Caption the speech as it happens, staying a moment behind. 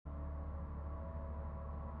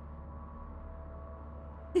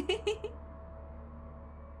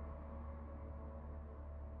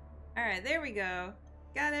Alright, there we go.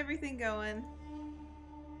 Got everything going.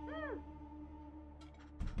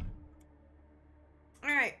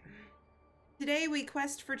 Alright. Today we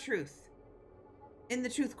quest for truth. In the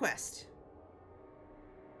truth quest.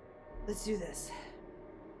 Let's do this.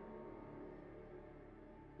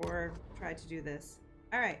 Or try to do this.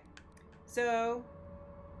 Alright. So,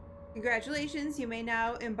 congratulations, you may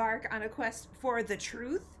now embark on a quest for the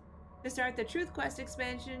truth. To start the Truth Quest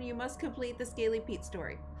expansion, you must complete the Scaly Pete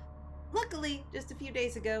story. Luckily, just a few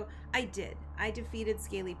days ago, I did. I defeated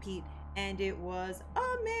Scaly Pete, and it was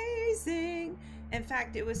amazing. In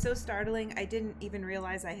fact, it was so startling, I didn't even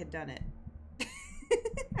realize I had done it.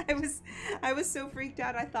 I was so freaked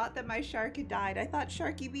out. I thought that my shark had died. I thought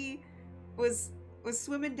Sharky B was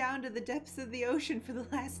swimming down to the depths of the ocean for the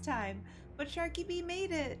last time. But Sharky B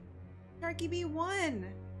made it. Sharky B won.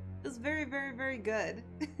 It was very, very, very good.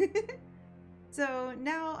 So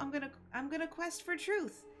now I'm gonna quest for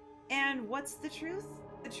truth. And what's the truth?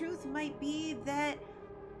 The truth might be that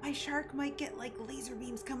my shark might get like laser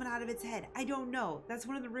beams coming out of its head. I don't know. That's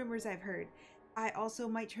one of the rumors I've heard. I also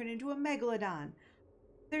might turn into a megalodon.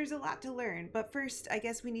 There's a lot to learn, but first I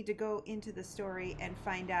guess we need to go into the story and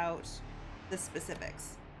find out the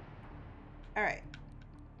specifics. All right.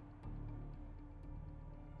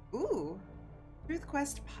 Ooh, Truth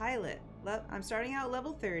Quest Pilot. I'm starting out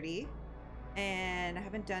level 30, and I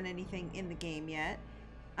haven't done anything in the game yet.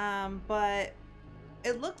 But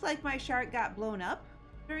it looked like my shark got blown up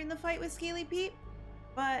during the fight with Scaly Pete,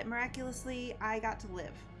 but miraculously I got to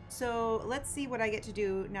live. So let's see what I get to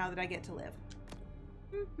do now that I get to live.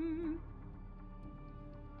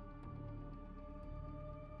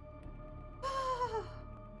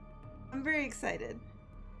 I'm very excited.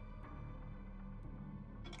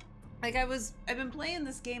 Like I've been playing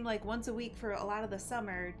this game like once a week for a lot of the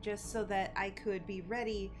summer just so that I could be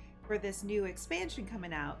ready for this new expansion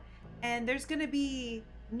coming out. And there's gonna be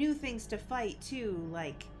new things to fight too,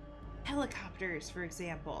 like helicopters, for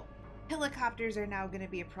example. Helicopters are now gonna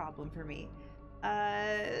be a problem for me.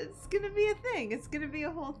 It's gonna be a thing. It's gonna be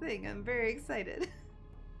a whole thing. I'm very excited.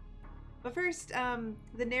 But first,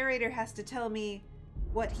 the narrator has to tell me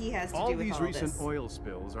what he has to do with all this. All these recent oil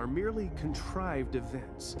spills are merely contrived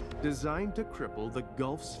events designed to cripple the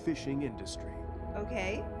Gulf's fishing industry.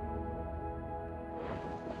 Okay.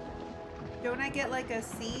 Don't I get like a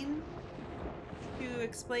scene to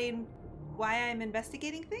explain why I'm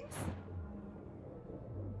investigating things?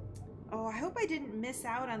 Oh, I hope I didn't miss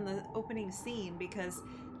out on the opening scene because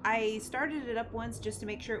I started it up once just to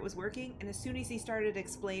make sure it was working, and as soon as he started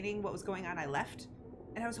explaining what was going on, I left.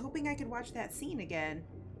 And I was hoping I could watch that scene again.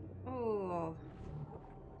 Oh,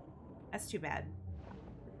 that's too bad.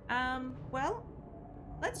 Well,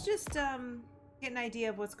 let's just get an idea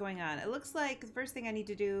of what's going on. It looks like the first thing I need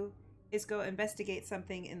to do is go investigate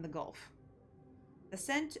something in the Gulf. The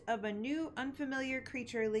scent of a new unfamiliar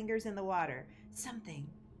creature lingers in the water. Something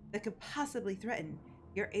that could possibly threaten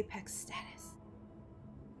your apex status.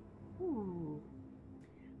 Ooh.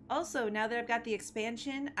 Also, now that I've got the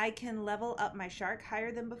expansion, I can level up my shark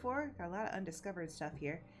higher than before. Got a lot of undiscovered stuff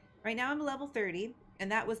here. Right now I'm level 30,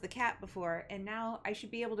 and that was the cap before, and now I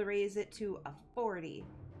should be able to raise it to a 40,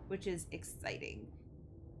 which is exciting.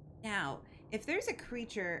 Now, if there's a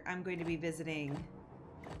creature I'm going to be visiting,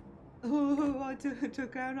 oh, I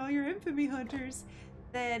took out all your infamy hunters,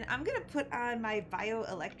 then I'm gonna put on my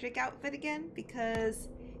bioelectric outfit again because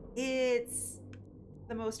it's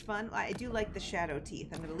the most fun. I do like the shadow teeth.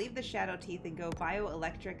 I'm gonna leave the shadow teeth and go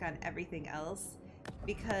bioelectric on everything else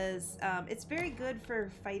because it's very good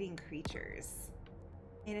for fighting creatures.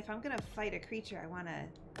 And if I'm gonna fight a creature, I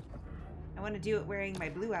wanna do it wearing my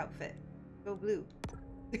blue outfit. Go blue.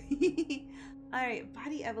 Alright,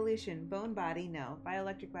 body evolution. Bone body, no.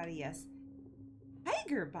 Bioelectric body, yes.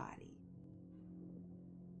 Tiger body.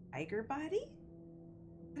 Tiger body?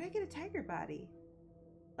 How did I get a tiger body?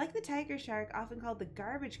 Like the tiger shark, often called the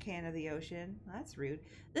garbage can of the ocean. Well, that's rude.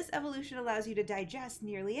 This evolution allows you to digest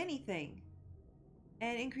nearly anything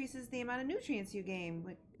and increases the amount of nutrients you gain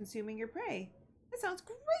when consuming your prey. That sounds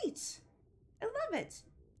great! I love it!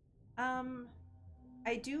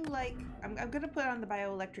 I do like... I'm gonna put on the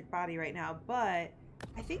bioelectric body right now, but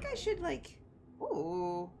I think I should like...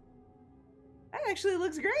 Ooh. That actually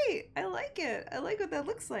looks great! I like it! I like what that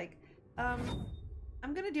looks like.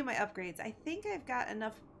 I'm gonna do my upgrades. I think I've got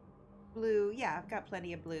enough blue. Yeah, I've got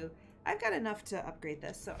plenty of blue. I've got enough to upgrade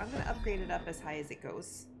this, so I'm gonna upgrade it up as high as it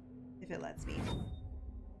goes, if it lets me.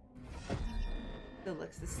 Still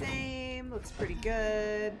looks the same, looks pretty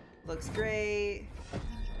good, looks great.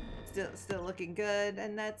 Still looking good,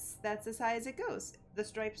 and that's as high as it goes. The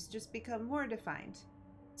stripes just become more defined.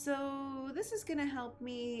 So this is gonna help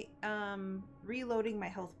me reloading my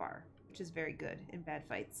health bar, which is very good in bad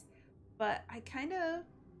fights. But I kind of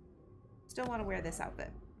still want to wear this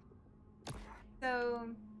outfit. So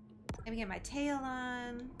let me get my tail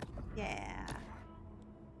on. Yeah.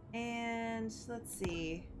 And let's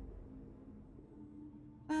see.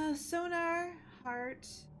 Sonar, heart.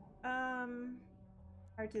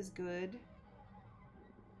 Heart is good.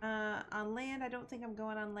 On land, I don't think I'm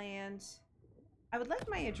going on land. I would like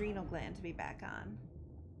my adrenal gland to be back on.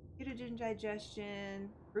 Ketogen digestion,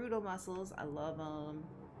 brutal muscles. I love them.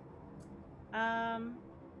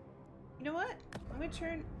 You know what? I'm gonna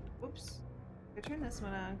turn. Whoops. I'm gonna turn this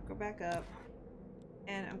one on. Go back up,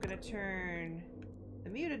 and I'm gonna turn the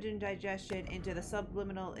mutagen digestion into the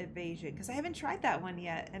subliminal evasion because I haven't tried that one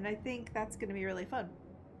yet, and I think that's gonna be really fun.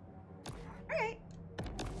 All right.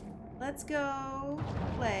 Let's go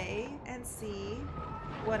play and see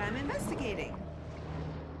what I'm investigating.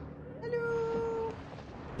 Hello.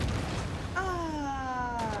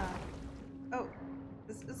 Ah. Oh,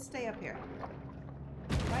 let's stay up here.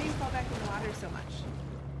 Why do you fall back in the water so much?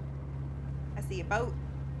 I see a boat.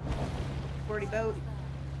 Sporty boat.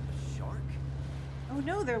 A shark? Oh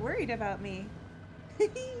no, they're worried about me.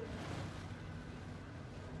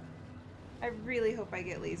 I really hope I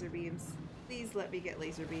get laser beams. Please let me get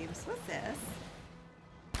laser beams. What's this?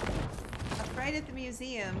 A fright at the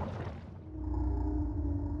museum.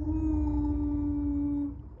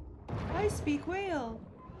 Ooh. I speak whale.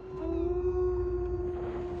 Ooh.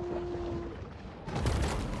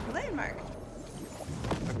 A landmark.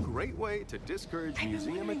 A great way to discourage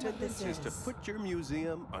museum attendance is to is. put your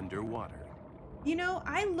museum underwater. You know,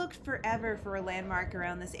 I looked forever for a landmark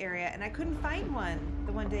around this area and I couldn't find one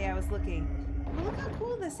the one day I was looking. But look how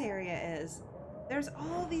cool this area is. There's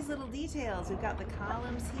all these little details. We've got the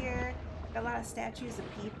columns here, got a lot of statues of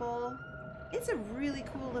people. It's a really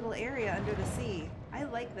cool little area under the sea. I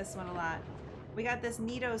like this one a lot. We got this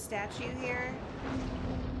neato statue here.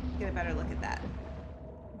 Get a better look at that.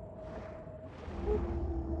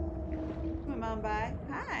 Come on by.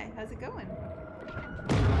 Hi, how's it going?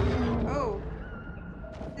 Oh.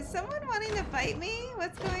 Is someone wanting to bite me?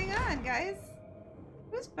 What's going on, guys?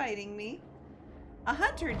 Who's biting me? A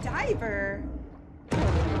hunter diver?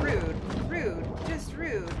 Oh, rude. Rude. Just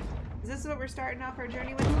rude. Is this what we're starting off our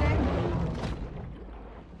journey with today?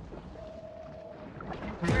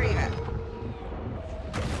 Where are you at?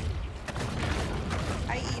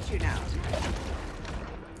 I eat you now.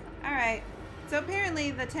 Alright. So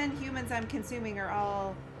apparently the 10 humans I'm consuming are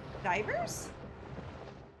all divers?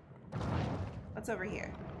 What's over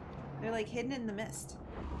here? They're like hidden in the mist.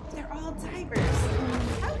 They're all divers.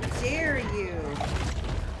 How dare you?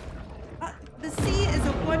 The sea is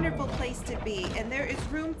a wonderful place to be, and there is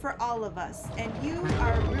room for all of us, and you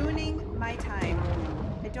are ruining my time.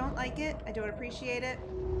 I don't like it. I don't appreciate it.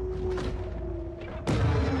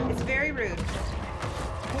 It's very rude.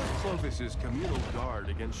 Port Clovis's communal guard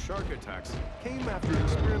against shark attacks came after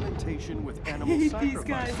experimentation with animal hate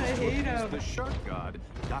sacrifices these guys, I to hate appease 'em. the shark god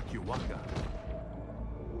Dakiwaka.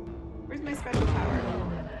 Where's my special power?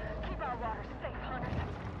 Keep our water safe, hunters.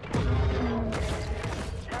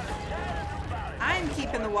 I'm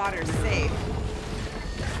keeping the water safe.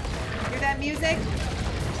 Hear that music?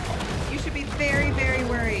 You should be very, very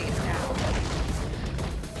worried now.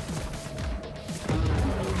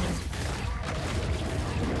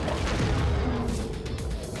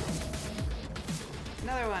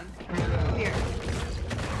 Another one. Here.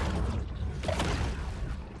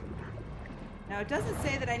 Now, it doesn't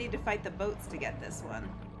say that I need to fight the boats to get this one.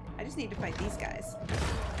 I just need to fight these guys.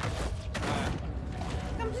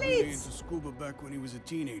 Complete! Into scuba back when he was a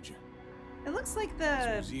teenager. It looks like This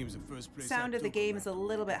the museum's the first place sound I of the took game him is a after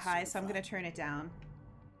little bit he high, so I'm going to survived. turn it down.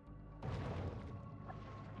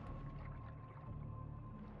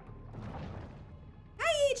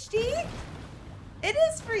 Hi, HD! It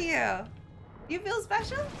is for you! You feel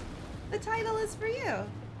special? The title is for you.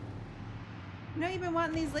 I know you've been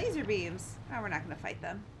wanting these laser beams. Oh, we're not going to fight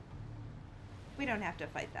them. We don't have to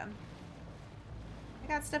fight them. I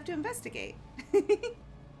got stuff to investigate.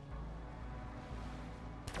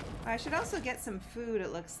 I should also get some food,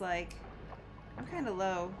 it looks like. I'm kind of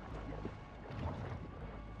low.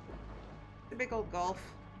 The big old gulf.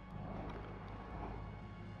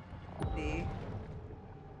 Let's see.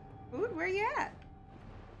 Food, where you at?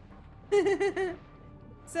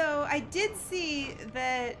 So I did see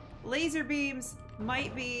that laser beams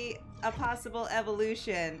might be a possible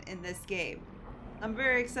evolution in this game. I'm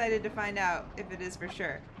very excited to find out if it is for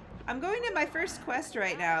sure. I'm going to my first quest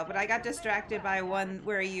right now, but I got distracted by one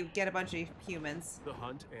where you get a bunch of humans. The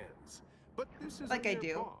hunt ends. But this is Like a I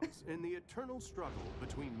mere do. pause in the eternal struggle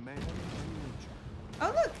between man and nature.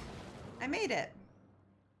 Oh, look! I made it.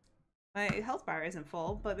 My health bar isn't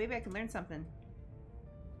full, but maybe I can learn something.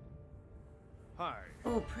 Hi.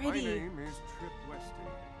 Oh, pretty. My name is Trip Weston.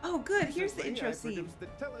 Oh, good. Here's the Recently, intro I scene. produced the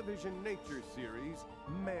television nature series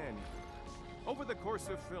Maneater. Over the course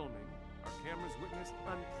of filming, our cameras witnessed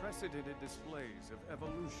unprecedented displays of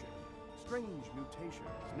evolution, strange mutations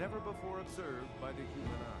never before observed by the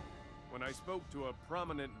human eye. When I spoke to a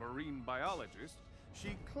prominent marine biologist,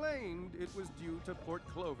 she claimed it was due to Port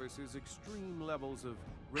Clovis's extreme levels of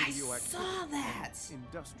radioactivity I saw that. and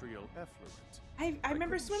industrial effluent. I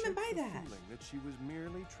remember couldn't swimming shake by the that. feeling that she was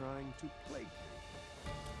merely trying to placate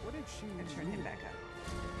me. What did she I'm gonna turn him really back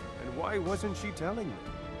up. And why wasn't she telling me?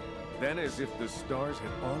 Then, as if the stars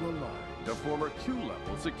had all aligned, a former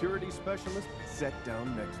Q-level security specialist sat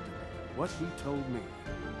down next to me. What he told me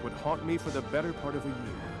would haunt me for the better part of a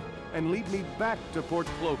year, and lead me back to Port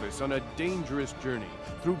Clovis on a dangerous journey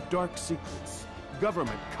through dark secrets,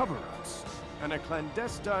 government cover-ups, and a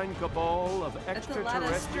clandestine cabal of That's a lot of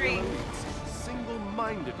extraterrestrial string. elites,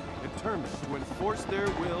 single-mindedly determined to enforce their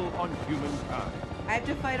will on humankind. I have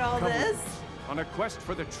to fight all Covered this? on a quest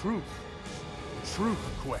for the truth. Truth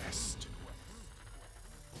quest.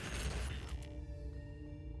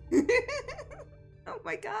 Oh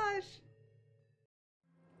my gosh.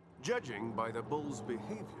 Judging by the bull's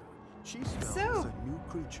behavior, she smells So- a new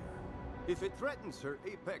creature. If it threatens her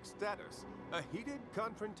apex status, a heated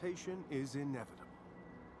confrontation is inevitable.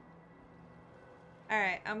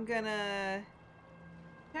 Alright, I'm gonna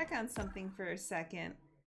check on something for a second.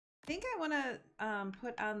 I think I want to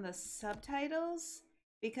put on the subtitles,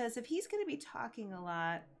 because if he's going to be talking a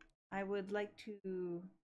lot, I would like to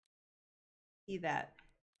see that.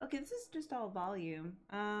 Okay, this is just all volume.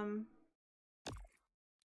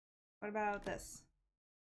 What about this?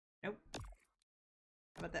 Nope.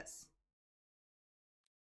 How about this?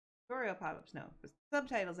 Tutorial pop-ups, no. The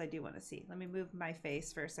subtitles I do want to see. Let me move my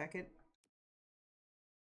face for a second.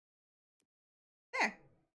 There.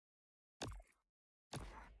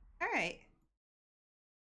 Alright.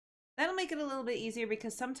 That'll make it a little bit easier,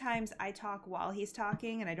 because sometimes I talk while he's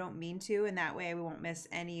talking and I don't mean to, and that way we won't miss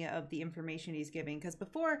any of the information he's giving. Because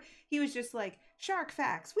before he was just like, shark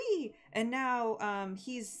facts, wee! And now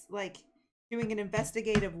he's like doing an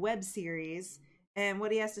investigative web series, and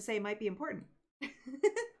what he has to say might be important.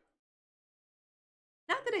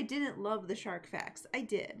 Not that I didn't love the shark facts, I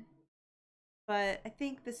did. But I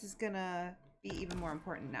think this is gonna be even more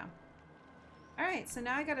important now. Alright, so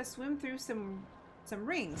now I gotta swim through some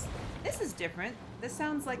rings. This is different. This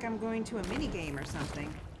sounds like I'm going to a mini game or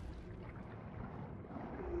something.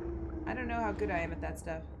 I don't know how good I am at that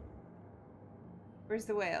stuff. Where's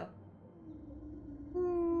the whale?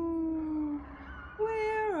 Ooh,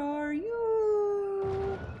 where are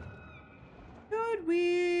you? Should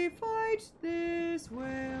we fight this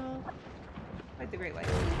whale? Fight the great white.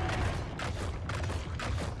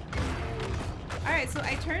 Alright, so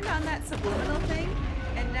I turned on that subliminal thing,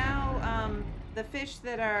 and now the fish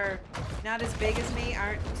that are not as big as me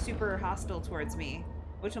aren't super hostile towards me,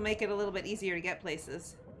 which will make it a little bit easier to get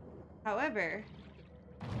places. However,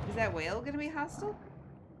 is that whale gonna be hostile?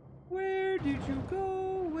 Where did you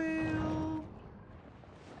go, whale?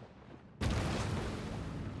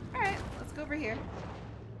 Alright, let's go over here.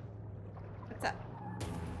 What's up?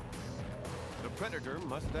 The predator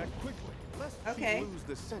must act quickly, lest Okay. she lose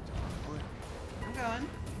the scent of her prey. I'm going.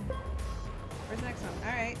 Where's the next one?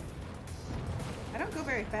 Alright. I don't go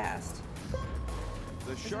very fast.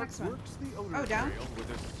 The shark next one? works the odor Oh, down? trail with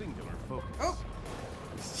a singular focus. Oh!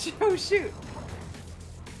 Oh, shoot!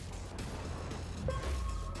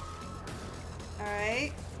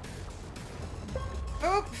 Alright.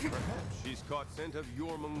 Oh! Perhaps she's caught scent of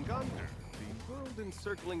Jormungandr, the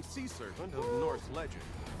world-encircling sea serpent of Norse legend.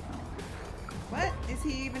 What is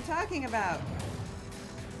he even talking about?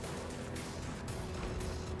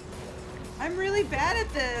 I'm really bad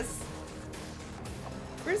at this.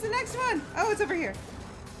 Where's the next one? Oh, it's over here.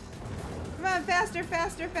 Come on, faster,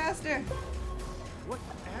 faster, faster. What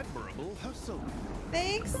admirable hustle!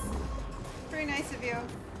 Thanks. Very nice of you.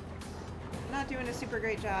 Not doing a super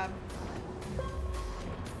great job.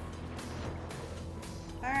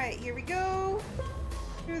 Alright, here we go.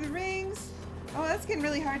 Through the rings. Oh, that's getting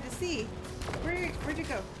really hard to see. Where'd you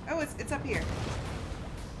go? Oh, it's up here.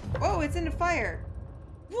 Whoa, it's in the fire.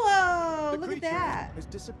 Whoa, The look at creature that. has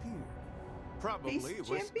disappeared. Probably Beast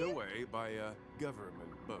whisked champion? away by a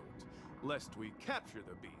government boat, lest we capture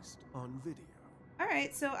the beast on video.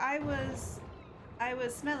 Alright, so I was I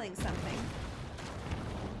was smelling something.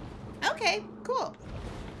 Okay, cool.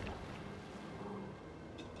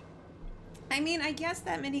 I mean, I guess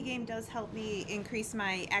that minigame does help me increase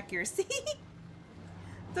my accuracy.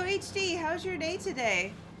 So HD, how's your day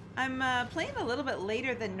today? I'm playing a little bit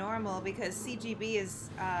later than normal because CGB is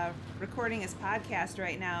recording his podcast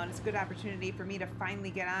right now, and it's a good opportunity for me to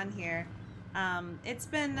finally get on here. It's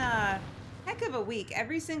been a heck of a week.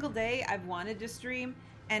 Every single day I've wanted to stream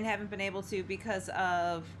and haven't been able to because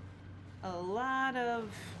of a lot of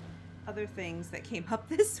other things that came up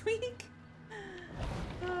this week.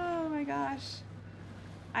 Oh my gosh.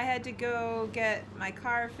 I had to go get my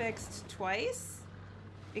car fixed twice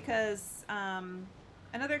because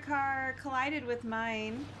another car collided with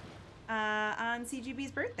mine on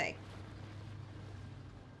CGB's birthday.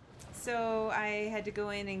 So I had to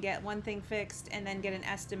go in and get one thing fixed and then get an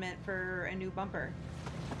estimate for a new bumper.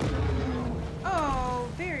 Oh,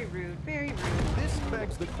 very rude, very rude. This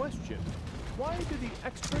begs the question, why do the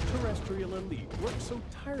extraterrestrial elite work so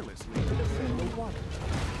tirelessly to defend the water?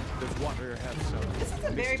 Does water have some This is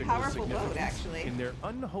a very mystical powerful boat, significance actually. in their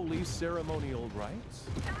unholy ceremonial rites?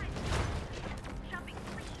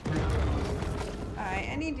 Alright,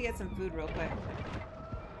 I need to get some food real quick.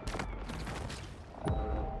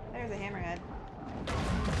 There's a hammerhead.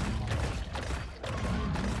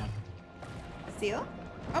 Seal?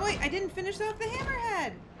 Oh wait, I didn't finish off the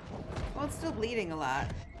hammerhead! Well, it's still bleeding a lot.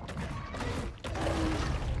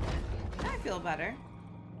 I feel better.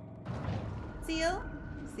 Seal?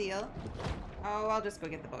 Seal. Oh, I'll just go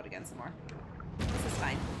get the boat again some more. This is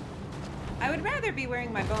fine. I would rather be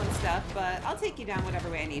wearing my bone stuff, but I'll take you down whatever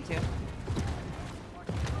way I need to.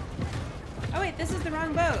 Oh wait, this is the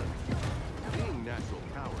wrong boat. Being natural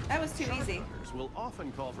cowards, That was too shark easy. hunters will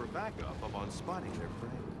often call for backup upon spotting their prey.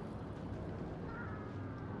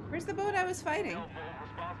 Where's the boat I was fighting?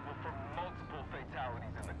 Responsible for multiple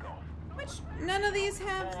fatalities in the Gulf. Which, none of these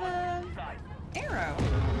have the arrow.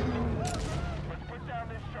 Let's put down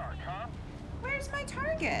this shark, huh? Where's my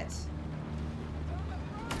target?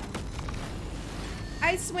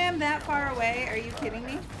 I swam that far away. Are you kidding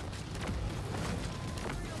me?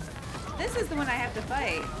 This is the one I have to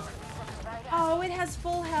fight. Oh, it has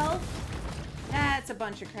full health? That's a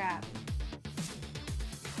bunch of crap.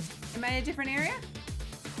 Am I in a different area?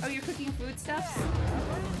 Oh, you're cooking foodstuffs?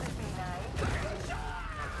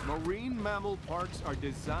 Marine mammal parks are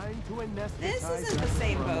designed to anesthetize This isn't the us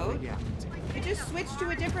same from boat. reality. It just switched to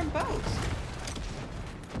a different boat.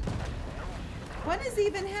 What is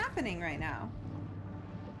even happening right now?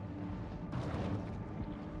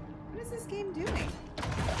 What is this game doing?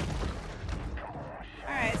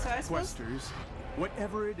 Alright, so I suppose... Questers,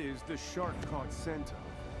 whatever it is the shark caught scent of,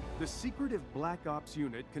 the secretive Black Ops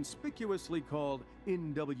unit conspicuously called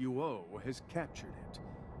NWO has captured it.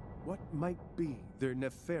 What might be their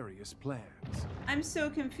nefarious plans? I'm so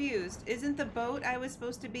confused. Isn't the boat I was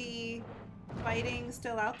supposed to be fighting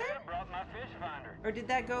still out there? Brought my fish finder. Or did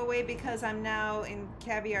that go away because I'm now in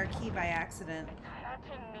Caviar Key by accident?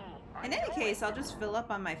 Touching me. In any case, I'll just fill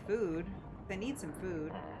up on my food. I need some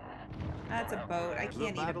food. That's a boat. I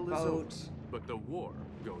can't eat a battle is over, boat. but the war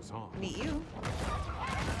goes on. Meet you.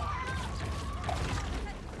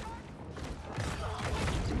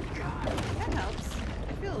 That helps.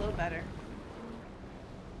 I feel a little better.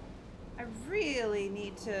 I really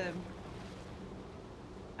need to...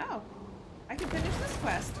 Oh. I can finish this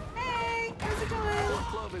quest. Hey! How's it going? For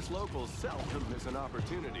Clovis locals seldom miss an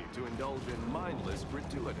opportunity to indulge in mindless,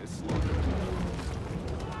 gratuitous slaughter.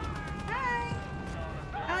 Hi!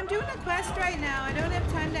 I'm doing a quest right now. I don't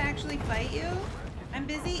have time to actually fight you. I'm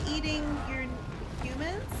busy eating your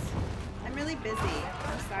humans. I'm really busy.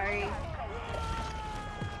 I'm sorry.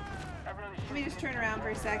 Let me just turn around for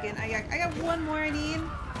a second. I got one more I need.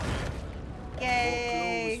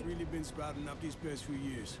 Yay! Clovis really been sprouting up these past few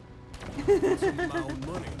years. Some of my own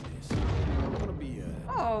money in this. I'm gonna be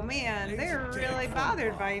Oh man, they're really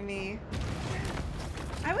bothered by me.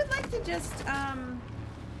 I would like to just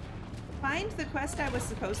find the quest I was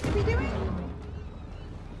supposed to be doing.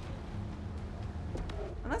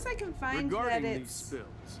 Unless I can find Regarding that these it's...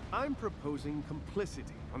 spills, I'm proposing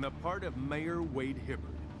complicity on the part of Mayor Wade Hibbard.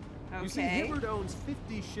 You see, Okay. Hibbard owns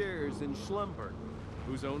 50 shares in Schlumberger,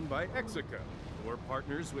 who's owned by Execo, who are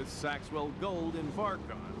partners with Saxwell Gold in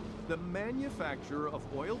Farcon, the manufacturer of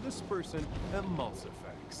oil dispersant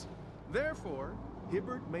emulsifex. Therefore,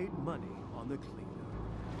 Hibbard made money on the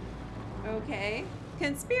cleanup. Okay.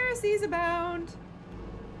 Conspiracies abound.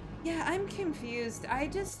 Yeah, I'm confused. I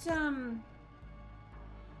just,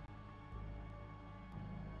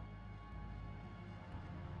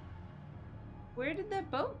 Where did that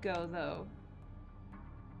boat go, though?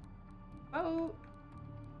 Boat.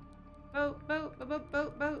 Boat, boat, boat, boat,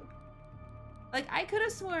 boat, boat. Like, I could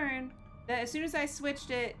have sworn that as soon as I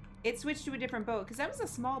switched it, it switched to a different boat, because that was a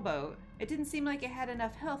small boat. It didn't seem like it had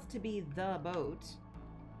enough health to be the boat.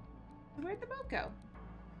 Where'd the boat go?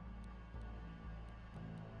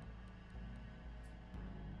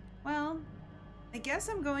 Well, I guess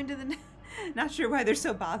I'm going to the... Not sure why they're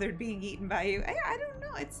so bothered being eaten by you. I don't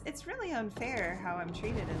know. It's really unfair how I'm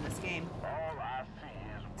treated in this game.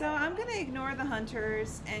 So I'm going to ignore the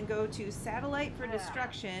hunters and go to Satellite for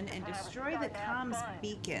Destruction and destroy the comms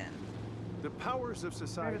beacon. The powers of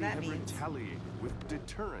society that have means. retaliated with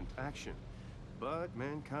deterrent action, but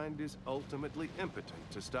mankind is ultimately impotent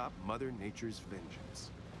to stop Mother Nature's vengeance.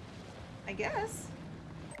 I guess.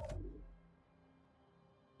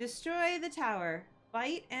 Destroy the tower.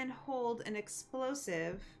 Bite and hold an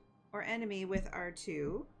explosive or enemy with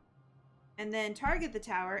R2. And then target the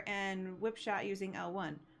tower and whip shot using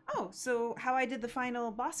L1. Oh, so how I did the final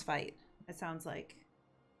boss fight, it sounds like.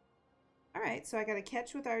 Alright, so I gotta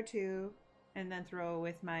catch with R2 and then throw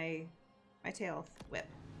with my tail whip.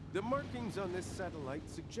 The markings on this satellite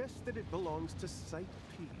suggest that it belongs to Site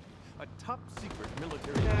P, a top-secret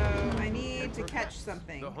military... So I need and to catch perhaps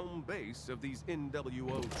something. the home base of these NWO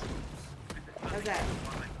troops. How's that?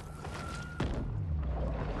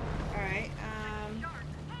 Alright,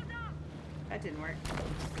 that didn't work.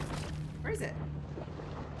 Where is it?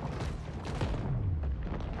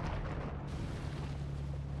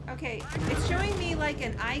 Okay, it's showing me like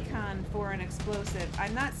an icon for an explosive.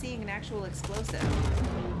 I'm not seeing an actual explosive.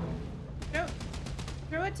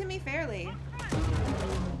 Throw it to me fairly.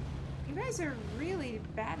 You guys are really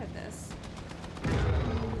bad at this.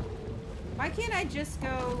 Why can't I just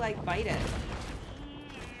go, like, bite it?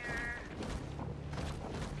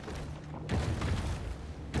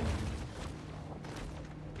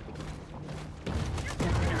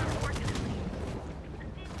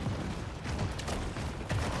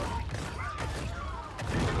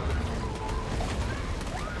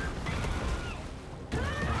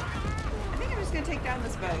 I think I'm just gonna take down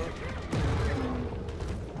this boat.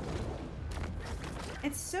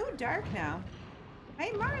 It's so dark now.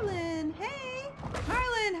 Hey, Marlin! Hey!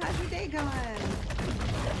 Marlin, how's your day going?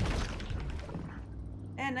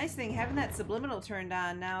 And nice thing, having that subliminal turned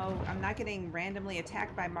on, now I'm not getting randomly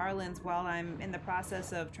attacked by Marlins while I'm in the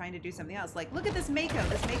process of trying to do something else. Like, look at this Mako.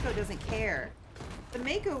 This Mako doesn't care. The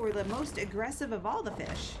Mako were the most aggressive of all the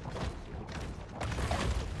fish.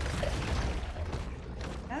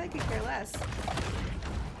 Now they could care less.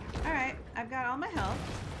 Alright, I've got all my health.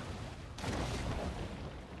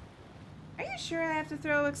 Are you sure I have to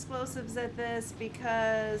throw explosives at this?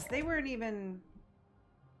 Because they weren't even...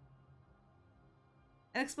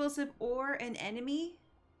 An explosive or an enemy?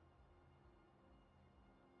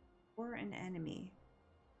 Or an enemy.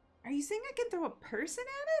 Are you saying I can throw a person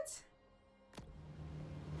at it?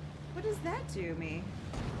 What does that do me?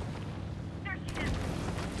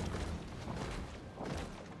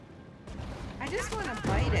 I just want to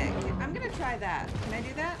bite it. I'm gonna try that. Can I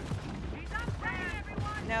do that?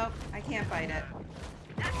 Nope, I can't bite it.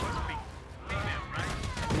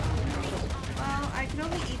 Well, I can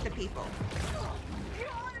only eat the people.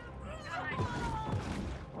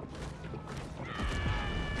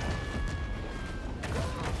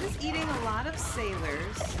 Just eating a lot of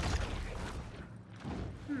sailors.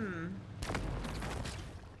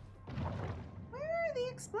 Where are the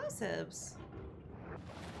explosives?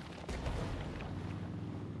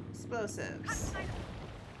 Explosives.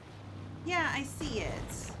 Yeah, I see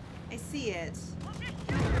it. I see it.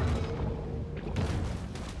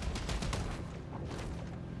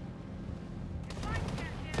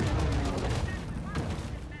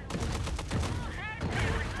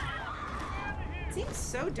 It seems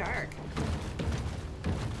so dark.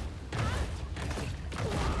 I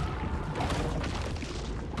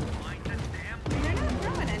mean, they're not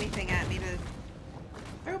throwing anything at me to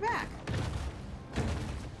throw back.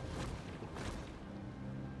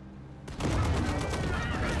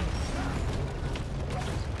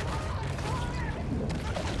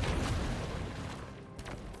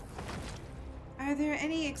 Are there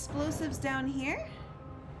any explosives down here?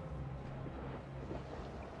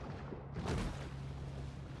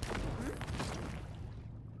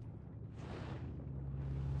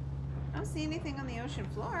 I don't see anything on the ocean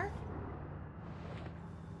floor.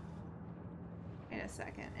 Wait a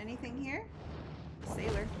second. Anything here?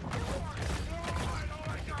 Sailor.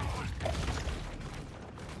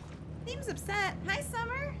 Seems upset. Hi,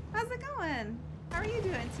 Summer. How's it going? How are you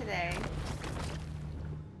doing today?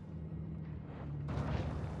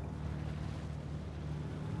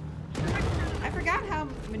 I forgot how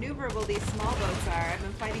maneuverable these small boats are. I've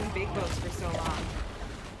been fighting big boats for so long.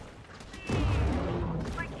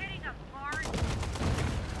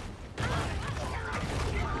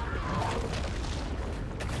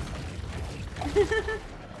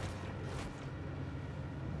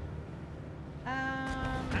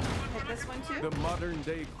 Hit this one too. The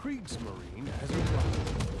modern-day Kriegsmarine has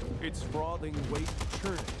arrived. Its frothing weight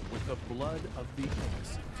churning with the blood of the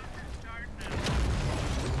innocent.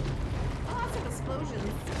 Oh, lots of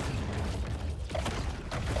explosions.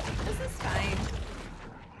 This is fine.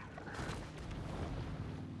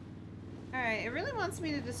 Alright, it really wants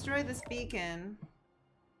me to destroy this beacon.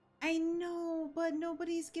 I know, but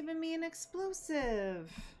nobody's given me an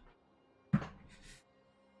explosive.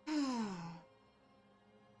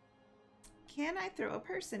 Can I throw a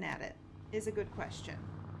person at it? Is a good question.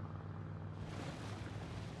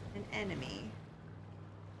 An enemy.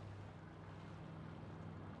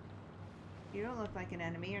 You don't look like an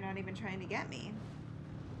enemy. You're not even trying to get me.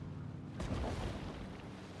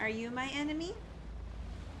 Are you my enemy?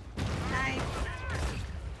 Hi.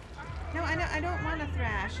 No, I don't want to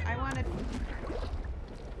thrash. I want to...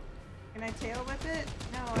 Can I tail whip it?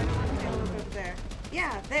 No, I don't want to tail whip it there.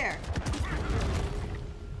 Yeah, there.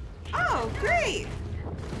 Oh, great!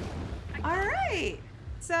 Alright.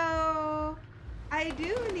 So, I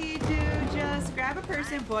do need to just grab a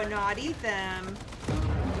person but not eat them.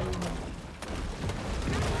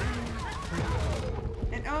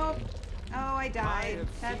 And oh, I died.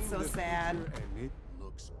 That's so sad. And it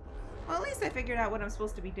looks Well, at least I figured out what I'm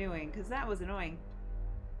supposed to be doing, because that was annoying.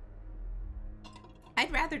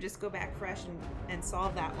 I'd rather just go back fresh and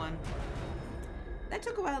solve that one. That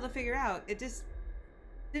took a while to figure out. It just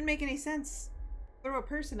didn't make any sense. Throw a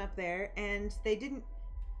person up there, and they didn't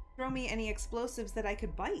throw me any explosives that I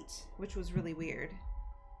could bite, which was really weird.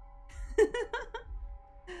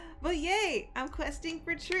 But yay, I'm questing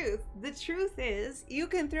for truth. The truth is, you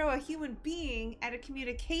can throw a human being at a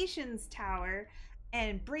communications tower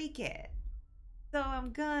and break it. So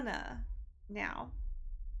I'm gonna now,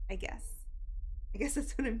 I guess. I guess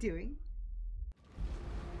that's what I'm doing.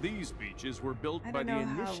 These beaches were built I by don't the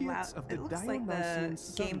know how initiates loud. of the It looks like the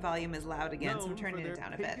Dionysian game sun, volume is loud again, so I'm known turning for it their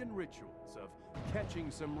down a bit. pagan rituals of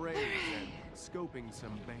catching some rays and scoping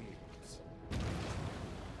some babes.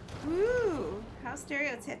 Ooh, how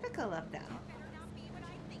stereotypical of them.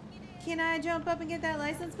 Can I jump up and get that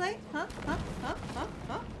license plate? Huh?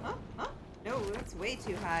 No, that's way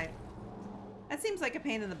too high. That seems like a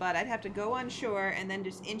pain in the butt. I'd have to go on shore and then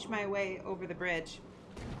just inch my way over the bridge.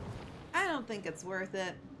 I don't think it's worth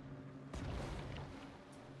it.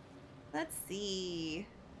 Let's see.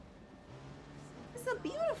 It's a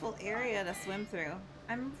beautiful area to swim through.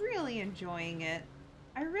 I'm really enjoying it.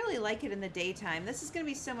 I really like it in the daytime. This is going to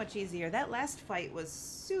be so much easier. That last fight was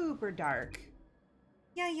super dark.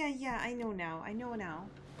 Yeah, I know now. I know now.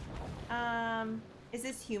 Is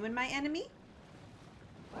this human my enemy?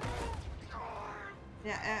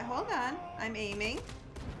 Yeah, hold on. I'm aiming.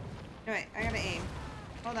 No, wait, I gotta aim.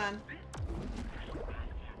 Hold on.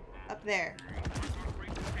 Up there.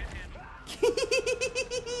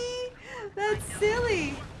 That's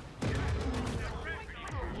silly.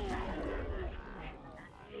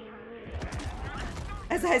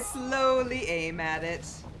 As I slowly aim at it.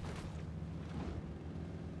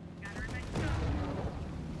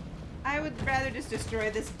 I would rather just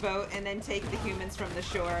destroy this boat and then take the humans from the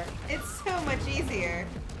shore. It's so much easier.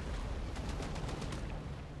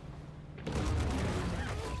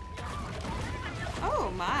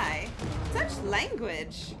 Oh my. Such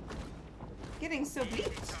language. Getting so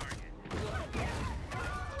beeped.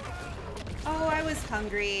 Oh, I was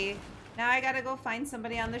hungry. Now I gotta go find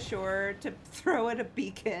somebody on the shore to throw at a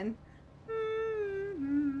beacon.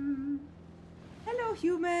 Hello,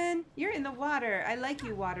 human. You're in the water. I like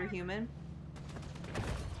you, water human.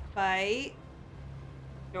 Bite.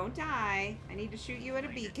 Don't die. I need to shoot you at a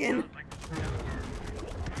beacon.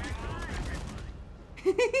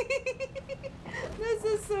 This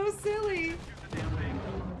is so silly.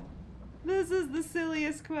 This is the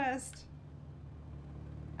silliest quest.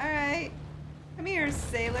 Alright. Come here,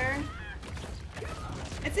 sailor.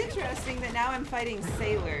 It's interesting that now I'm fighting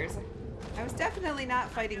sailors. I was definitely not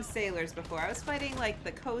fighting sailors before. I was fighting like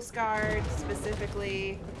the Coast Guard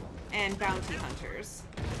specifically and bounty hunters.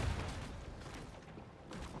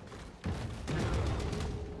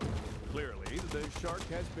 Clearly, the shark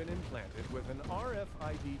has been implanted with an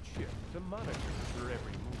RFID chip to monitor her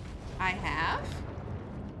every move. I have?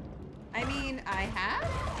 I mean, I have?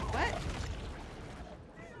 What?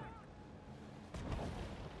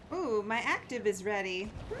 Ooh, my active is ready.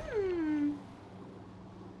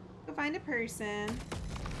 Go find a person.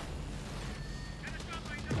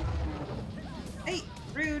 Hey,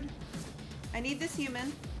 rude. I need this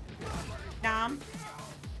human. Nom.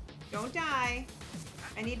 Don't die.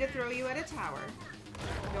 I need to throw you at a tower.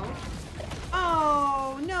 Don't.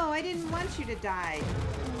 Oh, no, I didn't want you to die.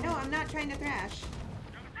 No, I'm not trying to thrash.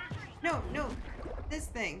 No, no. This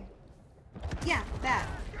thing. Yeah, that.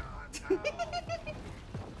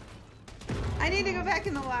 I need to go back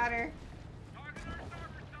in the water.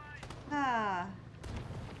 Ah.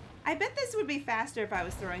 I bet this would be faster if I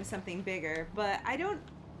was throwing something bigger, but I don't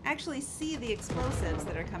actually see the explosives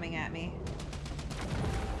that are coming at me.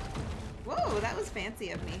 Whoa, that was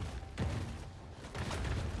fancy of me.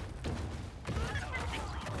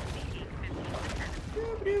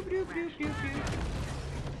 Doop, doop, doop, doop, doop, doop.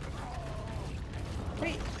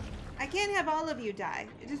 Wait, I can't have all of you die.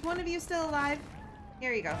 Is one of you still alive?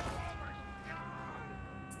 Here you go.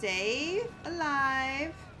 Stay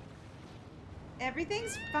alive.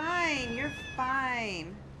 Everything's fine. You're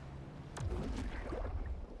fine.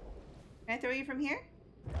 Can I throw you from here?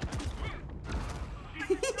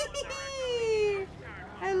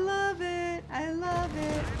 I love it. I love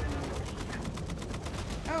it.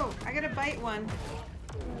 Oh, I gotta bite one.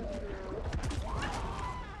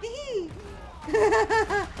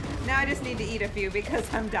 Now I just need to eat a few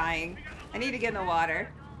because I'm dying. I need to get in the water.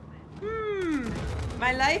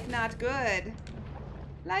 My life not good.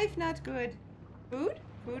 Life not good. Food?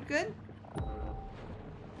 Food good?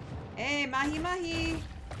 Hey, mahi mahi.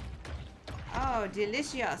 Oh,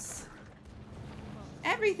 delicious.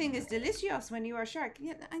 Everything is delicious when you are a shark.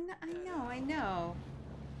 Yeah, I know.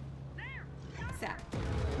 Sap.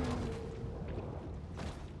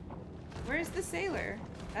 Where's the sailor?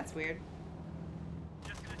 That's weird.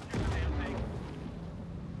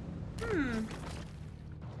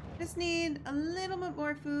 Just need a little bit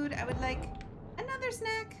more food. I would like another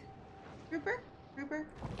snack. Grouper? Grouper?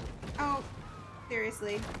 Oh,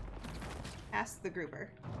 seriously. Ask the grouper.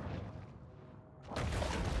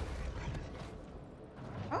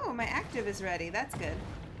 Oh, my active is ready. That's good.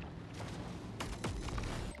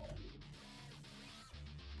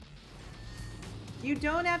 You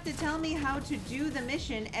don't have to tell me how to do the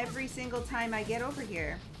mission every single time I get over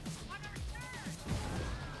here.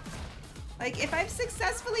 Like, if I've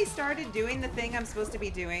successfully started doing the thing I'm supposed to be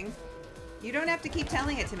doing, you don't have to keep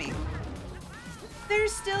telling it to me.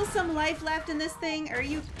 There's still some life left in this thing? Are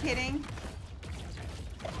you kidding?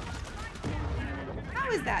 How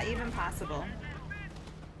is that even possible?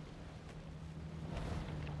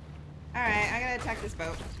 Alright, I gotta attack this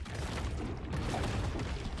boat.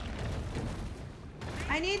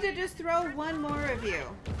 I need to just throw one more of you.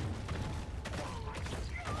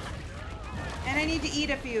 And I need to eat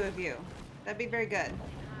a few of you. That'd be very good.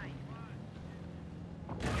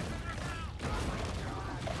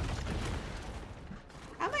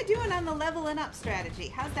 How am I doing on the leveling up strategy?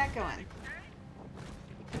 How's that going?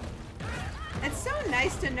 It's so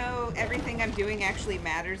nice to know everything I'm doing actually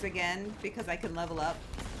matters again because I can level up.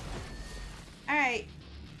 Alright,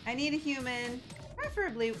 I need a human,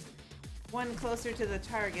 preferably one closer to the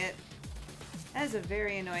target. That is a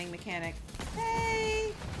very annoying mechanic.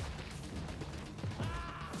 Hey!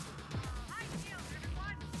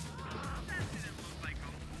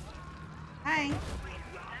 Hi.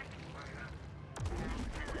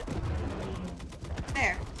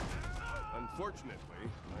 There. Unfortunately,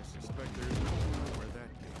 I suspect there's no clue where that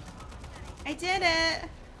came from. I did it!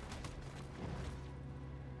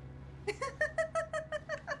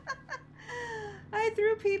 I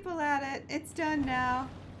threw people at it. It's done now.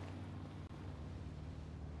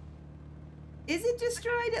 Is it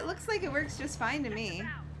destroyed? It looks like it works just fine to me.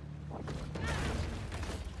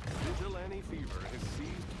 Vigilante fever has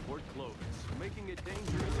seized Port Clovis, making it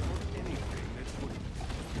dangerous for anything that swims.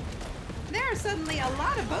 There are suddenly a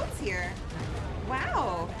lot of boats here.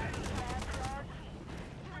 Wow.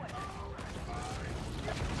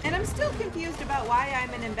 And I'm still confused about why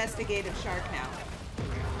I'm an investigative shark now.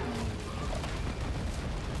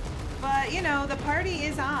 But, you know, the party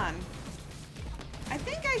is on. I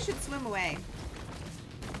think I should swim away.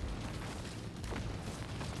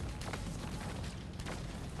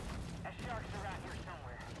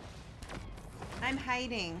 I'm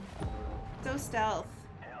hiding. So stealth.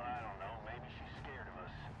 Hell, I don't know. Maybe she's scared of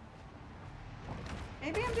us.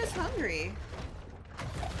 Maybe I'm just hungry.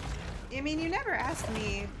 I mean, you never asked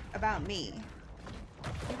me about me.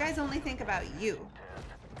 You guys only think about you.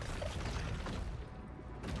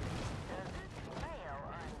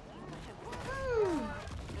 Ooh.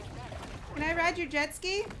 Can I ride your jet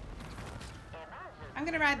ski? I'm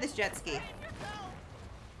gonna ride this jet ski.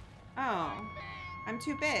 Oh, I'm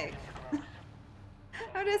too big.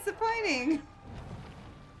 How disappointing.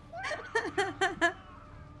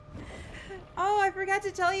 Oh, I forgot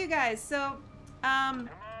to tell you guys. So,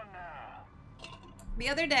 the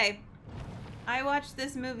other day, I watched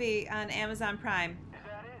this movie on Amazon Prime. Is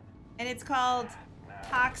that and it's called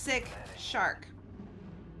Toxic Shark.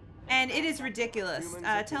 And it is ridiculous.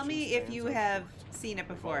 Tell me if you have seen it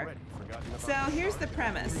before. So here's the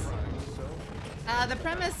premise. The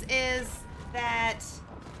premise is that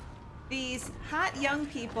these hot young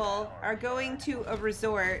people are going to a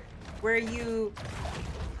resort where you,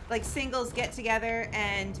 like, singles get together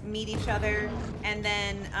and meet each other and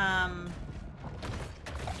then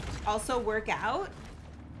also work out,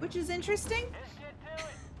 which is interesting.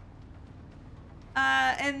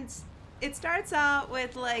 And it starts out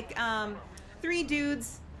with like 3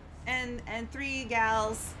 dudes and 3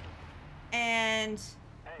 gals, and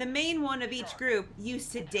the main one of each group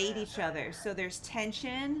used to date each other, so there's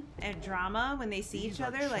tension and drama when they see each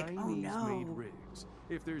other, like, oh no. Rigs.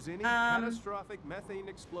 If there's any catastrophic methane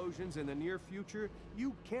explosions in the near future,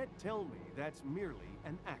 you can't tell me that's merely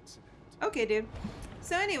an accident. Okay, dude.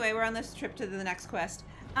 So anyway, we're on this trip to the next quest.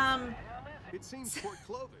 It seems Port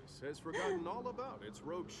Clovis has forgotten all about its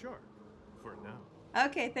rogue shark. For now.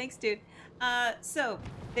 Okay, thanks, dude. So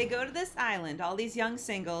they go to this island, all these young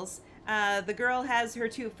singles. The girl has her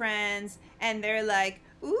 2 friends, and they're like,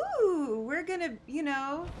 ooh, we're gonna, you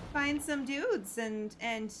know, find some dudes and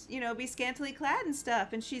you know, be scantily clad and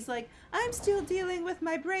stuff. And she's like, I'm still dealing with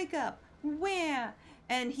my breakup. Where?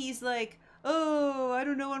 And he's like, oh, I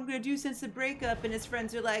don't know what I'm gonna do since the breakup. And his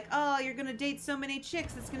friends are like, oh, you're gonna date so many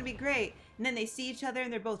chicks, it's gonna be great. And then they see each other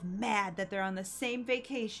and they're both mad that they're on the same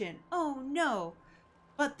vacation. Oh no.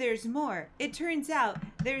 But there's more. It turns out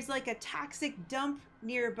there's like a toxic dump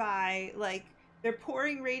nearby, like they're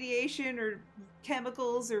pouring radiation or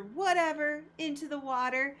chemicals or whatever into the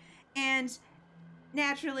water, and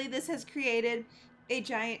naturally this has created a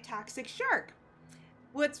giant toxic shark.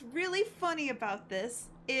 What's really funny about this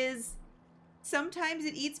is sometimes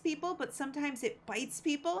it eats people, but sometimes it bites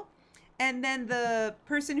people, and then the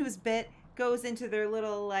person who's bit goes into their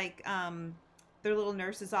little, like, their little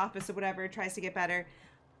nurse's office or whatever, tries to get better,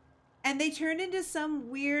 and they turn into some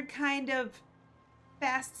weird kind of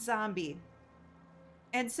fast zombie.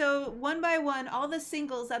 And so one by one, all the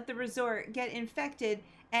singles at the resort get infected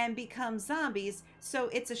and become zombies. So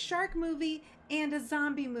it's a shark movie and a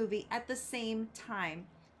zombie movie at the same time,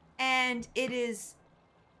 and it is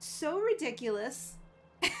so ridiculous.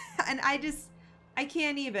 And I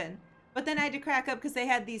can't even. But then I had to crack up because they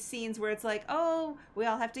had these scenes where it's like, oh, we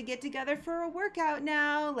all have to get together for a workout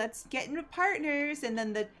now. Let's get into partners. And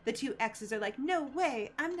then the 2 exes are like, no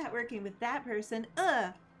way, I'm not working with that person.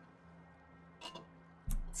 Ugh.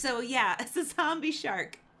 So yeah, it's a zombie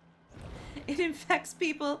shark. It infects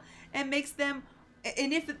people and makes them,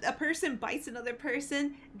 and if a person bites another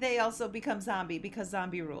person, they also become zombie because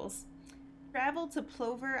zombie rules. Travel to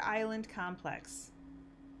Plover Island Complex.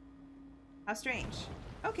 How strange.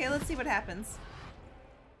 Okay, let's see what happens.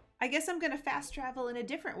 I guess I'm gonna fast travel in a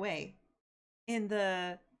different way in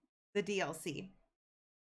the DLC.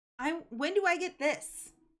 When do I get this?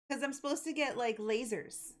 Because I'm supposed to get, like,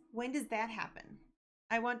 lasers. When does that happen?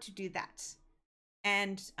 I want to do that.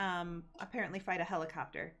 And apparently fight a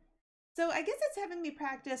helicopter. So I guess it's having me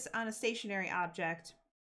practice on a stationary object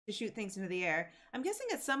to shoot things into the air. I'm guessing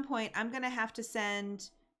at some point I'm gonna have to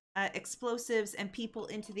send explosives and people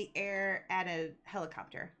into the air at a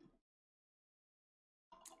helicopter.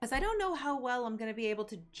 Because I don't know how well I'm gonna be able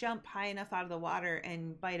to jump high enough out of the water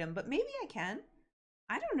and bite them, but maybe I can.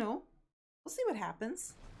 I don't know. We'll see what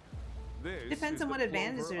happens. This depends on what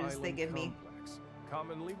advantages they give me.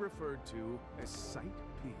 Commonly referred to as Site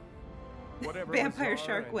P. Whatever Vampire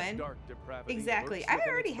shark win. Exactly. I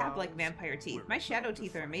already have, like, vampire teeth. My shadow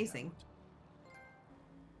teeth are amazing.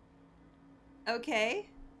 Okay.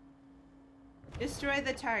 Destroy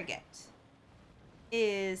the target.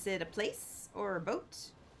 Is it a place or a boat?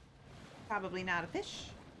 Probably not a fish.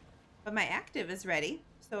 But my active is ready,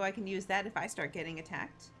 so I can use that if I start getting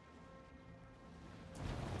attacked.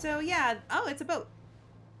 So yeah, oh, it's a boat.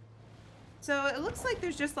 So it looks like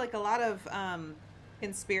there's just, like, a lot of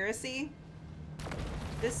conspiracy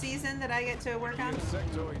this season that I get to work on. The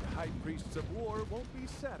insectoid high priests of war won't be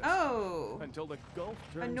satisfied Oh, until the Gulf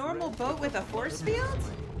turns a normal red boat with a force field?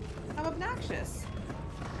 How obnoxious.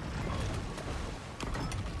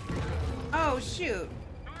 Oh, shoot.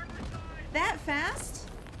 That fast?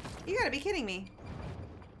 You gotta be kidding me.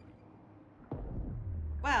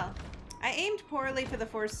 Well, I aimed poorly for the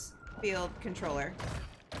force field controller.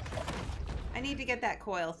 I need to get that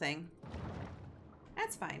coil thing.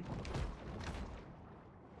 That's fine.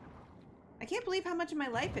 I can't believe how much of my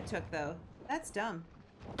life it took, though. That's dumb.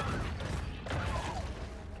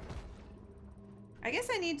 I guess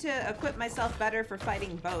I need to equip myself better for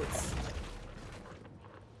fighting boats.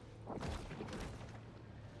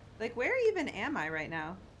 Like, where even am I right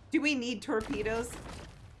now? Do we need torpedoes?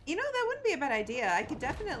 You know, that wouldn't be a bad idea. I could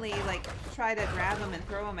definitely, like, try to grab them and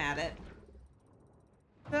throw them at it.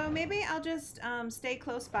 So maybe I'll just stay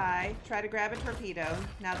close by, try to grab a torpedo,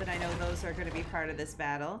 now that I know those are going to be part of this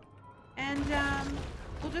battle. And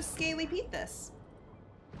we'll just scaly Pete this.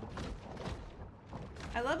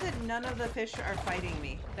 I love that none of the fish are fighting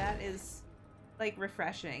me. That is, like,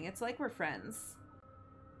 refreshing. It's like we're friends.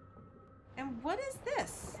 And what is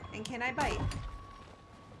this? And can I bite?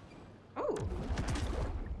 Oh.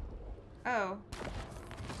 Oh.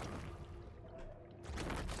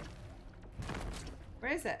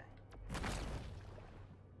 Where is it?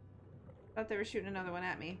 Thought they were shooting another one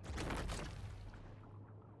at me.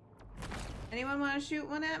 Anyone want to shoot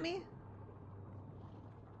one at me?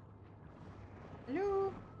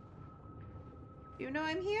 Hello? Do you know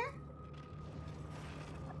I'm here?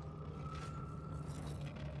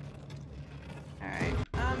 Alright,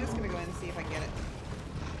 I'm just gonna go in and see if I can get it.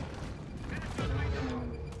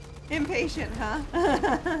 Impatient, huh?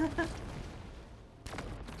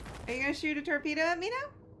 Are you gonna shoot a torpedo at me now?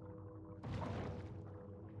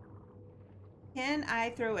 Can I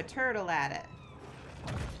throw a turtle at it?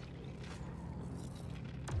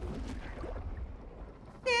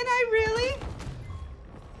 Can I really?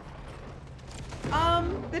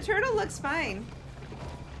 The turtle looks fine.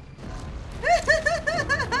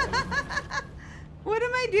 What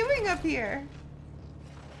am I doing up here?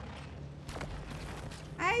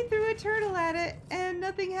 I threw a turtle at it and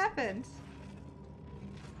nothing happened.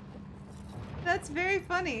 That's very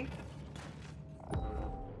funny.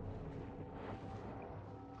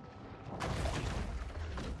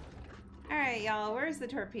 Alright, y'all, where's the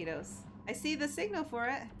torpedoes? I see the signal for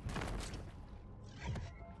it.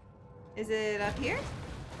 Is it up here?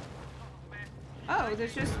 Oh,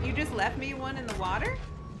 there's just, you just left me one in the water?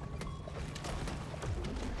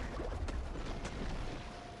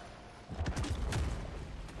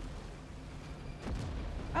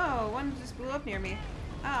 Oh, one just blew up near me.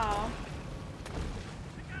 Oh.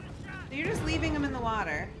 So you're just leaving them in the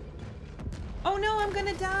water. Oh no, I'm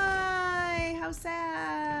gonna die! How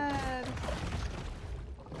sad!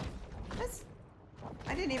 That's...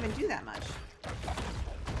 I didn't even do that much.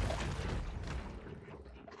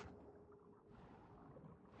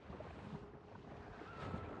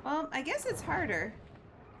 Well, I guess it's harder.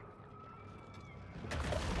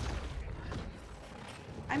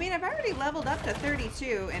 I mean, I've already leveled up to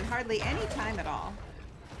 32 in hardly any time at all.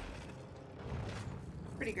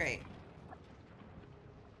 Pretty great.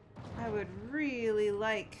 I would really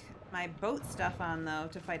like my boat stuff on, though,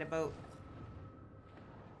 to fight a boat.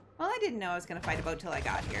 Well, I didn't know I was going to fight a boat till I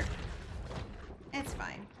got here. It's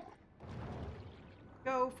fine.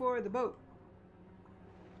 Go for the boat.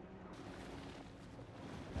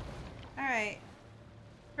 Alright.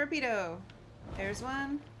 Torpedo. There's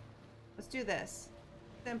one. Let's do this.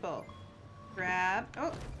 Simple. Grab.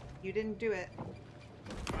 Oh, you didn't do it.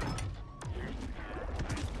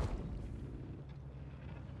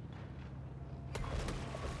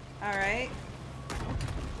 Alright.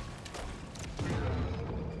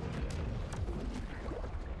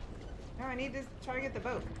 Now I need to target the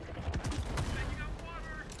boat.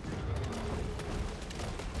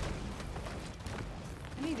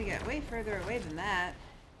 I need to get way further away than that.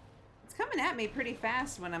 It's coming at me pretty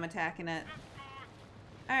fast when I'm attacking it.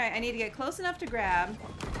 Alright, I need to get close enough to grab,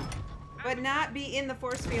 but not be in the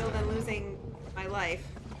force field and losing my life.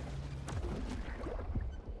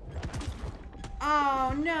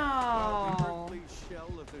 Oh no! The earthly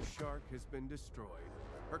shell of the shark has been destroyed.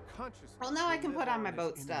 Her consciousness. Well, now I can will put live on my as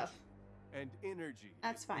boat energy, stuff. And energy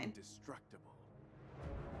That's is fine. indestructible.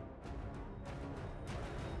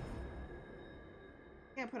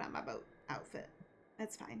 Can't put on my boat outfit.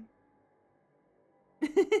 That's fine.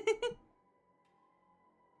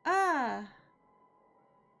 Ah.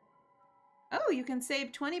 Oh, you can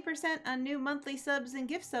save 20% on new monthly subs and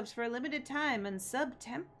gift subs for a limited time in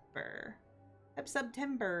September.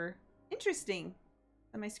 September. Interesting.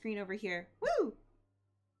 On my screen over here. Woo!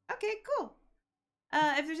 Okay, cool.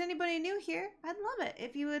 If there's anybody new here, I'd love it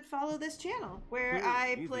if you would follow this channel where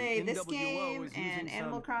I play this game and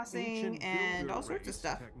Animal Crossing and all sorts of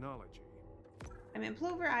stuff. Technology. I'm in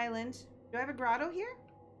Plover Island. Do I have a grotto here?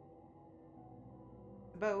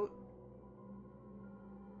 A boat.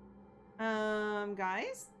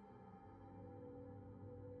 Guys?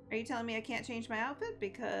 Are you telling me I can't change my outfit?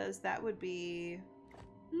 Because that would be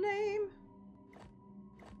lame.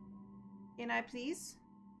 Can I please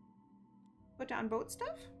put on boat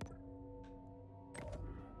stuff?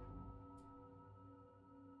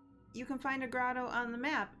 You can find a grotto on the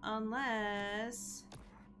map unless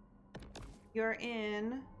you're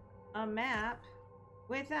in a map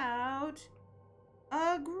without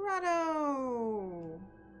a grotto.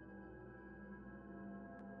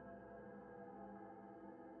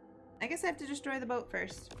 I guess I have to destroy the boat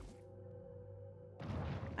first.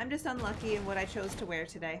 I'm just unlucky in what I chose to wear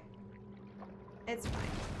today. It's fine.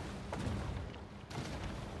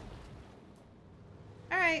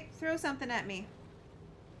 Alright, throw something at me.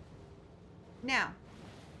 Now.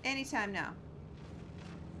 Anytime now.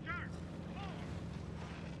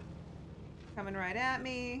 Coming right at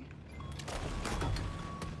me.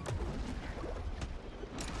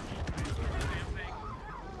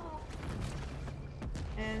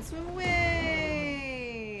 And swim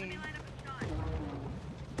away!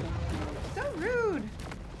 So rude!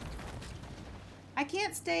 I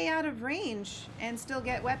can't stay out of range and still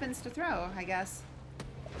get weapons to throw, I guess.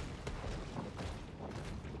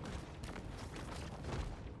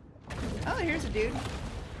 Oh, here's a dude.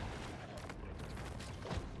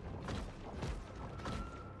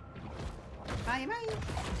 Bye, bye.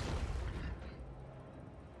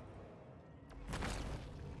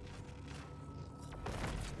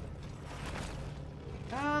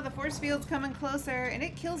 Oh, the force field's coming closer, and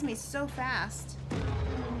it kills me so fast.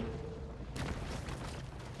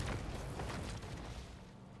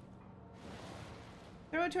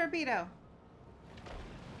 Throw a torpedo.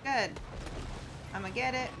 Good. I'm gonna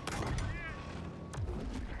get it.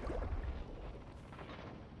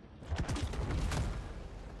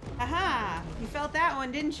 Aha! You felt that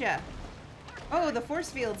one, didn't you? Oh, the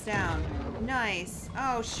force field's down. Nice.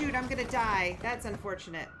 Oh, shoot, I'm gonna die. That's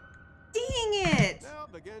unfortunate. Dang it!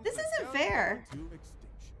 This isn't fair.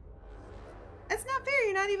 That's not fair.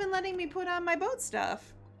 You're not even letting me put on my boat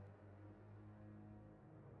stuff.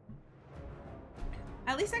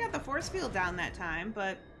 At least I got the force field down that time,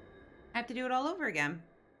 but I have to do it all over again.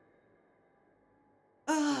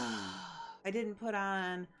 Ugh. I didn't put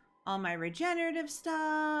on all my regenerative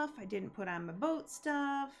stuff. I didn't put on my boat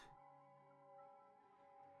stuff.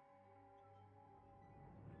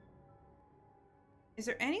 Is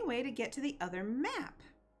there any way to get to the other map?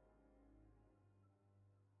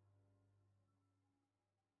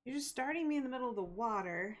 You're just starting me in the middle of the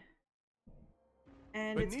water.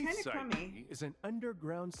 And it's kind of crummy. Is an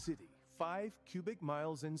underground city, 5 cubic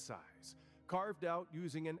miles in size, carved out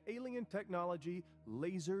using an alien technology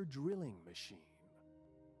laser drilling machine.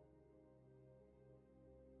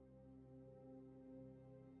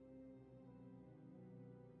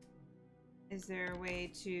 Is there a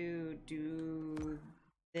way to do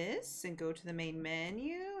this and go to the main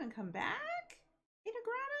menu and come back? In a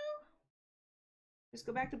grotto? Just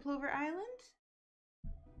go back to Plover Island?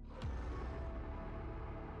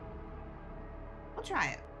 I'll try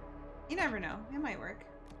it. You never know. It might work.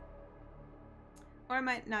 Or I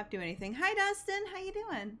might not do anything. Hi, Dustin. How you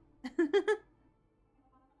doing?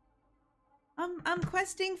 I'm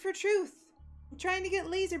questing for truth. I'm trying to get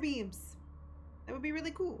laser beams. That would be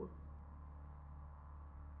really cool.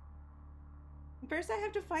 First, I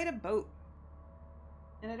have to fight a boat.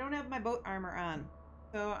 And I don't have my boat armor on.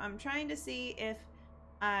 So I'm trying to see if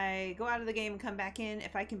I go out of the game and come back in,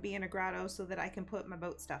 if I can be in a grotto so that I can put my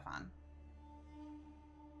boat stuff on.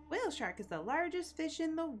 Whale shark is the largest fish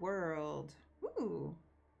in the world. Ooh.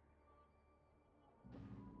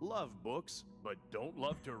 Love books, but don't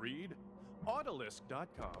love to read?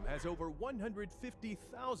 Autolisk.com has over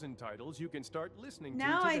 150,000 titles you can start listening to today.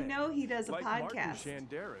 Now I know he does a like podcast. Martin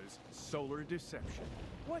Shandera's Solar Deception.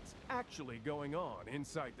 What's actually going on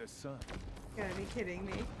inside the sun? You gotta be kidding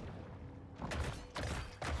me.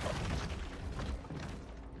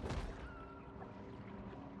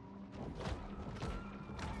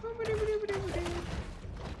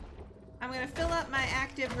 I'm gonna fill up my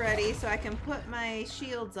active ready so I can put my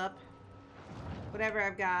shields up. Whatever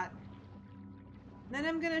I've got. Then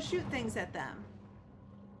I'm gonna shoot things at them.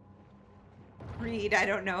 Read, I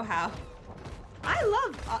don't know how. I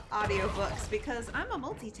love audiobooks because I'm a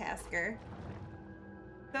multitasker.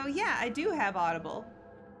 So yeah, I do have Audible.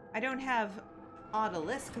 I don't have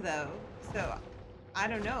Autolisk though, so I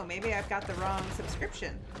don't know, maybe I've got the wrong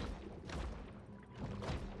subscription.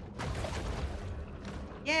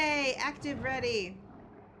 Yay, active ready.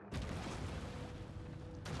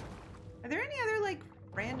 Are there any other like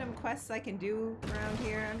random quests I can do around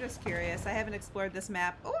here? I'm just curious. I haven't explored this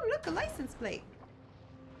map. Oh, look, a license plate.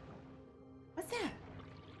 What's that?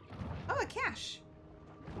 Oh, a cache.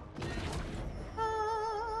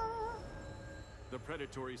 The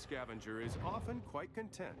predatory scavenger is often quite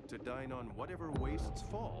content to dine on whatever wastes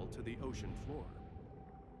fall to the ocean floor.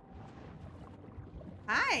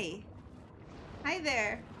 Hi. Hi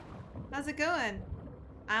there. How's it going?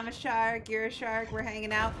 I'm a shark, you're a shark, we're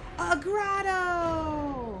hanging out. A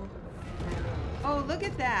grotto! Oh, look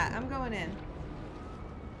Look at that. I'm going in.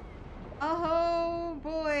 Oh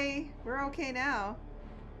boy. We're okay now.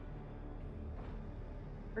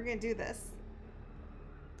 We're gonna do this.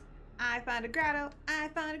 I found a grotto. I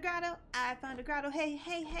found a grotto. I found a grotto. Hey,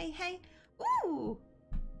 hey, hey, hey. Ooh.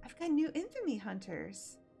 I've got new infamy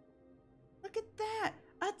hunters. Look at that.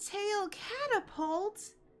 A tail catapult.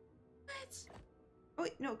 What? Oh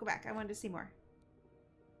wait, no, go back. I wanted to see more.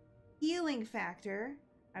 Healing factor.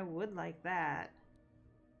 I would like that.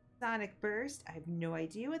 Sonic burst. I have no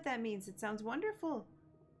idea what that means. It sounds wonderful.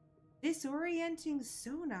 Disorienting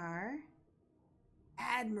sonar.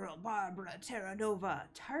 Admiral Barbara Terranova.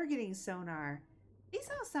 Targeting sonar. These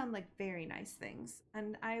all sound like very nice things,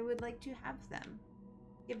 and I would like to have them.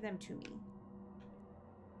 Give them to me.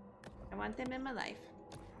 I want them in my life.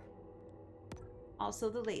 Also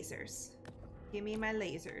the lasers. Give me my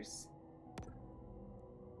lasers.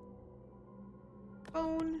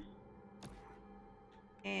 Bone.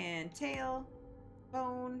 And tail.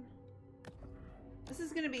 Bone. This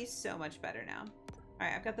is going to be so much better now.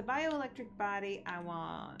 Alright, I've got the bioelectric body. I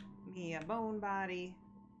want me a bone body.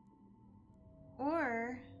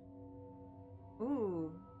 Or...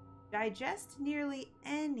 ooh. Digest nearly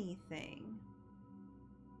anything.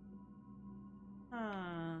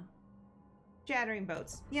 Huh. Shattering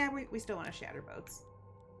boats. Yeah, we still want to shatter boats.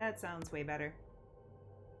 That sounds way better.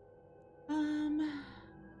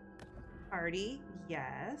 Party.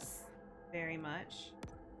 Yes. Very much.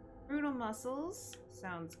 Brutal muscles.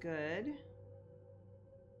 Sounds good.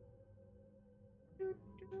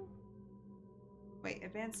 Wait,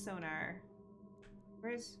 advanced sonar.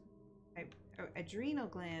 Where's... adrenal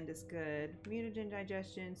gland is good. Mutagen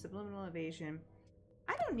digestion, subliminal evasion.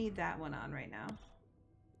 I don't need that one on right now.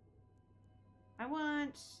 I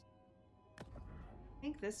want... I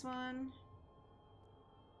think this one.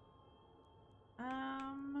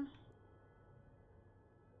 Oh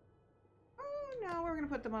no, we're gonna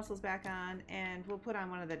put the muscles back on, and we'll put on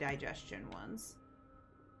one of the digestion ones.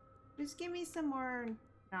 Just give me some more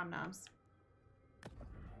nom-noms.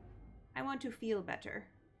 I want to feel better.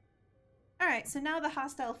 Alright, so now the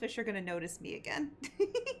hostile fish are gonna notice me again.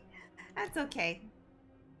 That's okay.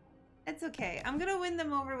 It's okay. I'm gonna win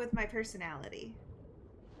them over with my personality.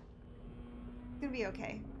 It's gonna be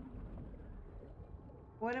okay.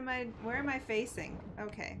 Where am I facing?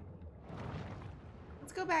 Okay.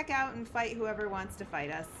 Let's go back out and fight whoever wants to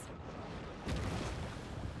fight us.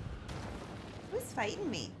 Who's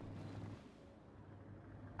fighting me?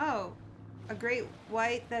 Oh, a great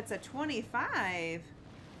white that's a 25.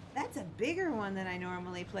 That's a bigger one than I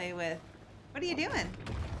normally play with. What are you doing?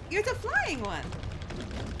 You're the flying one.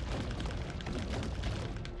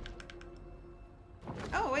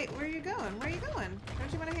 Oh, wait, where are you going? Where are you going?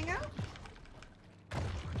 Don't you want to hang out?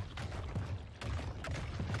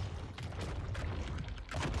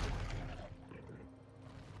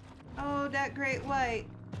 Oh, that great white.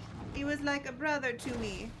 He was like a brother to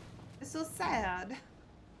me. It's so sad.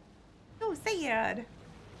 So sad.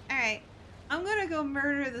 Alright. I'm gonna go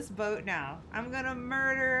murder this boat now. I'm gonna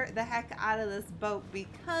murder the heck out of this boat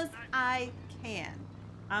because I can.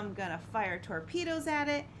 I'm gonna fire torpedoes at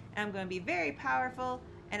it, and I'm gonna be very powerful,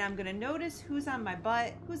 and I'm gonna notice who's on my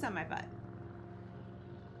butt. Who's on my butt?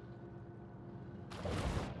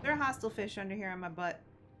 There are hostile fish under here on my butt.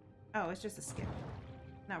 Oh, it's just a skiff.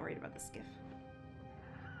 Not worried about the skiff.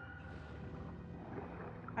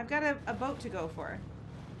 I've got a boat to go for.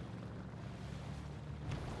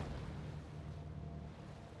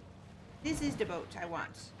 This is the boat I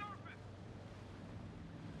want.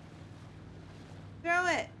 Throw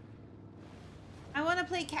it! I want to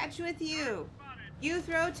play catch with you. You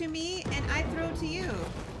throw to me, and I throw to you.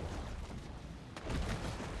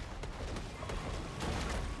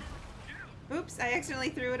 Oops, I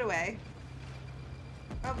accidentally threw it away.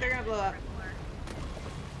 Oh, they're gonna blow up.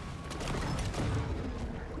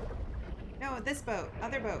 No, this boat.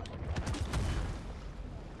 Other boat.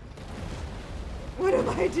 What am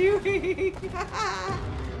I doing?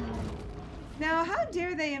 Now, how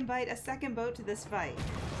dare they invite a second boat to this fight?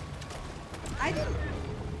 I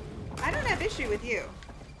don't have issue with you.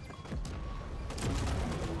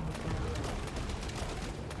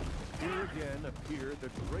 Here again appear the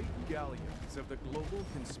great galleons of the global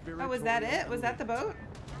conspiratorial... Oh, was that it? Was that the boat?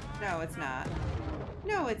 No, it's not.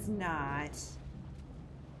 No, it's not.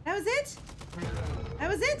 That was it? That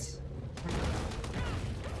was it?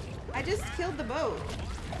 I just killed the boat.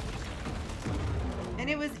 And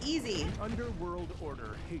it was easy. The Underworld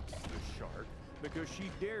Order hates the shark because she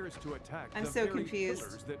dares to attack I'm the so very confused.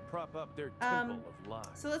 pillars that prop up their temple of lies.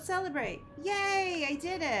 So let's celebrate. Yay, I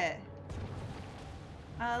did it.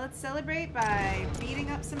 Let's celebrate by beating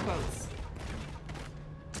up some boats.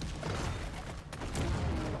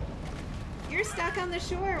 You're stuck on the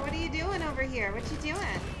shore. What are you doing over here? What you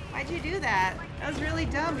doing? Why'd you do that? That was really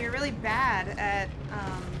dumb. You're really bad at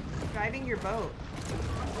driving your boat.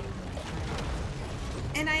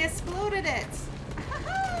 And I exploded it.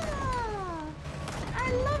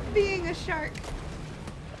 I love being a shark.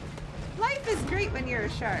 Life is great when you're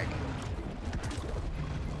a shark.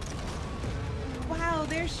 Wow,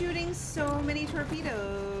 they're shooting so many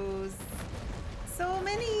torpedoes. So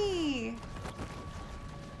many.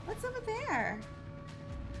 What's over there?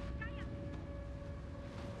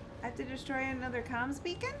 I have to destroy another comms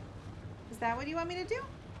beacon? Is that what you want me to do?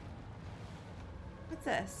 What's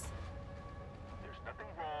this? There's nothing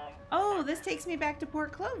wrong. Oh, this takes me back to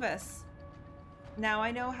Port Clovis. Now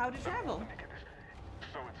I know how to travel. Let me get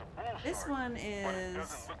this. So it's a bull This shark, one but it is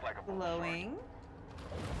doesn't look like a bull glowing.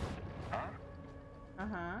 shark. Huh?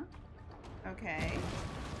 Uh-huh. Okay.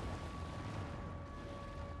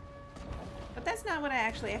 But that's not what I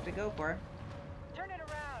actually have to go for. Turn it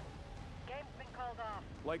around. Game's been called off.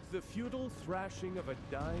 Like the futile thrashing of a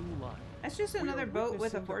dying lion. That's just we are another boat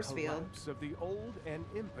with a witnessing the force field. collapse of the old and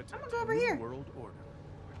impotent I'm gonna go over New here. World order.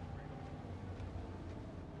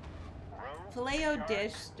 Filet-o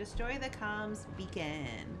dish, destroy the comms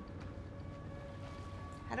beacon.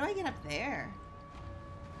 How do I get up there?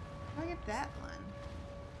 How do I get that one?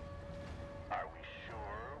 Are we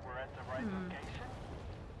sure we're at the right location?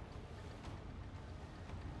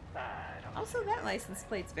 I don't Also, that license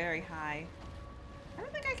plate's very high. I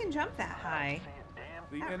don't think I can jump that high. see a damn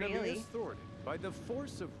The Not enemy really. is thwarted by the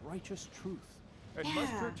force of righteous truth, and Yeah.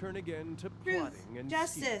 must return again to Truth, plotting and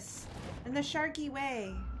justice, and the Sharky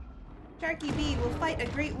way. Sharky B will fight a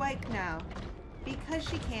great white now. Because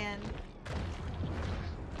she can.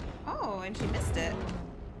 Oh, and she missed it.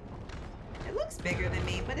 It looks bigger than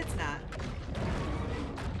me, but it's not.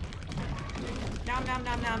 Nom nom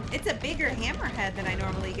nom nom. It's a bigger hammerhead than I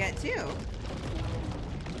normally get too.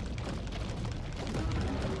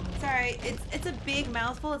 Sorry, it's a big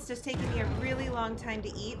mouthful. It's just taking me a really long time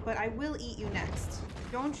to eat, but I will eat you next.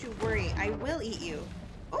 Don't you worry, I will eat you.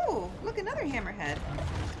 Oh, look, another hammerhead.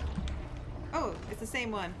 Oh, it's the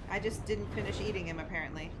same one. I just didn't finish eating him,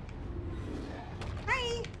 apparently.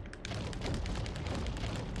 Hi!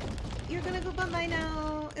 You're gonna go bye-bye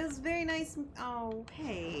now. It was very nice. Oh,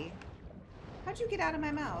 hey. How'd you get out of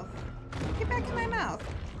my mouth? Get back in my mouth.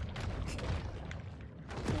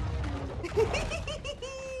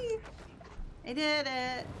 I did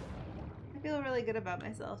it. I feel really good about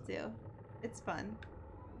myself, too. It's fun.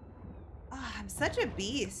 Oh, I'm such a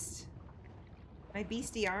beast. My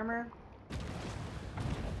beastie armor.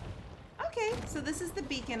 Okay, so this is the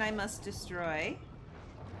beacon I must destroy.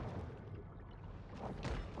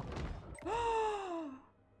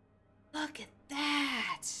 Look at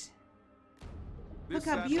that! Look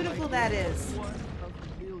how beautiful that is.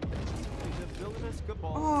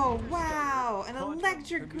 Oh, wow! An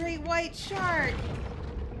electric great white shark!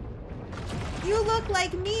 You look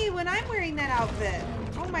like me when I'm wearing that outfit!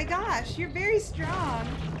 Oh my gosh, you're very strong!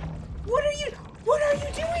 What are you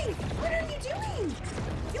doing? What are you doing?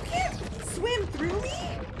 You can't swim through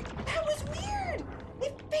me? That was weird!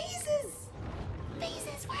 It phases!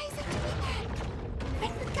 Phases, why is it doing that? I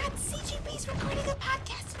forgot CGP's recording a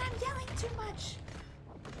podcast and I'm yelling too much.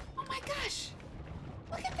 Oh my gosh!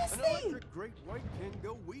 Look at this An thing! electric great white can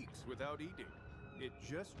go weeks without eating. It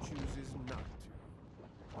just chooses not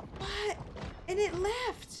to. What? And it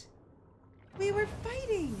left! We were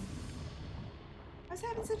fighting! I was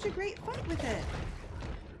having such a great fight with it.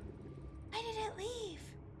 Why did it leave?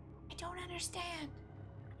 I don't understand.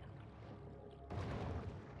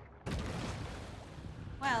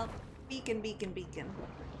 Well, beacon, beacon, beacon.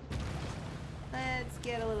 Let's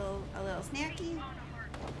get a little snacky.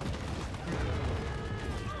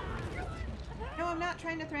 No, I'm not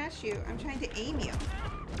trying to thrash you. I'm trying to aim you.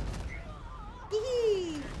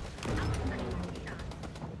 Hee-hee!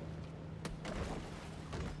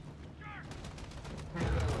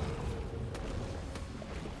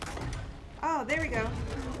 Oh, there we go.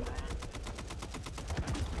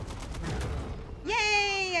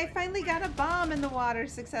 Yay! I finally got a bomb in the water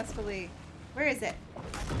successfully. Where is it?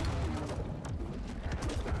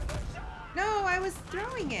 No, I was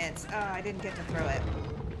throwing it. Oh, I didn't get to throw it.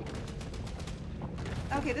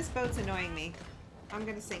 Okay, this boat's annoying me. I'm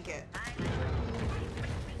gonna sink it.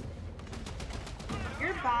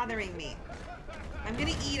 You're bothering me. I'm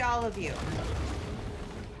gonna eat all of you.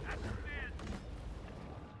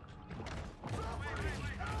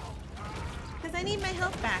 Because I need my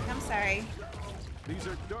health back. I'm sorry. These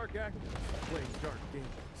are dark actors playing dark games,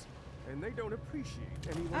 and they don't appreciate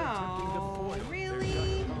anyone attempting to Oh, foil their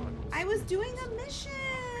really? diabolical I was doing a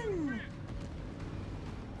mission.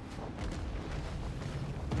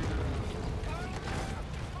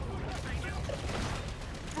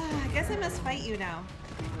 I must fight you now.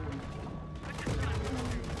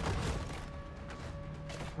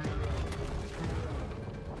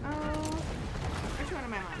 Oh, which one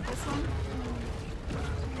am I on? This one?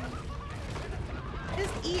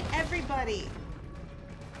 Just eat everybody.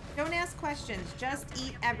 Don't ask questions, just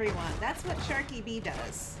eat everyone. That's what Sharky B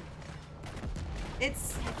does.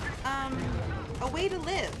 It's, a way to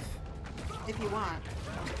live, if you want.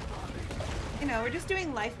 You know, we're just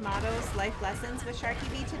doing life mottos, life lessons with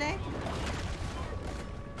Sharky B today.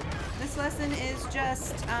 This lesson is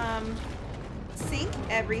just, sink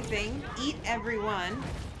everything, eat everyone,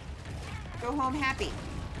 go home happy.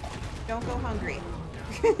 Don't go hungry.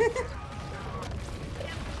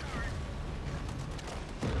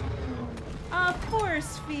 A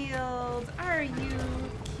force field! Are you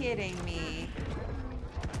kidding me?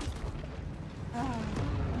 Oh.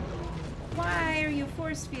 Why are you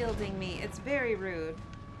force fielding me? It's very rude.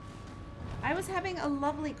 I was having a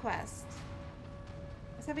lovely quest.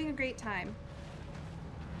 I was having a great time.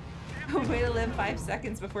 A way to live 5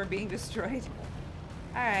 seconds before being destroyed.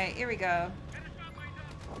 Alright, here we go.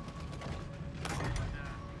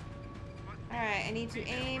 Alright, I need to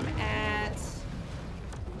aim at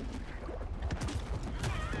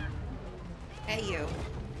you.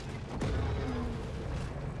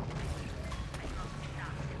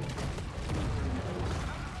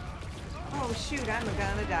 Oh shoot, I'm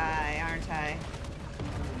gonna die, aren't I?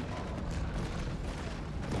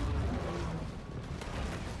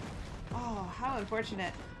 Oh, how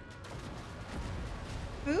unfortunate.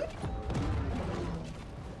 Food?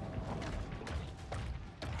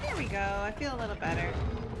 There we go, I feel a little better.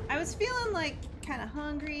 I was feeling like kind of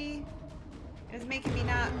hungry. It was making me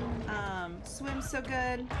not swim so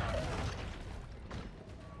good.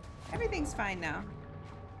 Everything's fine now.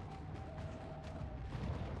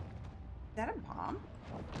 Is that a bomb?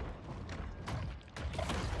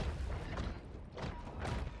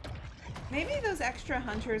 Maybe those extra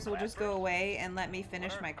hunters will just go away and let me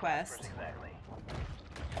finish my quest.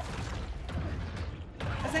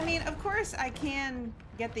 Because I mean, of course I can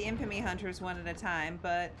get the infamy hunters one at a time,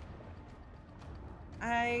 but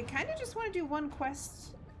I kind of just want to do one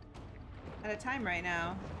quest at a time right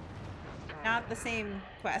now. Not the same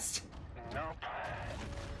quest. Nope.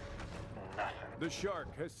 Nothing. The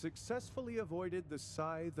shark has successfully avoided the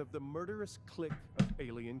scythe of the murderous clique of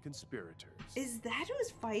alien conspirators. Is that who's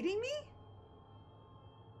fighting me?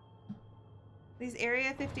 These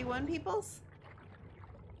Area 51 peoples?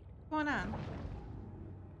 What's going on?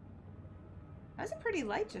 That was a pretty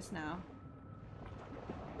light just now.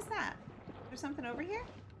 What's that? There's something over here?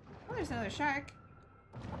 Oh, there's another shark.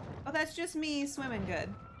 Oh, that's just me swimming good.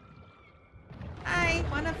 Hi,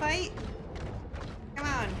 wanna fight? Come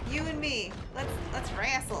on, you and me. Let's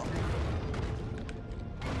wrestle.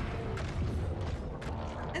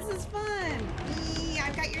 This is fun. Eee,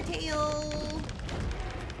 I've got your tail.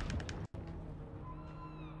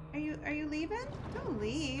 Are you leaving? Don't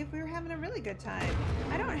leave. We were having a really good time.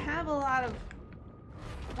 I don't have a lot of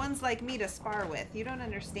ones like me to spar with. You don't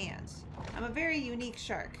understand. I'm a very unique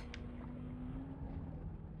shark.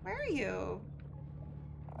 Where are you?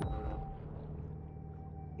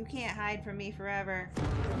 You can't hide from me forever.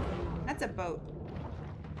 That's a boat.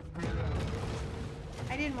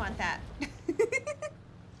 I didn't want that.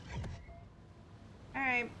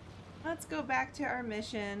 Alright, let's go back to our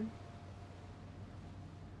mission.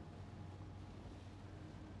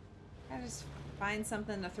 I just find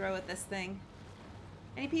something to throw at this thing.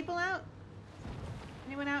 Any people out?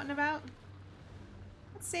 Anyone out and about?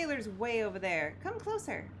 That sailor's way over there. Come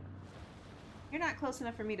closer. You're not close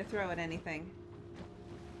enough for me to throw at anything.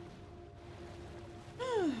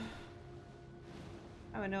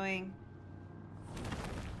 How annoying.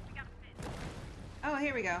 Oh,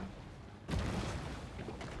 here we go.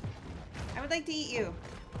 I would like to eat you.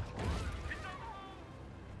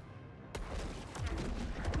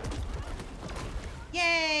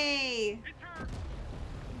 Yay!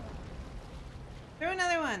 Throw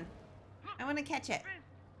another one. I want to catch it.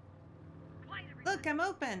 Look, I'm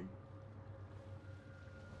open.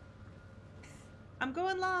 I'm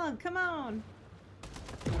going long. Come on.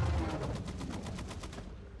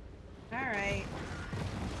 Alright.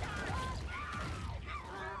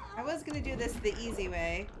 I was gonna do this the easy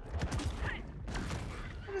way.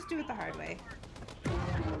 I'll just do it the hard way.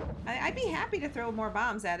 I'd be happy to throw more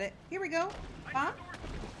bombs at it. Here we go. Bomb?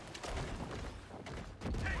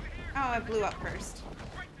 Oh, I blew up first.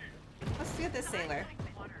 Let's get this sailor.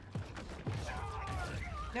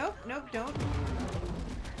 Nope, nope, don't.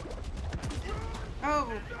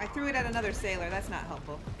 Oh, I threw it at another sailor. That's not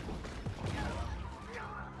helpful.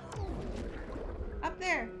 Up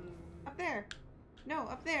there. Up there. No,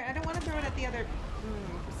 up there. I don't want to throw it at the other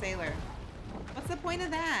sailor. What's the point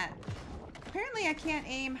of that? Apparently I can't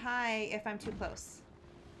aim high if I'm too close.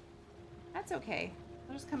 That's okay.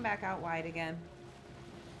 I'll just come back out wide again.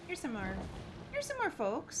 Here's some more. Here's some more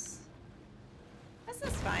folks. This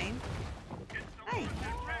is fine. Hi.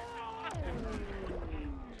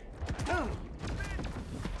 Boom.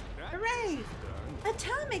 Hooray!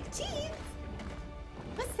 Atomic teeth?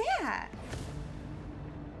 What's that?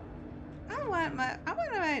 I want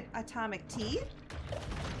my atomic teeth.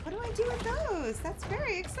 What do I do with those? That's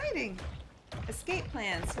very exciting. Escape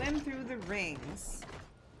plan. Swim through the rings.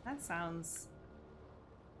 That sounds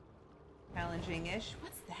challenging-ish.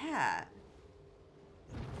 What's that?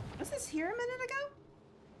 Was this here a minute ago?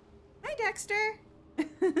 Hi, Dexter.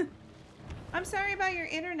 I'm sorry about your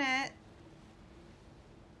internet.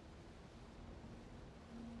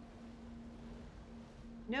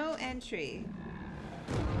 No entry.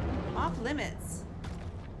 Off limits.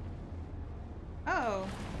 Oh,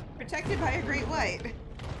 protected by a great white.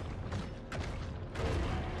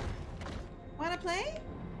 Wanna play?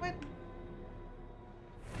 What?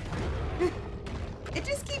 It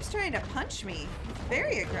just keeps trying to punch me. It's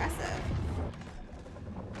very aggressive.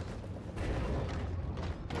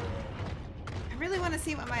 I really want to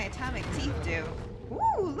see what my atomic teeth do.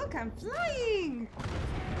 Ooh, look, I'm flying!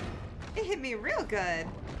 It hit me real good.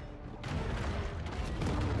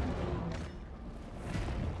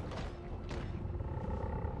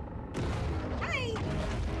 Hi!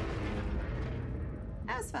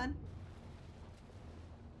 That was fun.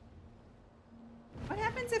 What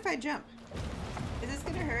happens if I jump? Is this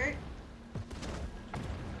gonna hurt?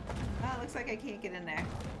 Oh, it looks like I can't get in there.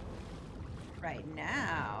 Right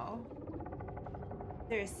now. Is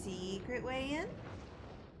there a secret way in?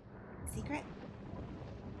 Secret?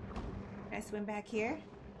 Can I swim back here?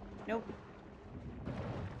 Nope.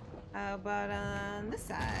 How about on this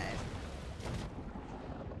side?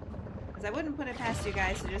 Because I wouldn't put it past you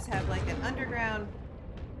guys to just have like an underground...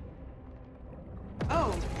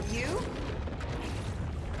 Oh, you?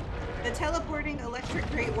 The teleporting electric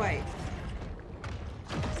great white.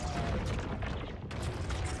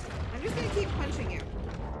 I'm just gonna keep punching you.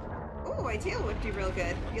 Ooh, I tail whipped you real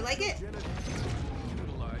good. You like it?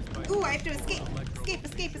 Ooh, I have to escape. Escape,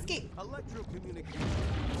 escape, escape.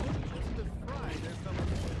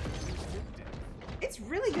 It's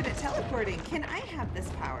really good at teleporting. Can I have this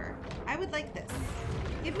power? I would like this.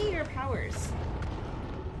 Give me your powers.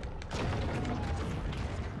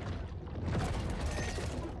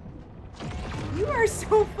 You are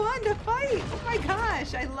so fun to fight! Oh my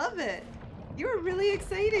gosh, I love it! You are really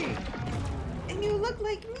exciting! And you look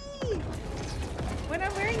like me! When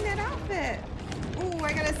I'm wearing that outfit! Ooh,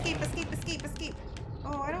 I gotta escape, escape, escape, escape!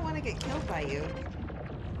 Oh, I don't want to get killed by you.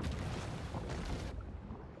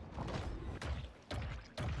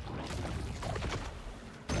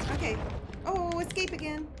 Okay. Oh, escape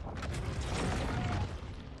again!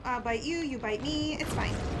 I'll bite you, you bite me, it's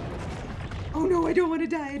fine. Oh no, I don't want to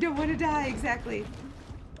die. I don't want to die. Exactly.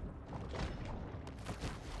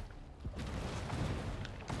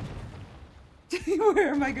 Where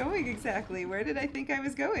am I going exactly? Where did I think I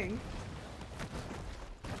was going?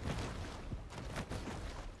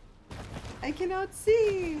 I cannot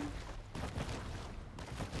see.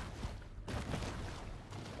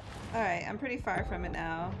 Alright, I'm pretty far from it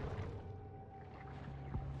now.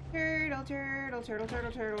 Turtle, turtle, turtle,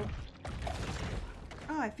 turtle, turtle.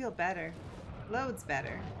 Oh, I feel better. Loads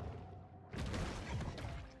better.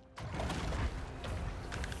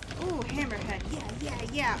 Ooh, hammerhead. Yeah, yeah,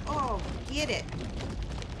 yeah. Oh, get it.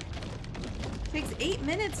 Takes 8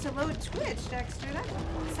 minutes to load Twitch, Dexter. That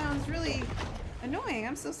sounds really annoying.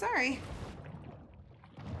 I'm so sorry.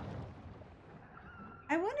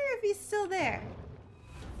 I wonder if he's still there.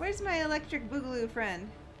 Where's my electric boogaloo friend?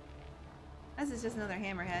 This is just another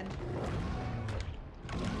hammerhead.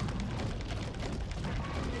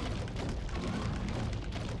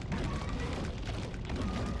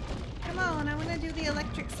 Come on, I want to do the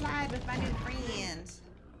electric slide with my new friend.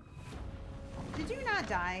 Did you not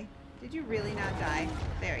die? Did you really not die?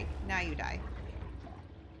 There, now you die.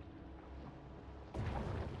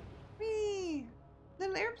 Whee!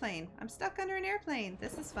 Little airplane. I'm stuck under an airplane.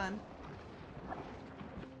 This is fun.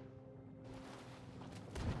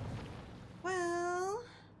 Well,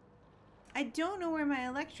 I don't know where my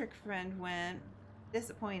electric friend went.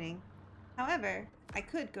 Disappointing. However, I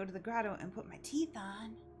could go to the grotto and put my teeth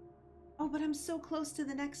on. Oh, but I'm so close to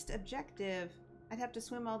the next objective. I'd have to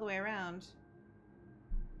swim all the way around.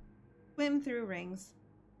 Swim through rings.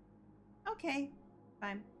 Okay,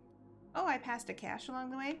 fine. Oh, I passed a cache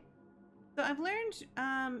along the way. So I've learned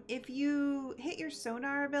if you hit your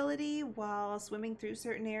sonar ability while swimming through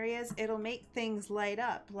certain areas, it'll make things light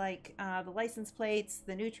up, like the license plates,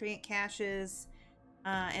 the nutrient caches,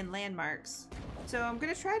 and landmarks. So I'm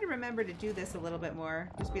gonna try to remember to do this a little bit more.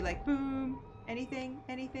 Just be like, boom, anything,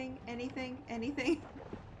 anything, anything, anything.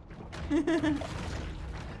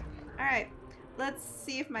 Alright, let's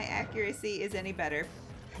see if my accuracy is any better.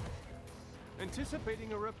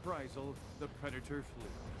 Anticipating a reprisal, the predator flees.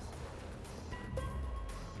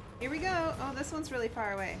 Here we go. Oh, this one's really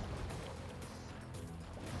far away.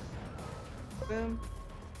 Boom.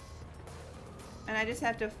 And I just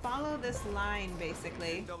have to follow this line,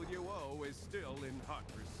 basically. NWO is still in hot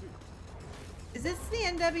pursuit. Is this the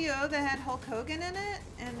NWO that had Hulk Hogan in it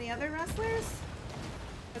and the other wrestlers?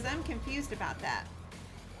 Because I'm confused about that.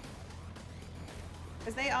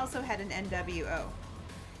 Because they also had an NWO.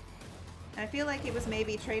 And I feel like it was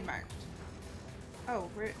maybe trademarked.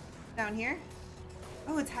 Oh, we're down here?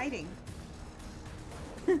 Oh, it's hiding.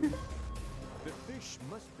 The fish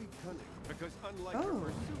must be cunning, because unlike her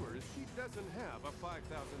pursuers, she doesn't have a 5,000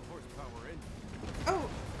 horsepower engine. Oh,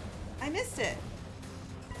 I missed it.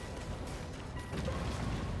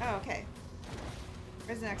 Oh, okay.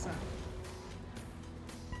 Where's the next one?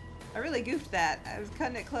 I really goofed that. I was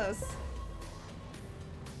cutting it close.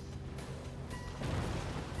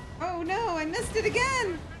 Oh no, I missed it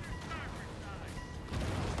again!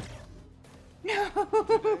 No! Today,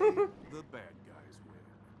 the bad guys win.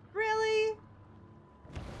 Really?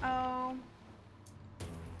 Oh.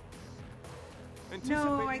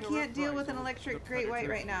 No, I can't deal with an electric great white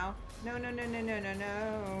right now. No, no, no, no, no, no,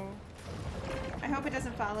 no. I hope it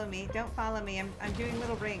doesn't follow me. Don't follow me. I'm doing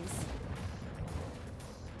little rings.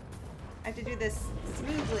 I have to do this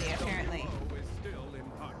smoothly, apparently. NWO is still in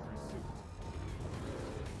hot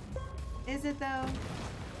pursuit. Is it though?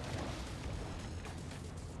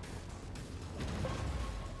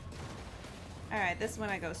 Alright, this one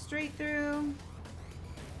I go straight through.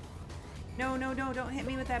 No, no, no, don't hit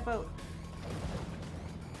me with that boat.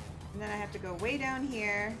 And then I have to go way down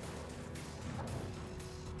here.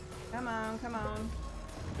 Come on, come on.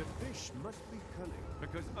 The fish must be cunning,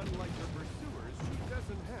 because unlike her pursuers, she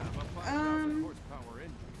doesn't have a 5,000 horsepower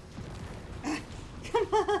engine. Come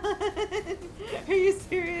on! Are you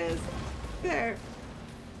serious? There.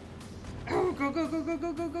 Oh, go, go, go, go,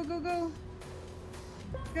 go, go, go, go, go.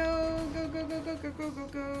 Go, go, go, go, go, go, go, go,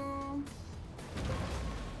 go.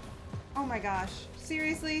 Oh my gosh.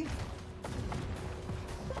 Seriously?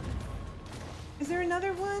 Is there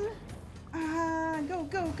another one? Go,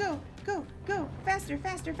 go, go, go, go. Faster,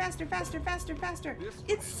 faster, faster, faster, faster, faster.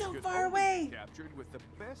 It's so far away. Captured with the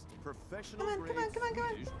best professional Come on, come on, come on, come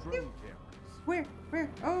on. Swedish drone cameras. Where? Where?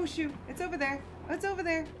 Oh shoot. It's over there. Oh, it's over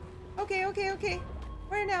there. Okay, okay, okay.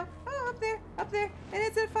 Where now? Oh, up there, up there. And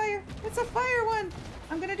it's a fire. It's a fire one.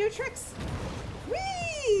 I'm gonna do tricks.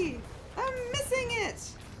 Whee! I'm missing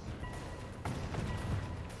it.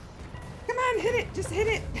 Come on, hit it. Just hit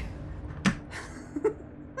it.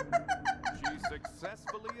 She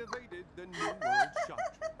successfully evaded the New World shock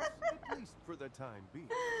troops, at least for the time being.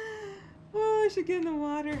 Oh, I should get in the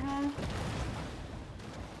water, huh?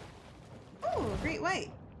 Oh, great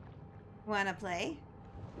white. Wanna play?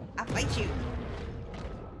 I'll fight you.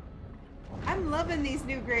 I'm loving these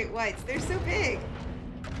new great whites. They're so big.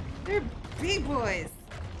 They're big boys.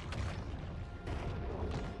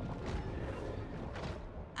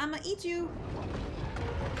 I'ma eat you.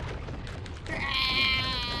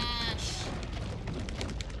 Trash.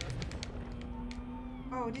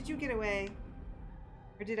 Oh, did you get away?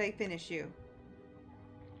 Or did I finish you?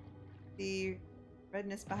 The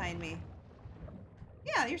redness behind me.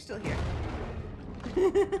 Yeah, you're still here.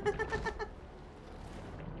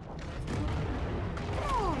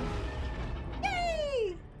 Oh,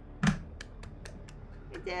 yay!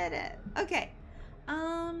 I did it. Okay.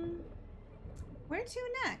 Where to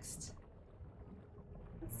next?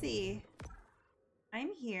 Let's see. I'm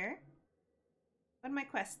here. What do my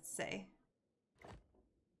quests say?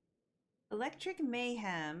 Electric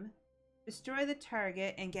mayhem. Destroy the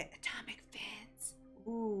target and get atomic fins.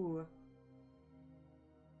 Ooh.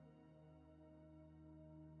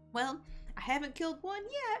 Well, I haven't killed one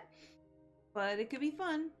yet, but it could be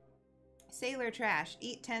fun. Sailor trash.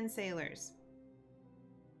 Eat 10 sailors.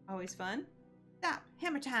 Always fun. Stop.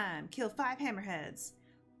 Hammer time. Kill 5 hammerheads.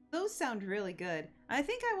 Those sound really good. I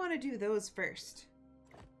think I want to do those first,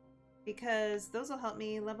 because those will help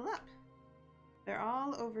me level up. They're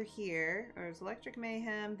all over here. There's electric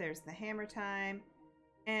mayhem. There's the hammer time.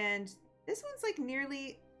 And this one's like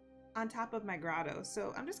nearly on top of my grotto.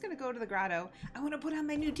 So I'm just going to go to the grotto. I want to put on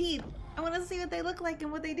my new teeth. I want to see what they look like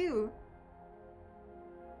and what they do.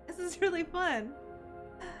 This is really fun.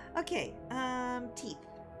 Okay, teeth.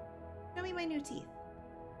 Show me my new teeth.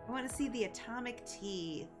 I want to see the atomic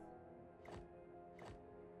teeth.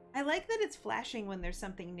 I like that it's flashing when there's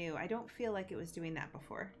something new. I don't feel like it was doing that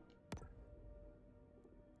before.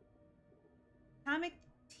 Atomic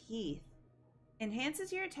teeth.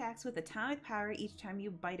 Enhances your attacks with atomic power each time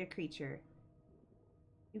you bite a creature.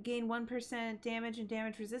 You gain 1% damage and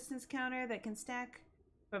damage resistance counter that can stack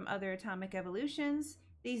from other atomic evolutions.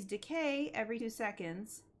 These decay every 2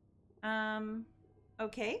 seconds.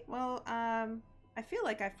 Okay, well, I feel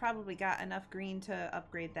like I've probably got enough green to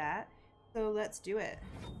upgrade that. So let's do it.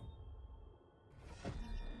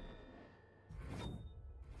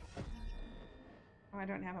 Oh, I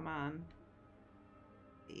don't have them on.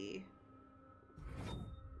 Let's see.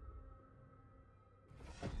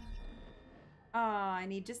 Oh, I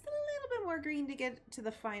need just a little bit more green to get to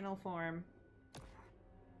the final form.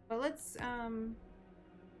 But let's,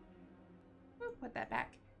 put that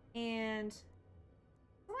back. And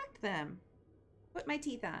select them. Put my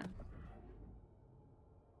teeth on.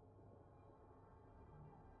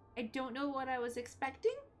 I don't know what I was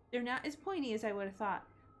expecting. They're not as pointy as I would have thought.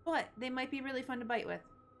 But they might be really fun to bite with.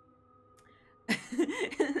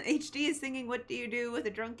 HD is singing "What do you do with a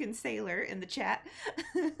drunken sailor" in the chat.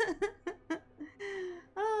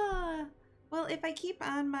 Well, if I keep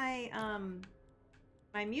on my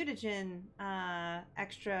my mutagen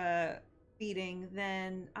extra feeding,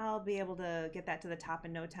 then I'll be able to get that to the top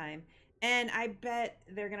in no time. And I bet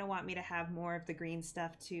they're gonna want me to have more of the green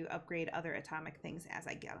stuff to upgrade other atomic things as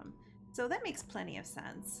I get them. So that makes plenty of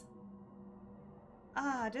sense.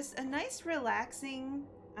 Just a nice relaxing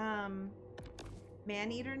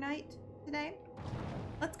Maneater night today.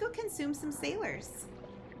 Let's go consume some sailors.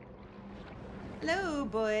 Hello,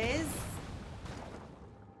 boys.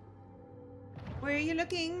 Were you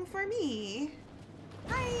looking for me?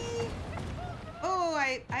 Hi. Oh,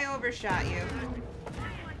 I overshot you.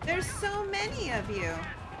 There's so many of you.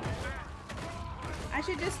 I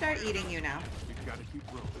should just start eating you now.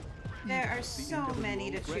 There are so many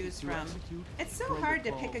to choose from. It's so hard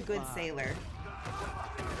to pick a good sailor.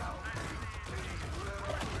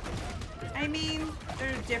 I mean,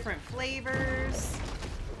 there are different flavors.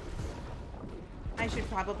 I should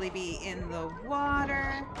probably be in the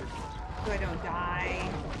water so I don't die.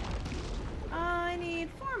 I need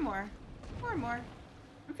 4 more. 4 more.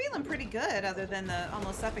 I'm feeling pretty good other than the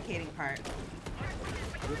almost suffocating part.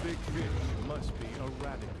 The big fish must be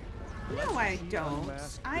eradicated. No, I don't.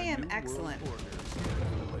 I am excellent.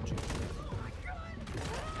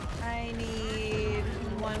 I need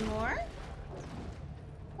 1 more.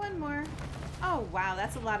 1 more. Oh, wow,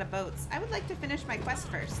 that's a lot of boats. I would like to finish my quest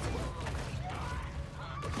first.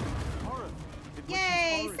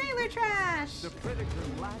 Yay, sailor trash! The predator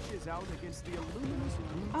lashes out against the aluminous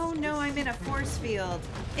roots. Oh no, I'm in a force field.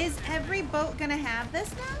 Is every boat gonna have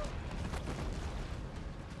this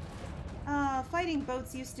now? Fighting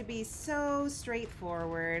boats used to be so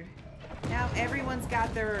straightforward. Now everyone's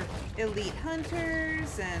got their elite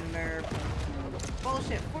hunters and their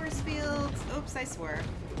bullshit force fields. Oops, I swore.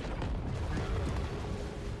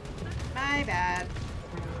 My bad.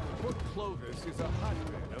 Port Clovis is a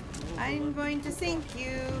hotbed of I'm going to sink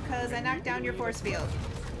you because I knocked down your force field.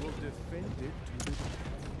 will defend it to the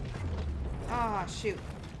Oh, shoot.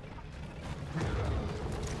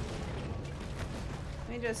 Let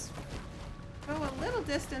me just go a little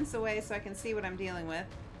distance away so I can see what I'm dealing with.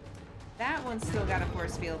 That one's still got a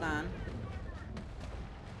force field on.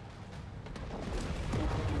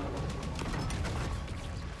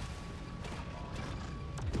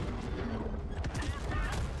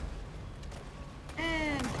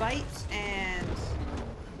 And bite and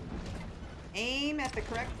aim at the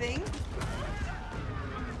correct thing.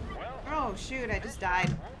 Oh shoot, I just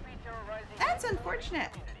died. That's unfortunate.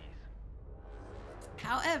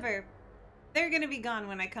 However, they're gonna be gone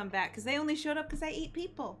when I come back because they only showed up because I eat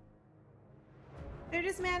people. They're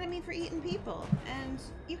just mad at me for eating people. And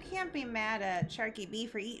you can't be mad at Sharky B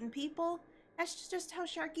for eating people. That's just how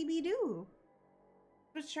Sharky B do.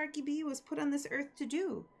 What Sharky B was put on this earth to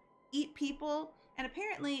do. Eat people, and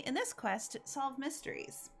apparently in this quest, solve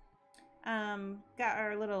mysteries. Got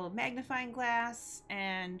our little magnifying glass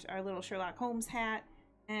and our little Sherlock Holmes hat,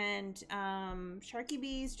 and Sharky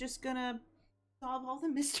B's just gonna solve all the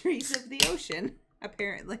mysteries of the ocean,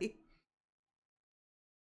 apparently.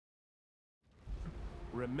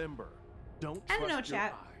 Remember, don't I don't know, trust your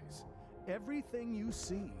chat. eyes. Everything you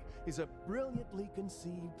see is a brilliantly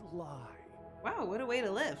conceived lie. Wow, what a way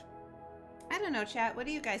to live. I don't know, chat. What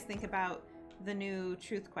do you guys think about the new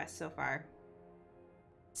Truth Quest so far?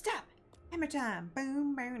 Stop! I'm Hammer time!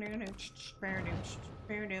 Boom, boom, boom, boom, boom,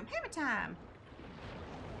 boom, boom. Hammer time!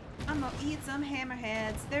 I'm gonna eat some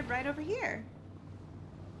hammerheads. They're right over here.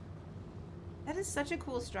 That is such a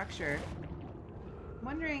cool structure. I'm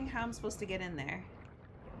wondering how I'm supposed to get in there.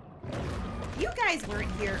 You guys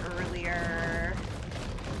weren't here earlier.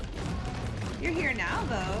 You're here now,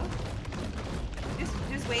 though.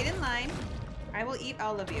 Just wait in line. I will eat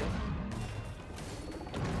all of you.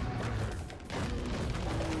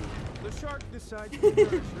 The shark decides to nourish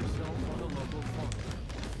herself on the local farm.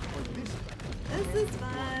 For this is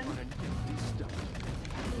fun. On an empty stomach.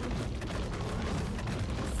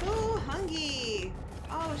 So hungry.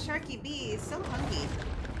 Oh, Sharky B, so hungry.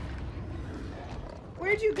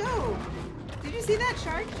 Where'd you go? Did you see that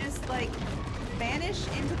shark just like vanish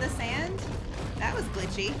into the sand? That was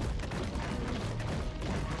glitchy.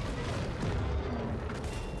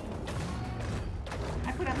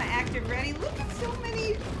 I put on my active ready. Look at so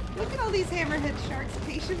many. Look at all these hammerhead sharks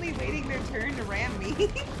patiently waiting their turn to ram me.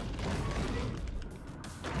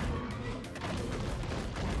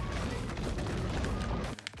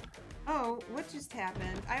 Oh, what just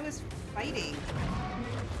happened? I was fighting.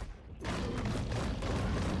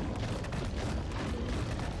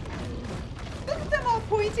 Look at them all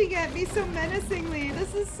pointing at me so menacingly.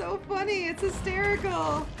 This is so funny. It's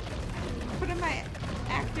hysterical. Put in my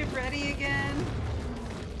active ready again.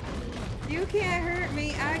 You can't hurt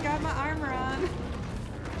me. I got my armor on.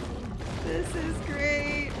 This is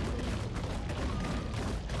great.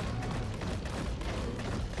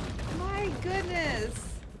 My goodness.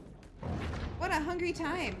 What a hungry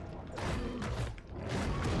time.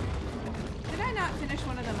 Did I not finish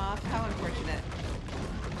one of them off? How unfortunate.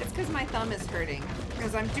 It's because my thumb is hurting.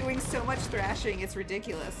 Because I'm doing so much thrashing, it's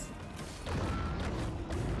ridiculous.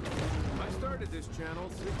 I started this channel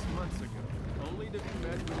 6 months ago, only to be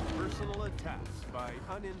met with personal attacks by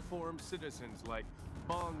uninformed citizens like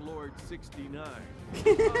Bong Lord 69.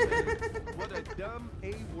 What a dumb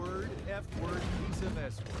A-word, F-word, piece of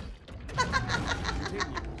S-word. Continues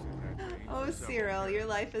in that vein Oh, for several Cyril, years. your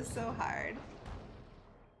life is so hard.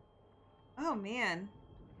 Oh, man.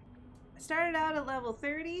 I started out at level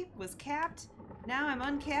 30, was capped. Now I'm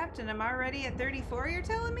uncapped and I'm already at 34, you're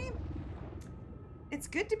telling me? It's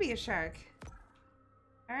good to be a shark.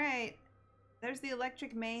 Alright. There's the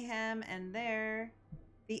electric mayhem and there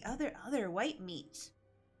the other white meat.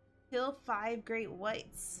 Kill 5 great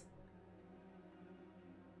whites.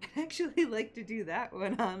 I'd actually like to do that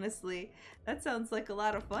one, honestly. That sounds like a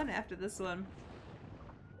lot of fun after this one.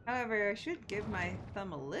 However, I should give my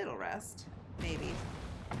thumb a little rest. Maybe.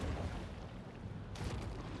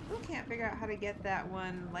 Still can't figure out how to get that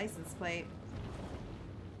one license plate.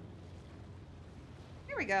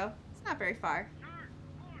 Here we go. It's not very far.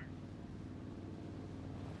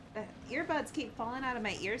 The earbuds keep falling out of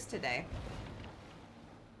my ears today.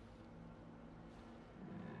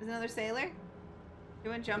 There's another sailor?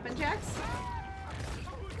 Doing jumping jacks?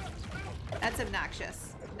 That's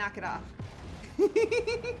obnoxious. Knock it off.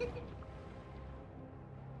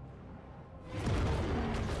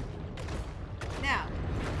 Now,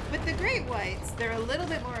 with the great whites, they're a little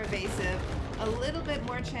bit more evasive, a little bit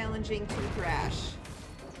more challenging to thrash.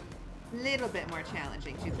 Little bit more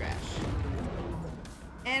challenging to thrash.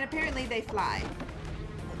 And apparently they fly.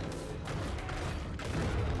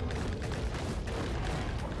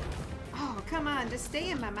 Oh, come on, just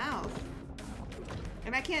stay in my mouth.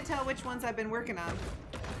 And I can't tell which ones I've been working on.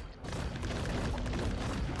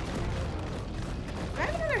 Do I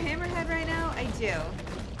have another hammerhead right now? I do.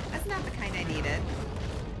 That's not the kind I needed.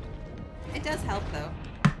 It does help, though.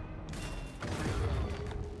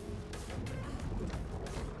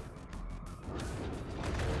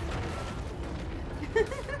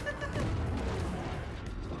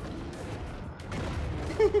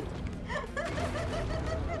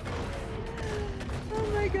 Oh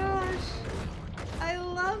my gosh. I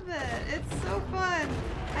love it. It's so fun.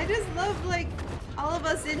 I just love, like, all of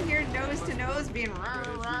us in here nose to nose being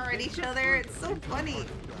rah at each other. It's so funny.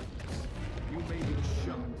 You may be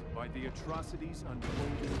shocked by the atrocities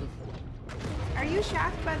unfolding before you. Are you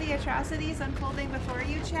shocked by the atrocities unfolding before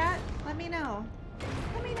you, chat? Let me know.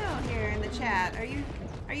 Let me know here in the chat. Are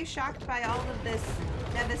you shocked by all of this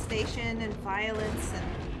devastation and violence and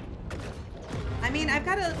I mean, I've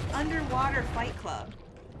got an underwater fight club.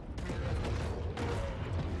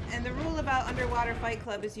 And the rule about underwater fight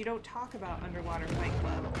club is you don't talk about underwater fight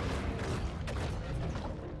club.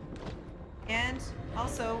 And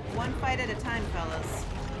also, one fight at a time, fellas.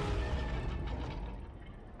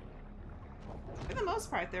 For the most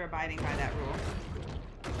part, they're abiding by that rule.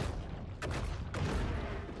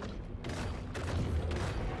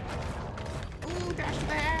 Ooh, dash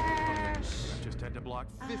dash! had to block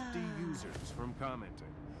 50 Ah. users from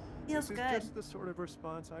commenting. Feels This good. is just the sort of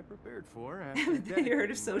response I prepared for after Haven't you heard of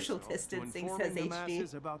dedicating social myself to distancing, informing says the HG.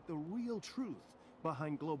 masses about the real truth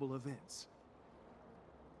behind global events.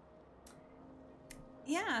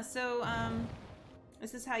 Yeah, so,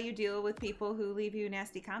 this is how you deal with people who leave you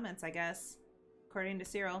nasty comments, I guess. According to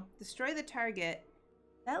Cyril. Destroy the target.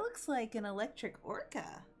 That looks like an electric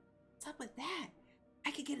orca. What's up with that?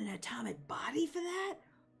 I could get an atomic body for that?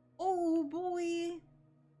 Oh, boy.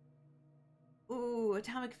 Ooh,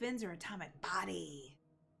 atomic fins or atomic body?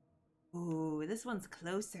 Ooh, this one's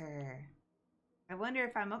closer. I wonder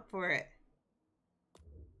if I'm up for it.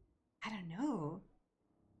 I don't know.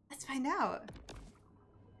 Let's find out.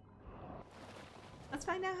 Let's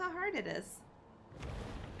find out how hard it is.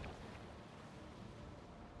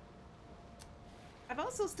 I've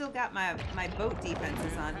also still got my boat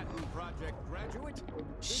defenses on. Project graduate.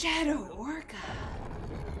 Shadow Orca.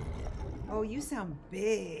 Oh, you sound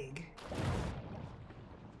big.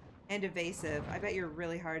 And evasive. I bet you're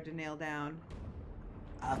really hard to nail down.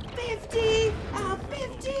 A 50! A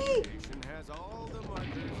 50! Nation has all the markers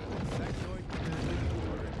of insectoid.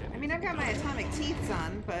 I mean, I've got my atomic teeths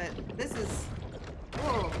on, but this is...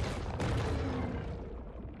 Whoa.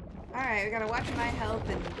 Alright, we gotta watch my health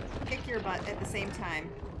and kick your butt at the same time.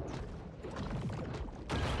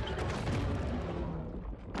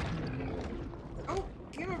 Oh,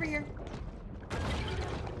 get over here.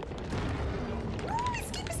 Ooh,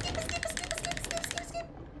 escape, escape, escape, escape, escape, escape, escape, escape.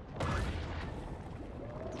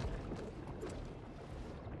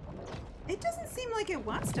 It doesn't seem like it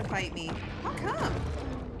wants to fight me. How come?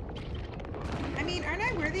 I mean, aren't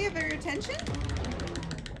I worthy of their attention?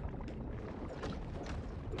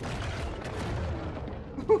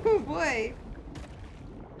 Oh boy.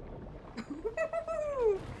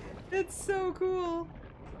 That's so cool.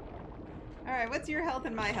 Alright, what's your health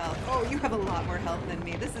and my health? Oh, you have a lot more health than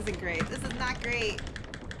me. This isn't great. This is not great.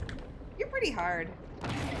 You're pretty hard.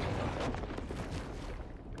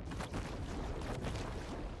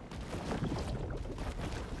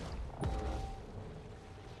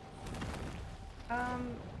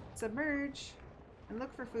 Submerge and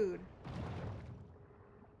look for food.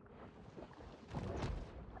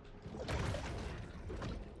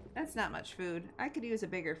 That's not much food. I could use a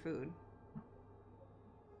bigger food.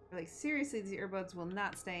 Like, seriously, these earbuds will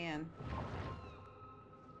not stay in.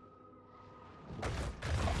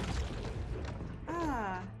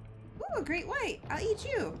 Ah. Ooh, a great white. I'll eat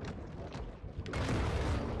you.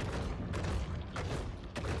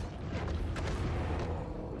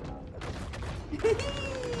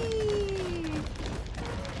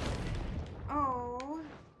 Oh.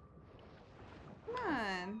 Come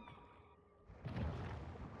on.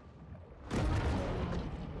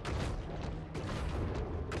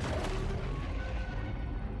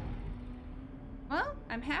 Well,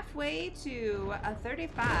 I'm halfway to a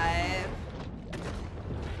 35.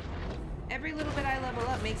 Every little bit I level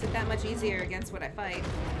up makes it that much easier against what I fight.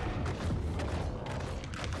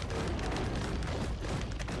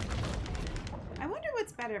 I wonder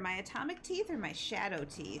what's better, my atomic teeth or my shadow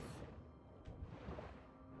teeth?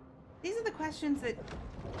 These are the questions that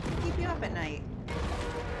keep you up at night.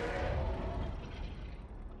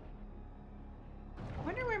 I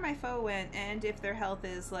wonder where my foe went and if their health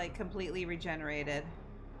is, like, completely regenerated.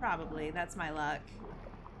 Probably. That's my luck.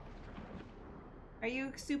 Are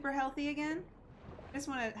you super healthy again? I just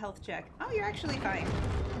want a health check. Oh, you're actually fine.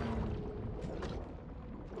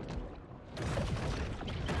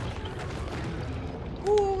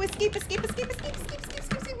 Ooh, escape, escape, escape, escape, escape, escape,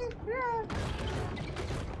 escape, escape. Ah.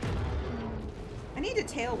 I need to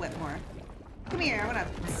tail whip more. Come here, I want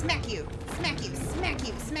to smack you, smack you, smack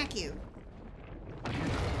you, smack you.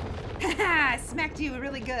 Haha, I smacked you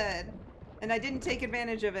really good. And I didn't take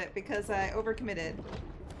advantage of it because I overcommitted.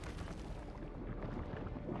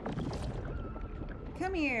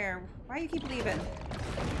 Come here. Why you keep leaving?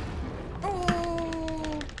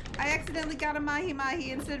 Oh! I accidentally got a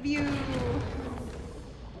mahi-mahi instead of you.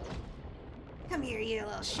 Come here, you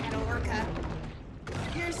little shadow orca.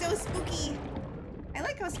 You're so spooky. I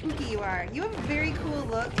like how spooky you are. You have a very cool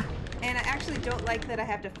look. And I actually don't like that I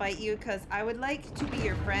have to fight you because I would like to be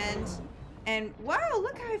your friend. And wow,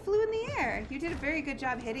 look how I flew in the air. You did a very good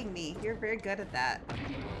job hitting me. You're very good at that.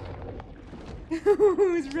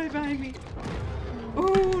 Who's right behind me?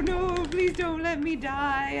 Oh no, please don't let me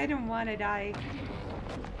die. I don't want to die.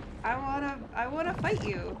 I wanna fight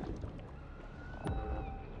you.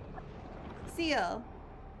 Seal.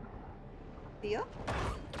 Seal?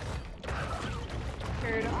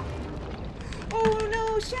 Turtle. Oh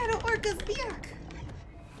no, Shadow Orca's back!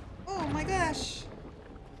 Oh my gosh.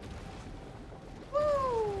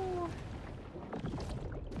 Woo!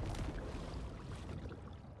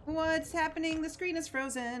 What's happening? The screen is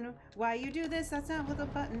frozen. Why you do this? That's not what the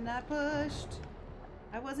button I pushed.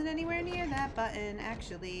 I wasn't anywhere near that button,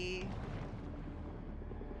 actually.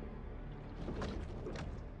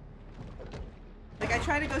 Like, I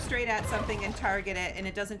try to go straight at something and target it, and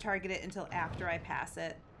it doesn't target it until after I pass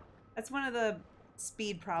it. That's one of the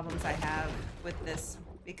speed problems I have with this,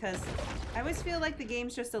 because I always feel like the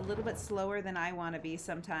game's just a little bit slower than I want to be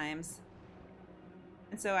sometimes.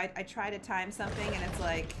 And so I try to time something, and it's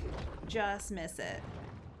like, just miss it.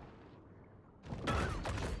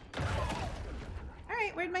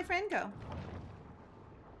 Alright, where'd my friend go?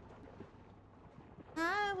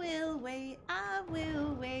 I will wait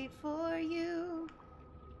for you.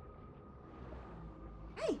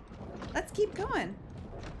 Hey, let's keep going.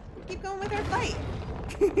 Keep going with our fight.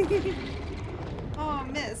 Oh,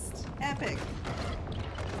 missed. Epic.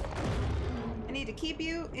 I need to keep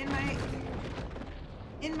you in my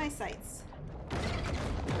sights.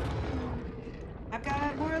 I've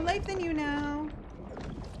got more life than you now.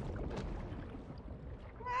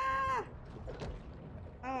 Ah!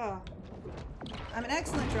 Oh. I'm an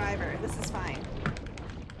excellent driver. This is fine.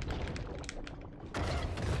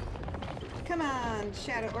 Come on,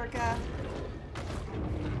 Shadow Orca.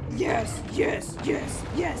 Yes, yes, yes,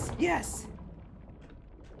 yes, yes.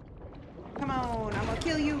 Come on, I'm gonna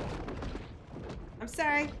kill you. I'm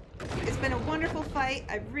sorry. It's been a wonderful fight.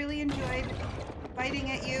 I've really enjoyed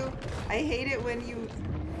fighting at you. I hate it when you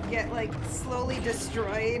get, like, slowly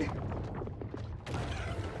destroyed.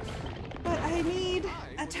 But I need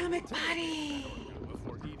atomic body.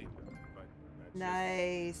 Before eating them, but that's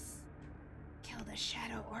Nice. Kill the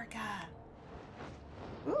Shadow Orca.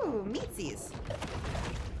 Ooh, meatsies.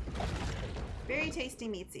 Very tasty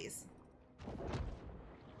meatsies.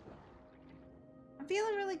 I'm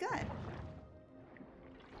feeling really good.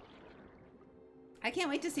 I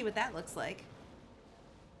can't wait to see what that looks like.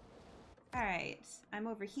 Alright, I'm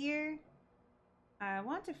over here. I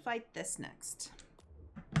want to fight this next.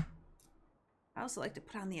 I also like to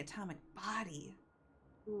put on the atomic body.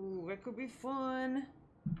 Ooh, that could be fun.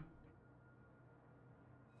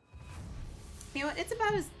 You know what? It's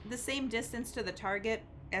about the same distance to the target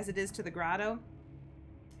as it is to the grotto.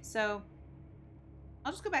 So,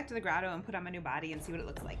 I'll just go back to the grotto and put on my new body and see what it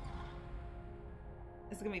looks like.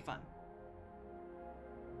 This is gonna be fun.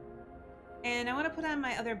 And I want to put on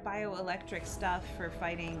my other bioelectric stuff for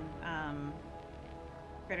fighting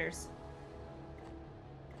critters.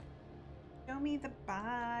 Show me the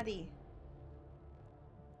body.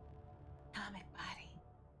 Atomic body.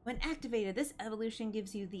 When activated, this evolution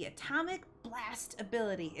gives you the Atomic Blast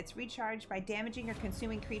ability. It's recharged by damaging or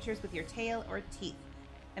consuming creatures with your tail or teeth.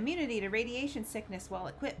 Immunity to radiation sickness while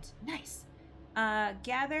equipped. Nice.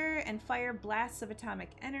 Gather and fire blasts of atomic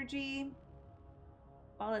energy.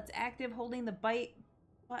 While it's active, holding the bite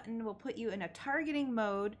button will put you in a targeting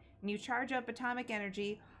mode, and you charge up atomic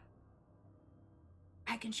energy.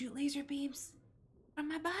 I can shoot laser beams from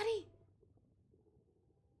my body.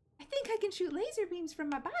 I think I can shoot laser beams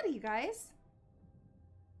from my body, you guys.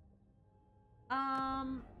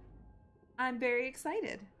 I'm very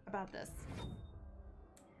excited about this.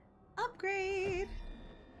 Upgrade.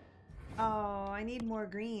 Oh, I need more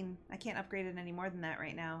green. I can't upgrade it any more than that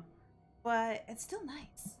right now. But it's still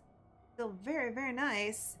nice. Still very, very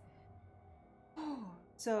nice. Oh,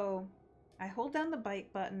 so I hold down the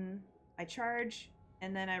bite button, I charge,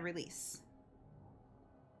 and then I release.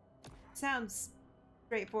 Sounds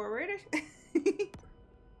straightforward.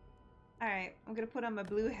 Alright, I'm gonna put on my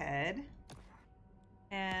blue head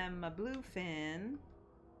and my blue fin.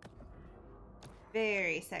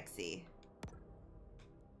 Very sexy.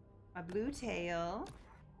 My blue tail.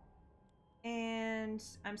 And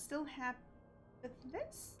I'm still happy with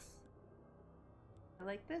this. I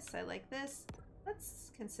like this. I like this.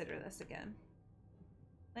 Let's consider this again.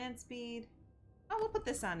 Land speed. Oh, we'll put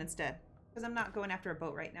this on instead. Because I'm not going after a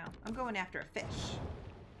boat right now. I'm going after a fish.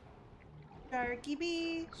 Sharky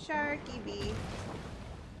bee. Sharky bee.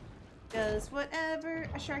 Does whatever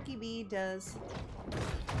a sharky bee does.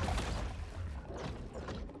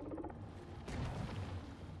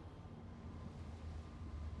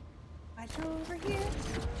 Over here.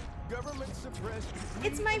 Government suppressed.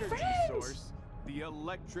 It's my friend! Source, the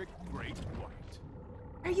electric great white.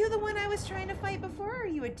 Are you the one I was trying to fight before, or are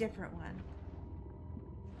you a different one?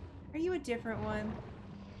 Are you a different one?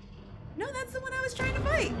 No, that's the one I was trying to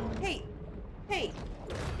fight! Hey! Hey!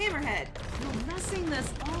 Hammerhead! You're messing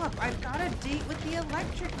this up! I've got a date with the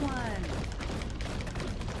electric one!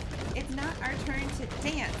 It's not our turn to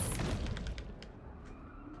dance!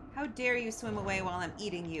 How dare you swim away while I'm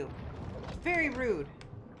eating you? Very rude.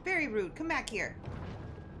 Very rude. Come back here.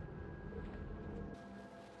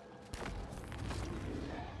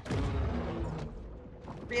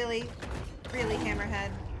 Really? Really, Hammerhead?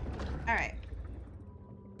 Alright.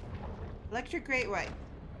 Electric Great White.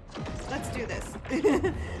 Let's do this.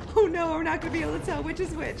 Oh no, we're not gonna be able to tell which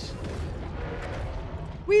is which.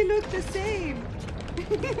 We look the same.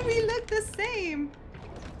 We look the same.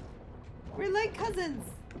 We're like cousins.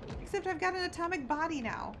 Except I've got an atomic body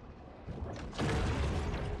now.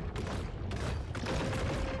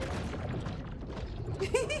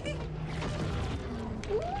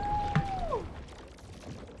 Woo!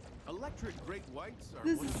 Electric Great Whites are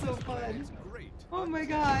This one is of so this fun. planet's great Oh my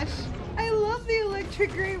hunters. gosh. I love the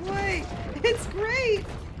electric great white. It's great.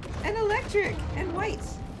 And electric and white.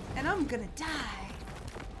 And I'm gonna die.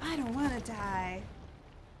 I don't wanna die.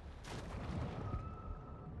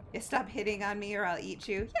 You stop hitting on me or I'll eat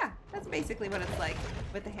you. Yeah, that's basically what it's like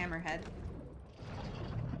with the hammerhead.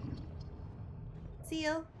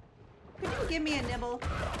 Seal, could you give me a nibble?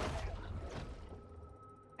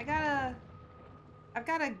 I've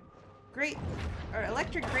got a great, or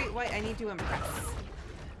electric great white I need to impress.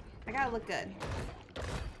 I gotta look good.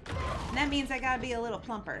 And that means I gotta be a little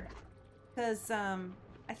plumper. Cause, I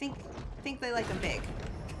think they like them big.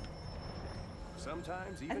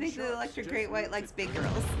 Sometimes even I think the sharks electric just great white need likes to- big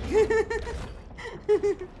girls.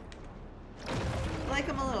 I like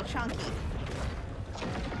them a little chunky.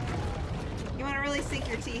 You want to really sink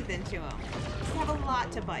your teeth into them. Just have a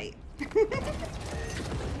lot to bite.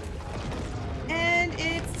 And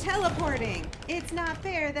it's teleporting. It's not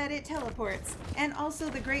fair that it teleports. And also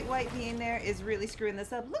the great white being there is really screwing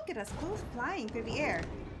this up. Look at us both flying through the air.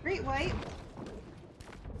 Great white.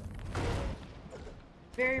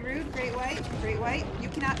 Very rude, great white. Great white, you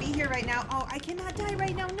cannot be here right now. Oh, I cannot die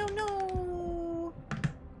right now. No, no.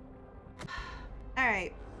 All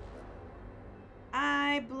right.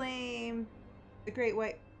 I blame the great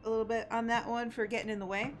white a little bit on that one for getting in the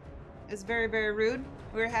way. It was very, very rude.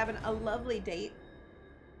 We were having a lovely date.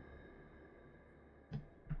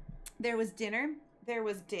 There was dinner. There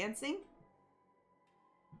was dancing.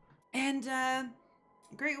 And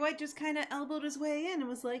great white just kind of elbowed his way in and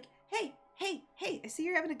was like, hey, hey, hey, I see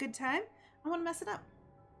you're having a good time. I want to mess it up.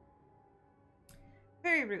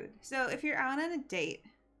 Very rude. So if you're out on a date,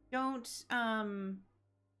 don't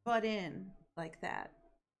butt in like that.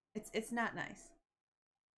 It's not nice.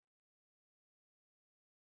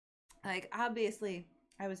 Like, obviously,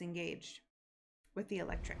 I was engaged with the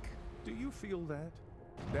electric. Do you feel that?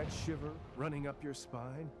 That shiver running up your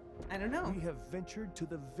spine? I don't know. We have ventured to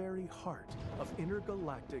the very heart of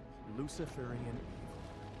intergalactic Luciferian evil.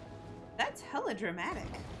 That's hella dramatic.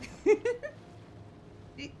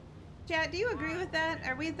 Chat, do you agree with that?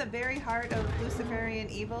 Are we at the very heart of Luciferian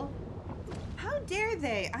evil? How dare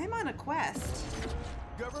they? I'm on a quest.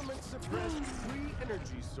 Government suppressed free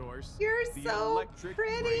energy source. You're the so electric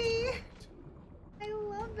pretty. Great I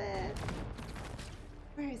love it.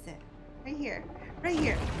 Where is it? Right here. Right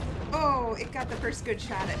here. Oh, it got the first good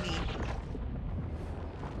shot at me.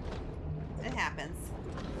 It happens.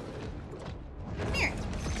 Come here.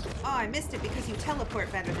 Oh, I missed it because you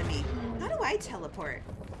teleport better than me. How do I teleport?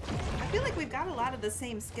 I feel like we've got a lot of the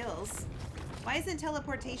same skills. Why isn't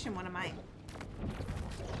teleportation one of mine?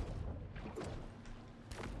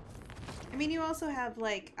 I mean, you also have,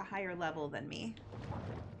 like, a higher level than me.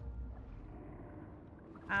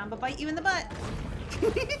 But bite you in the butt.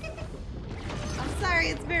 I'm sorry,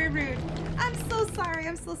 it's very rude. I'm so sorry,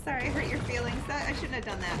 I'm so sorry I hurt your feelings. I shouldn't have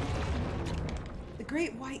done that. The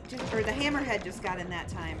great white, or the hammerhead just got in that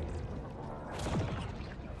time.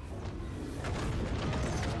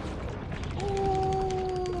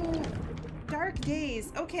 Ooh, dark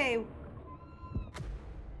days. Okay.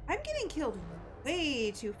 I'm getting killed way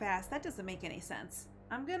too fast. That doesn't make any sense.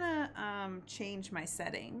 I'm gonna change my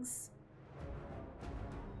settings.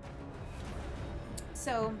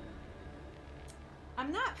 So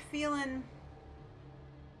I'm not feeling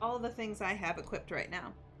all the things I have equipped right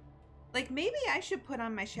now. Like, maybe I should put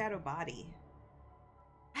on my shadow body.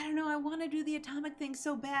 I don't know, I want to do the atomic thing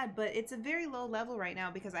so bad, but it's a very low level right now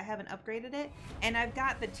because I haven't upgraded it, and I've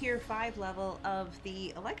got the tier 5 level of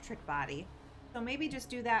the electric body. So maybe just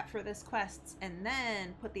do that for this quest and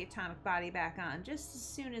then put the atomic body back on just as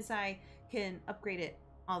soon as I can upgrade it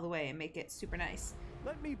all the way and make it super nice.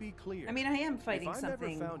 Let me be clear. I mean, I am fighting if I'm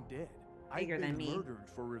something ever found dead, bigger I've been than me. murdered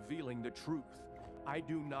for revealing the truth. I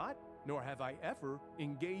do not, nor have I ever,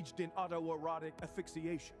 engaged in autoerotic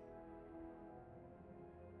asphyxiation.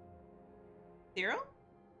 Cyril?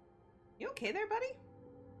 You okay there, buddy?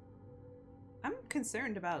 I'm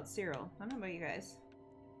concerned about Cyril. I don't know about you guys.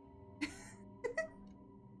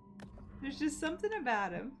 There's just something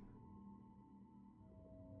about him.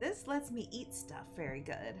 This lets me eat stuff very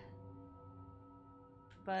good.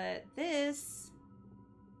 But this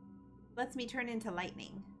Lets me turn into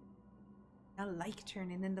lightning. I like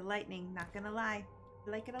turning into lightning, not gonna lie. I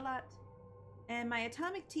like it a lot. And my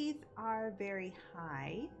atomic teeth are very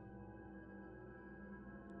high.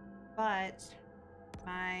 But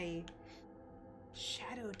my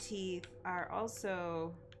shadow teeth are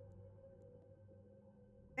also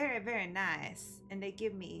very, very nice. And they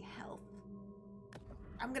give me health.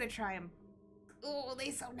 I'm gonna try them. Oh,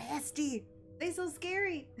 they so nasty. They so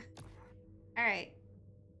scary. Alright.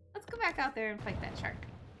 Let's go back out there and fight that shark.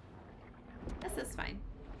 This is fine.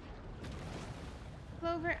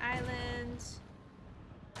 Clover Island.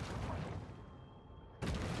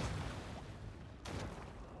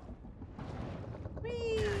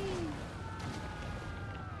 Whee!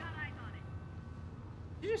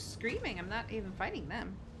 They're just screaming. I'm not even fighting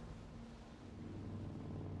them.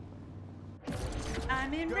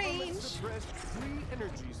 I'm in range.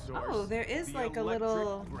 Oh, there is like a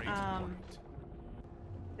little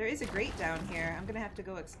there is a grate down here. I'm gonna have to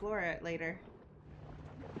go explore it later.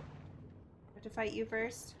 Have to fight you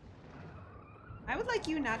first. I would like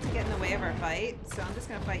you not to get in the way of our fight, so I'm just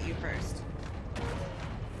gonna fight you first.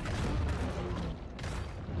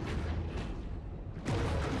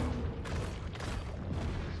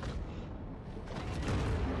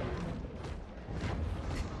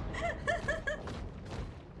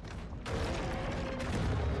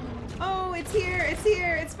 Oh, it's here, it's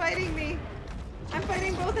here, it's fighting me. I'm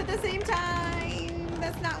fighting both at the same time.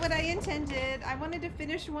 That's not what I intended. I wanted to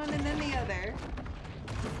finish one and then the other.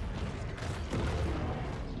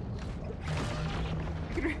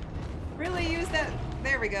 I could really use that.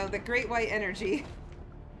 There we go, the great white energy.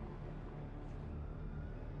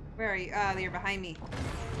 Where are you? Ah, you're behind me.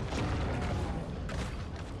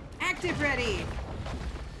 Active ready.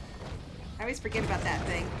 I always forget about that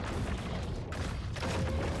thing.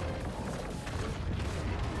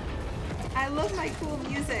 I love my cool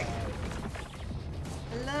music.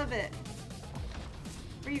 I love it.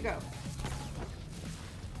 Where you go?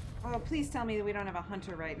 Oh, please tell me that we don't have a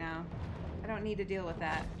hunter right now. I don't need to deal with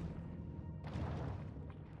that.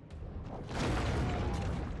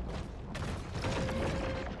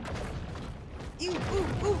 Ooh,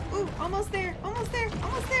 ooh, ooh, ooh. Almost there, almost there,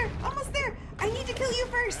 almost there, almost there. I need to kill you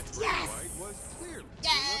first. Yes!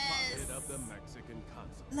 Yes!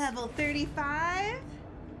 Level 35.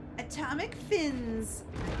 Atomic fins.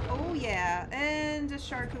 Oh yeah, and a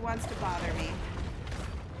shark who wants to bother me.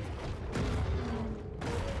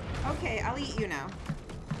 Okay, I'll eat you now.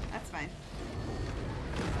 That's fine.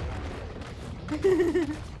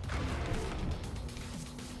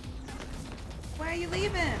 Why are you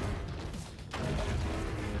leaving?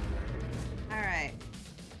 Alright.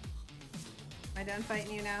 Am I done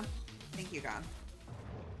fighting you now? I think you're gone.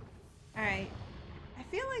 Alright. I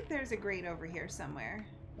feel like there's a grate over here somewhere.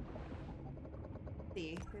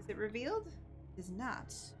 See, is it revealed? It is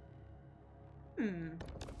not.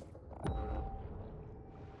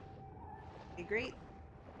 A grate?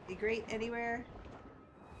 A grate anywhere?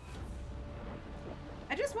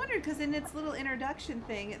 I just wondered because in its little introduction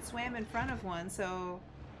thing, it swam in front of one, so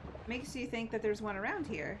it makes you think that there's one around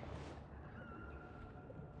here.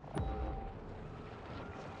 I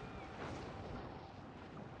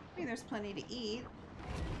mean, there's plenty to eat.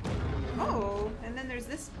 Oh, and then there's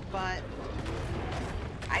this butt.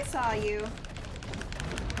 I saw you.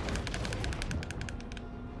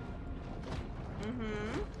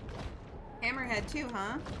 Hammerhead too,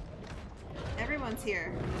 huh? Everyone's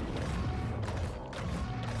here.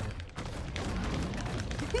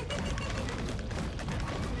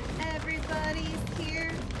 Everybody's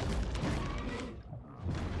here.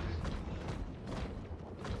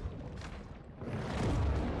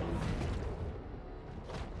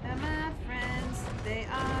 They're my friends. They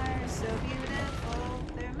are so beautiful.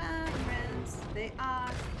 They're my friends. They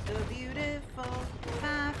are so beautiful.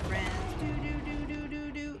 My friends. Do do do do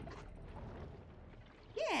do do.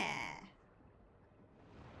 Yeah.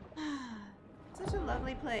 Such a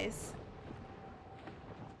lovely place.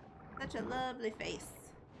 Such a lovely face.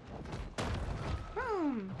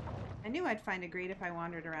 Boom! I knew I'd find a grate if I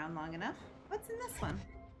wandered around long enough. What's in this one?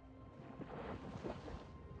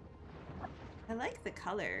 I like the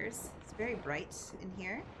colors. It's very bright in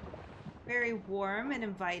here. Very warm and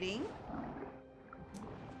inviting.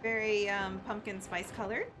 Very pumpkin spice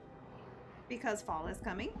colored. Because fall is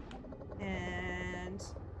coming. And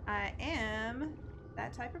I am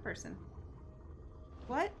that type of person.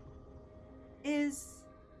 What is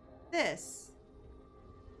this?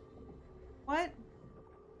 What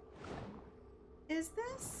is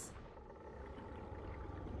this?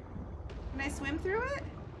 Can I swim through it?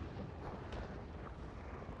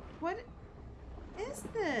 What is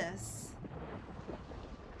this?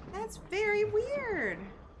 That's very weird.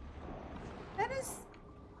 That is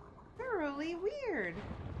thoroughly weird.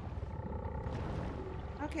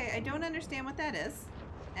 Okay, I don't understand what that is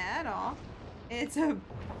at all. It's a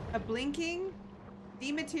blinking,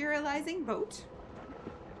 dematerializing boat.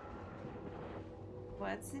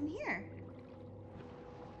 What's in here?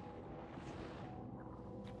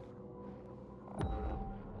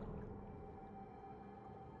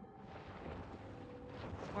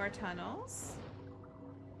 More tunnels.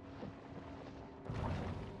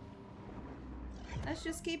 Let's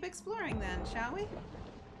just keep exploring then, shall we?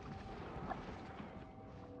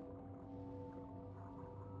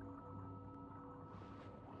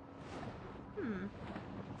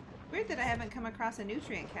 Weird that I haven't come across a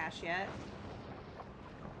nutrient cache yet.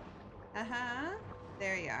 Uh-huh.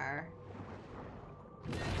 There you are.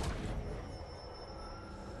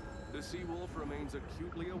 The sea wolf remains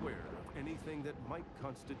acutely aware of anything that might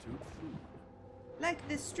constitute food. Like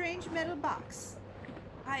this strange metal box.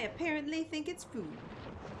 I apparently think it's food.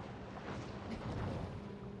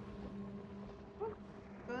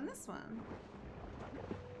 Go in this one.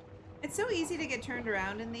 It's so easy to get turned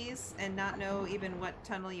around in these and not know even what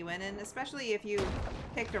tunnel you went in, especially if you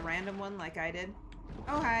picked a random one like I did.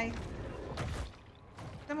 Oh, hi.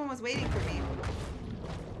 Someone was waiting for me.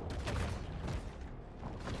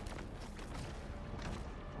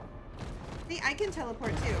 See, I can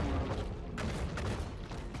teleport too.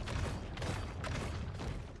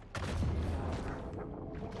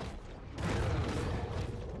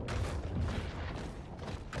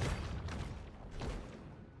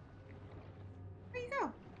 There you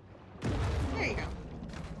go. There you go.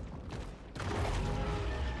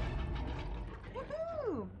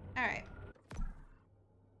 Woohoo! Alright.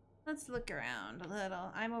 Let's look around a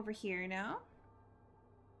little. I'm over here now.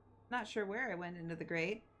 Not sure where I went into the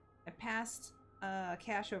grate. I passed a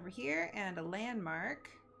cache over here and a landmark.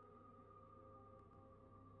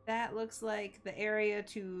 That looks like the area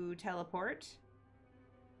to teleport.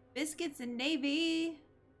 Biscuits and Navy.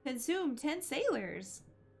 Consume 10 sailors.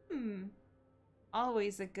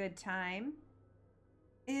 Always a good time.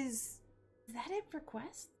 Is that it for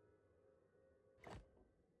quests?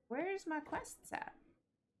 Where's my quests at?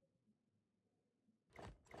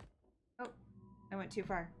 Oh, I went too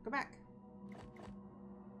far. Go back.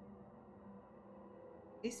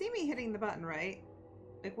 You see me hitting the button, right?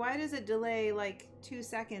 Like, why does it delay like 2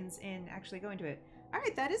 seconds in actually going to it?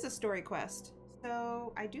 Alright, that is a story quest.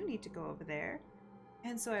 So I do need to go over there.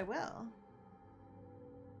 And so I will.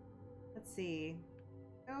 Let's see.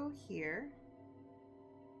 Go here.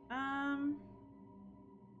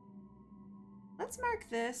 Let's mark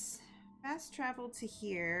this. Fast travel to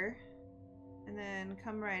here. And then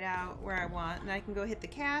come right out where I want. And I can go hit the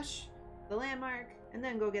cache, the landmark, and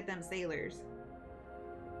then go get them sailors.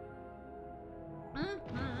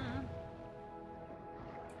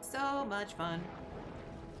 So much fun.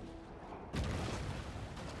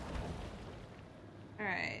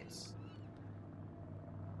 Alright.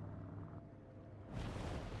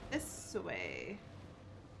 This way.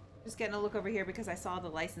 Just getting a look over here because I saw the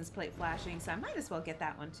license plate flashing, so I might as well get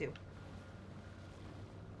that one too.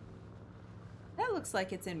 That looks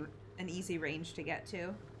like it's in an easy range to get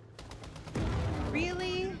to.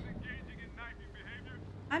 Really?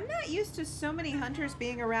 I'm not used to so many hunters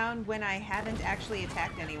being around when I haven't actually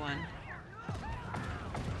attacked anyone.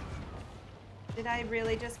 Did I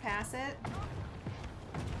really just pass it?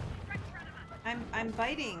 I'm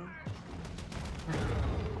biting.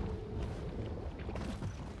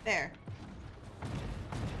 There.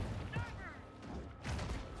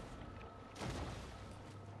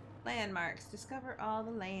 Landmarks. Discover all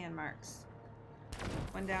the landmarks.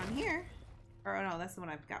 One down here. Or oh no, that's the one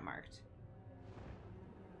I've got marked.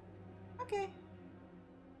 Okay.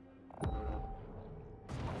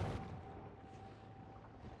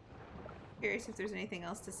 Curious if there's anything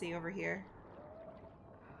else to see over here.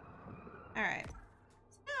 Alright.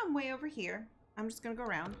 So now I'm way over here. I'm just gonna go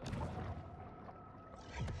around.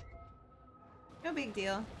 No big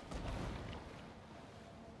deal.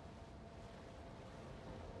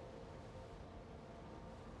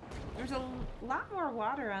 There's a lot more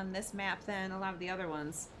water on this map than a lot of the other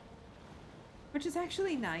ones. Which is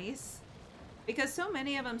actually nice. Because so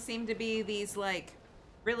many of them seem to be these, like,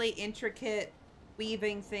 really intricate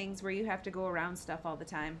weaving things where you have to go around stuff all the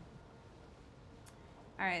time.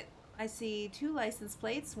 Alright, I see 2 license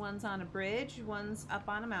plates. One's on a bridge, one's up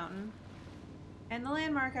on a mountain. And the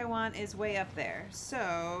landmark I want is way up there.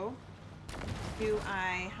 So, do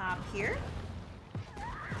I hop here?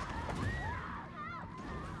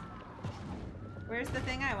 Where's the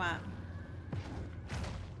thing I want?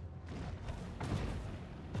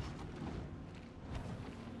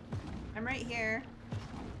 right here.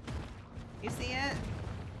 You see it?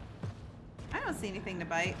 I don't see anything to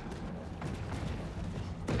bite.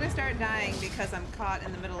 I'm gonna start dying because I'm caught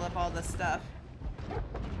in the middle of all this stuff.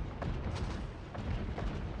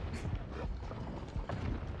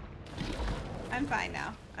 I'm fine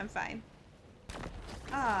now. I'm fine.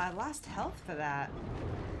 Ah, I lost health for that.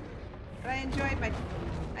 But I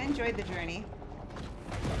enjoyed the journey.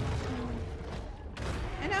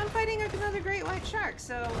 And now I'm fighting another great white shark,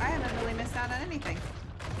 so I haven't really missed out on anything.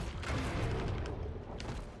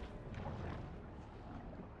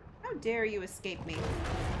 How dare you escape me?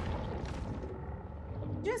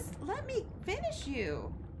 Just let me finish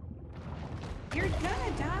you. You're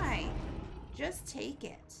gonna die. Just take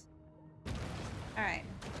it. Alright.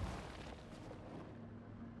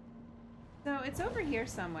 So it's over here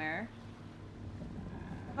somewhere.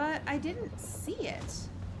 But I didn't see it.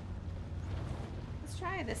 Let's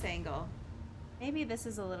try this angle. Maybe this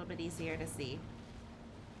is a little bit easier to see.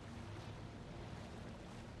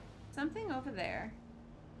 Something over there.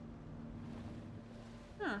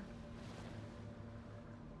 Huh.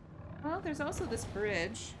 Well, there's also this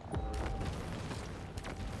bridge.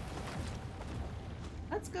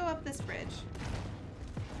 Let's go up this bridge.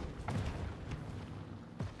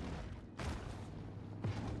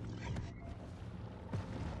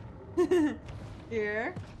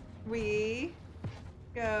 Here we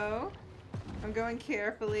go. I'm going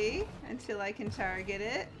carefully until I can target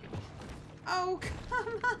it. Oh,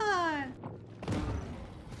 come on!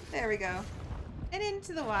 There we go. And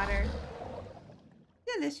into the water.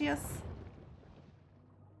 Delicious.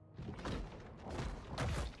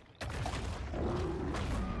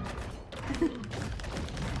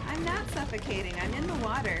 I'm not suffocating. I'm in the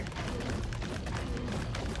water.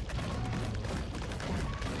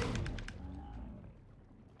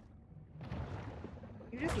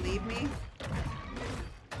 You just leave me?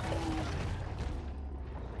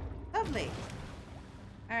 Lovely.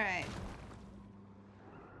 Alright.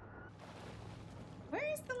 Where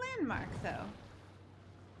is the landmark, though?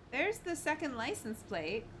 There's the second license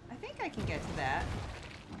plate. I think I can get to that.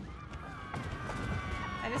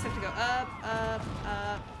 I just have to go up, up,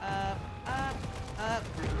 up, up, up, up,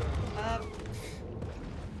 up.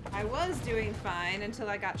 I was doing fine until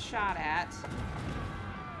I got shot at.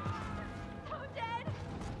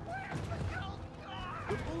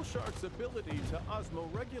 The bull shark's ability to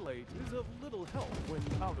osmoregulate is of little help when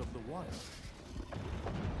out of the water.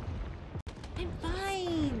 I'm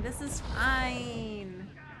fine. This is fine.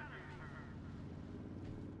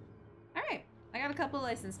 Alright. I got a couple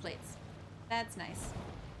license plates. That's nice.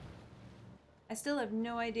 I still have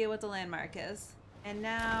no idea what the landmark is. And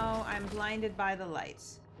now I'm blinded by the light.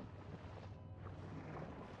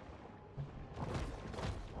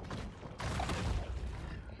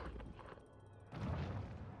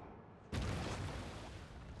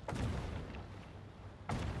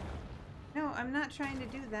 No, I'm not trying to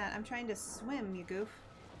do that. I'm trying to swim, you goof.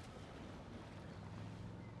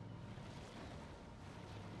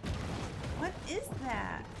 What is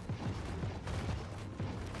that?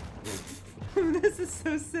 This is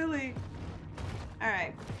so silly.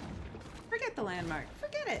 Alright. Forget the landmark.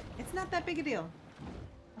 Forget it. It's not that big a deal.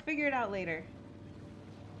 I'll figure it out later.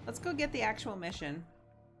 Let's go get the actual mission.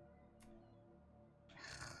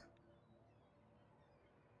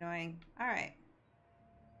 Annoying. Alright.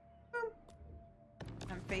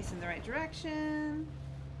 I'm facing the right direction.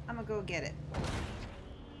 I'm gonna go get it.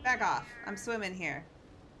 Back off. I'm swimming here.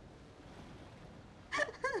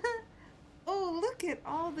 Oh, look at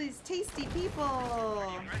all these tasty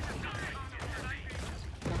people.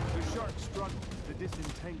 The shark struggles to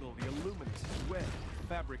disentangle the illuminous web of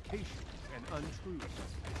fabrications and untruths.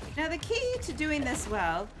 Now the key to doing this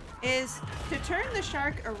well is to turn the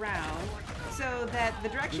shark around so that the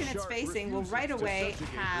direction it's facing will right away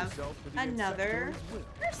have another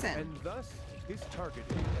person. And thus, his target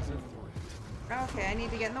is a threat. Okay, I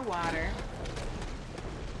need to get in the water.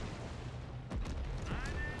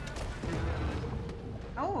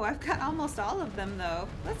 Oh, I've got almost all of them though.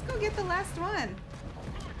 Let's go get the last one.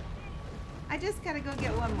 I just gotta go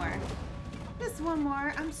get one more. Just one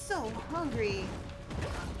more. I'm so hungry.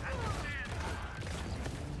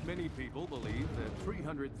 Many people believe that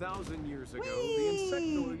 300,000 years ago, the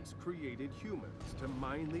insectoids created humans to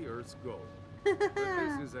mine the Earth's gold. But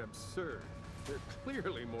this is absurd. They're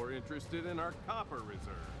clearly more interested in our copper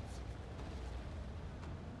reserves.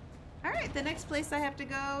 Alright, the next place I have to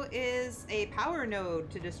go is a power node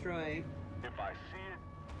to destroy. If I see it,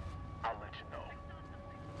 I'll let you know.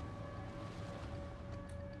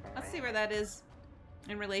 Let's see where that is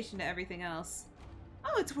in relation to everything else.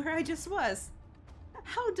 Oh, it's where I just was.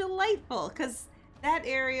 How delightful, because That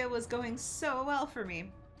area was going so well for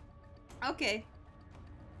me. Okay.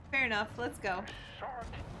 Fair enough. Let's go. Shark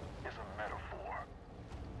is a metaphor.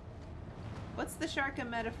 What's the shark a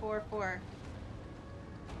metaphor for?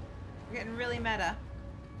 We're getting really meta.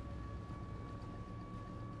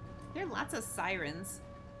 There are lots of sirens.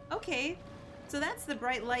 Okay. So that's the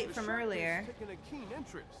bright light from earlier. Taking a keen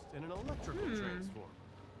interest in an electrical transformer.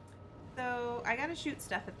 So I gotta shoot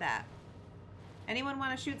stuff at that. Anyone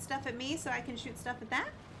want to shoot stuff at me so I can shoot stuff at that?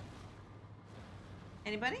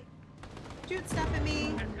 Anybody? Shoot stuff at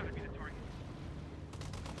me. That's gonna be the target.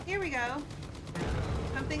 Here we go.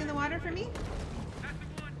 Something in the water for me? That's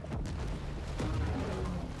the one.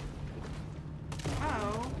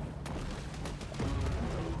 Oh.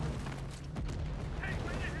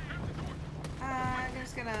 I'm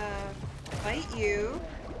just gonna fight you.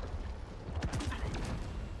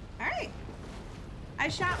 Alright. I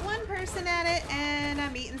shot one person at it and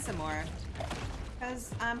I'm eating some more.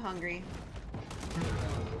 Because I'm hungry.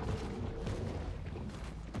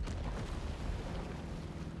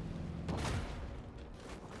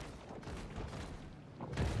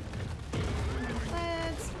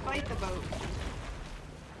 Let's fight the boat.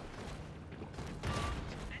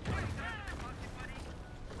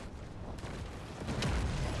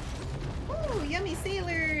 Ooh, yummy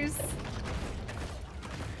sailors!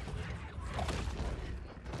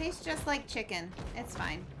 Tastes just like chicken. It's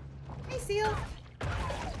fine. Hey, seal!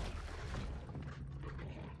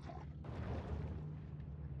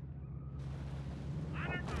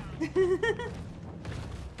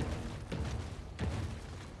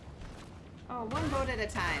 Oh, one boat at a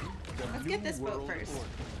time. Let's get this boat first.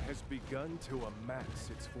 Has begun to amass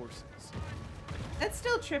its forces. That's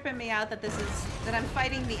still tripping me out that that I'm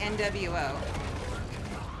fighting the NWO.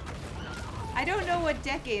 I don't know what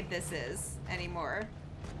decade this is anymore.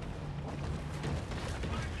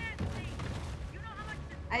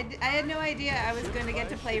 I had no idea I was going to get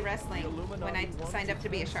to play wrestling when I signed up to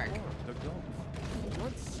be a shark. The Gulf,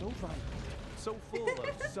 once so vibrant, so full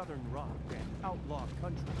of southern rock and outlaw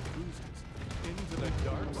country cruises, into the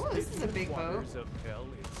dark, Ooh, this is a big boat. waters of hell,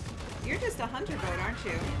 it's You're just a hunter boat, aren't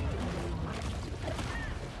you?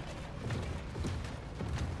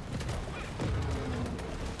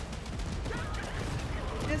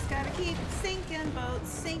 Just gotta keep sinking boats,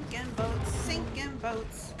 sinking boats, sinking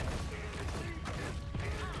boats.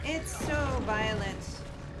 It's so violent.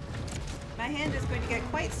 My hand is going to get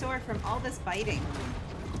quite sore from all this biting.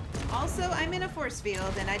 Also, I'm in a force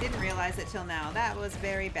field and I didn't realize it till now. That was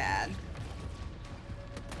very bad.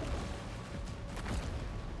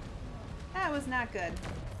 That was not good.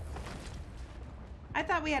 I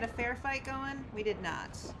thought we had a fair fight going. We did not.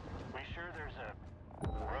 We sure there's a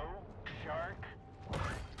rogue shark?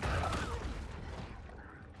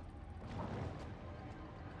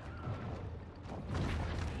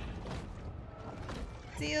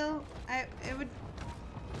 Seal, I'd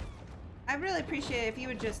really appreciate it if you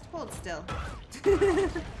would just hold still.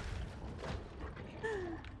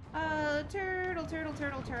 Turtle, turtle,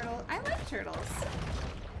 turtle, turtle. I like turtles.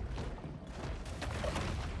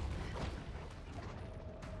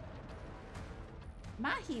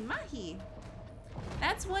 Mahi, mahi.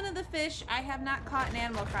 That's one of the fish I have not caught in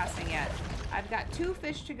Animal Crossing yet. I've got 2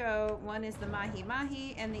 fish to go. One is the mahi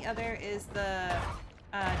mahi, and the other is the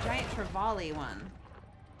giant trevally one.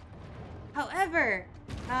 However,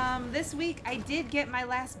 this week I did get my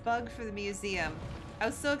last bug for the museum. I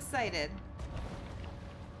was so excited.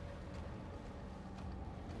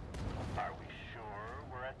 Are we sure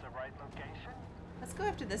we're at the right location? Let's go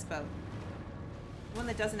after this boat. One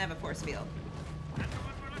that doesn't have a force field.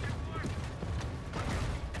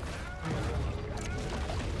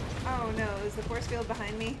 Oh no, is the force field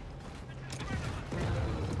behind me?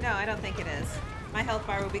 No, I don't think it is. My health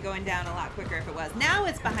bar would be going down a lot quicker if it was. Now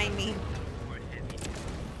it's behind me!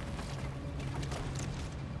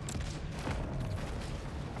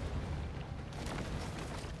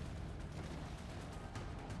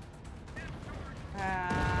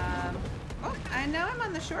 Oh, I know I'm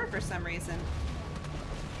on the shore for some reason.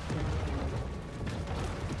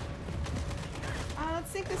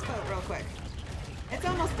 Let's sink this boat real quick. It's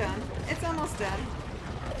almost done. It's almost done.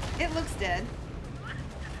 It looks dead.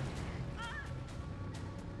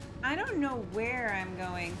 I don't know where I'm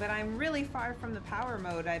going, but I'm really far from the power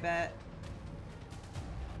mode, I bet.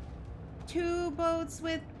 2 boats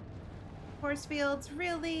with force fields,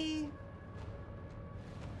 really?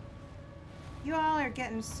 You all are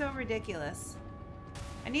getting so ridiculous.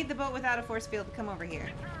 I need the boat without a force field to come over here.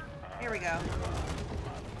 Here we go.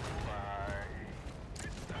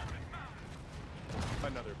 a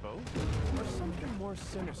Another boat? Or something more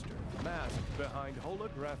sinister, masked behind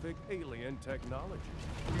holographic alien technology?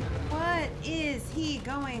 What is he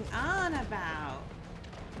going on about?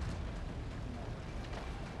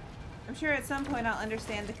 I'm sure at some point I'll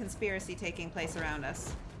understand the conspiracy taking place around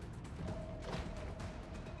us.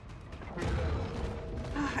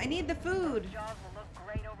 I need the food. Jaws will look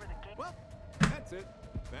great over the game. Well, that's it.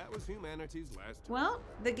 That was humanity's last. Well,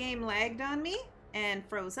 the game lagged on me and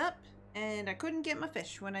froze up, and I couldn't get my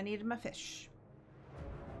fish when I needed my fish.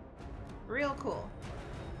 Real cool.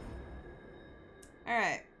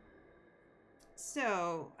 Alright.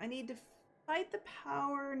 So, I need to fight the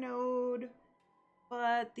power node,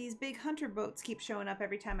 but these big hunter boats keep showing up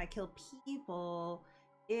every time I kill people.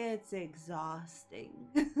 It's exhausting.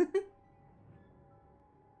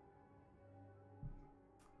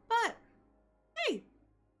 But, hey,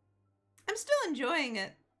 I'm still enjoying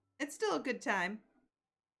it. It's still a good time.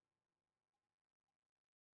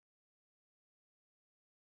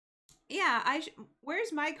 Yeah,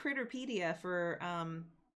 where's my Critterpedia for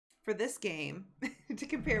this game to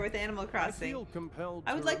compare with Animal Crossing? I feel compelled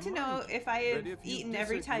I would like to know if I have if you eaten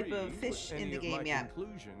every type disagree of fish with in any the of game my yet.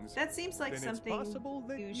 conclusions, That seems like then something it's possible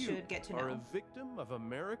that you should get to are know. a victim of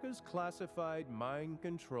America's classified mind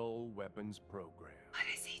control weapons program. What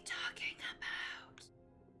is he talking about?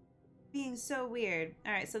 Being so weird.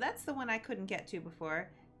 Alright, so that's the one I couldn't get to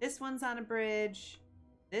before. This one's on a bridge.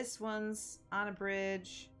 This one's on a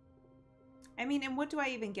bridge. I mean, and what do I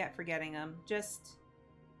even get for getting them? Just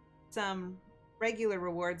some regular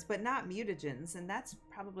rewards, but not mutagens, and that's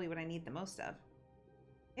probably what I need the most of.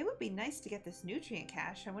 It would be nice to get this nutrient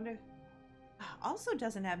cache. I wonder... Also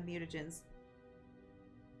doesn't have mutagens.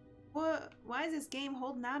 What? Why is this game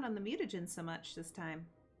holding out on the mutagens so much this time?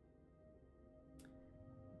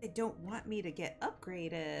 They don't want me to get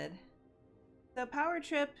upgraded. So Power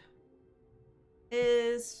Trip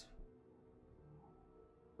is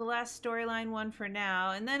the last storyline one for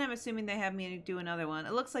now, and then I'm assuming they have me do another one.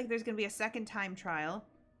 It looks like there's going to be a second time trial.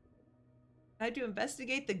 I had to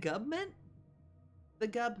investigate the government? The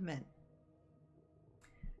government.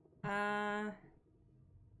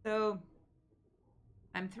 So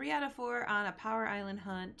I'm 3 out of 4 on a Power Island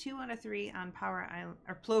hunt, 2 out of 3 on Power Island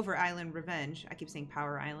or Plover Island Revenge. I keep saying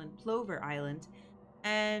Power Island, Plover Island.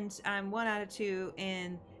 And I'm 1 out of 2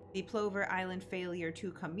 in the Plover Island failure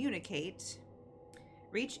to communicate.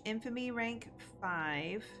 Reach Infamy rank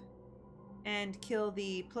 5 and kill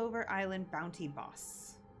the Plover Island bounty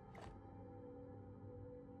boss.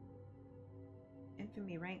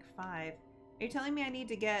 Infamy rank 5. Are you telling me I need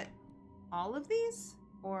to get all of these?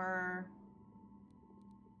 Or...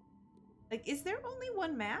 like, is there only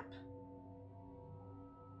one map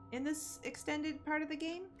in this extended part of the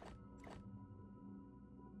game?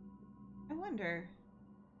 I wonder.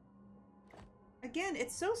 Again,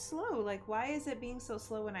 it's so slow. Like, why is it being so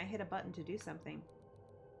slow when I hit a button to do something?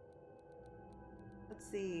 Let's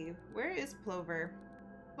see. Where is Plover?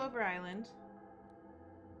 Plover Island.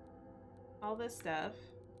 All this stuff.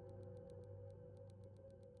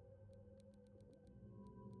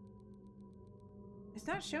 It's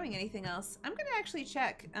not showing anything else. I'm gonna actually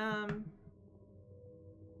check.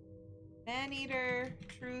 Maneater,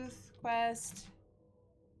 Truth, Quest.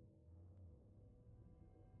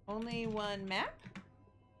 Only one map?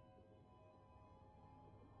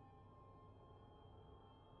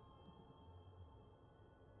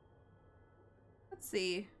 Let's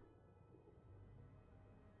see.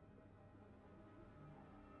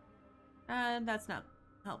 That's not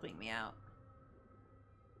helping me out.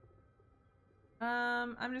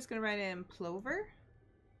 I'm just gonna write in Plover.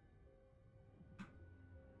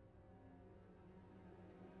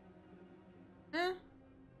 I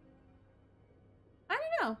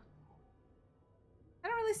don't know. I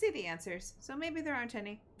don't really see the answers, so maybe there aren't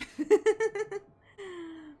any.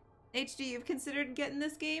 HD, you've considered getting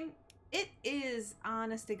this game? It is,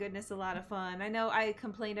 honest to goodness, a lot of fun. I know I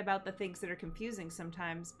complain about the things that are confusing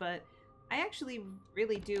sometimes, but I actually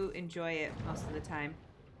really do enjoy it most of the time.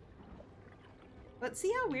 But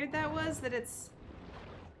see how weird that was? That it's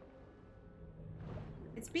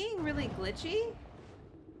being really glitchy?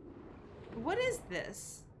 What is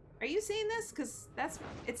this? Are you seeing this? Because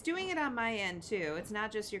it's doing it on my end too. It's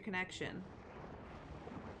not just your connection.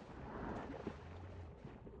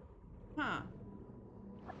 Huh.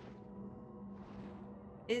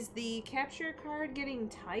 Is the capture card getting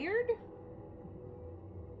tired?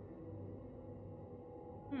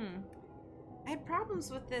 I had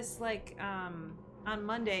problems with this, like, on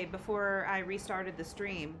Monday before I restarted the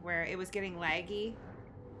stream, where it was getting laggy.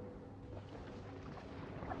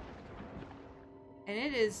 And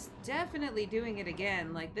it is definitely doing it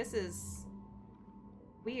again. Like, this is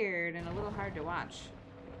weird and a little hard to watch.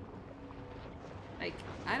 Like,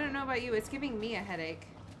 I don't know about you, it's giving me a headache.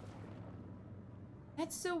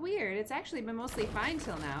 That's so weird. It's actually been mostly fine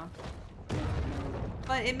till now.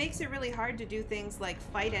 But it makes it really hard to do things like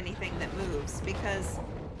fight anything that moves because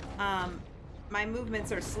my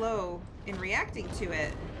movements are slow in reacting to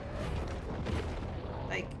it.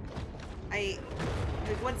 Like,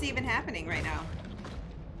 what's even happening right now?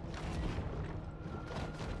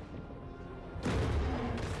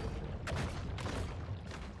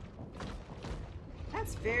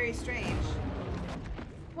 That's very strange.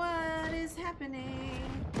 What is happening?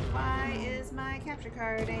 Why is my capture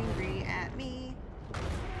card angry at me?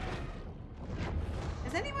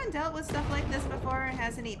 Has anyone dealt with stuff like this before and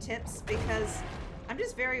has any tips? Because I'm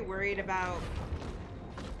just very worried about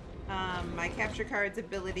my capture card's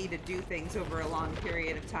ability to do things over a long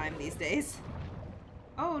period of time these days.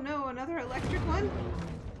 Oh no, another electric one?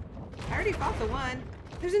 I already fought the one.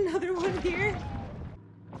 There's another one here.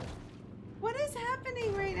 What is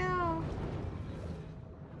happening right now?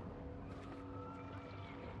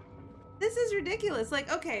 This is ridiculous.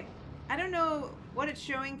 Like, okay, I don't know what it's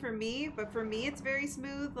showing for me, but for me it's very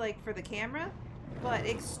smooth, like for the camera, but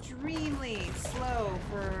extremely slow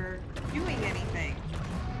for doing anything.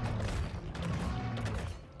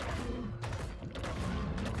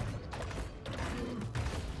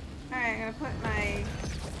 Alright, I'm gonna put my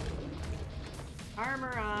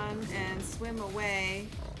armor on and swim away.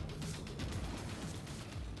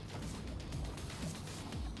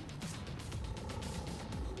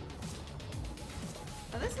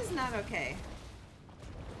 Oh, this is not okay.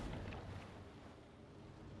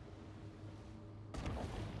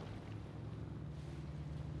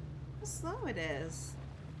 How slow it is.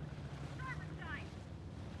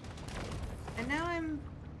 And now I'm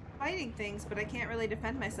fighting things, but I can't really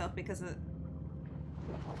defend myself because of...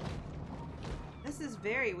 This is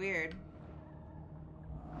very weird.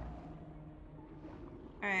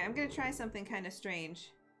 Alright, I'm gonna try something kind of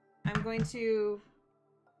strange. I'm going to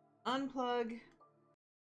unplug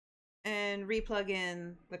and replug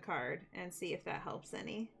in the card and see if that helps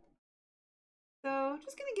any. So,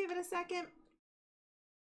 just gonna give it a second.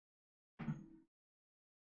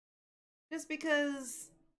 Just because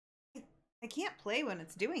I can't play when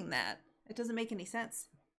it's doing that. It doesn't make any sense.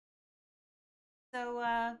 So, how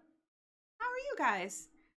are you guys?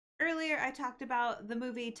 Earlier I talked about the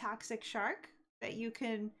movie Toxic Shark that you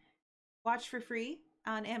can watch for free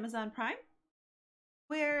on Amazon Prime,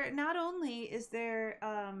 where not only is there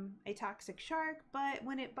a toxic shark, but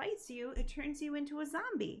when it bites you, it turns you into a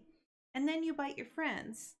zombie. And then you bite your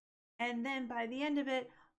friends. And then by the end of it,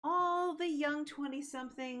 all the young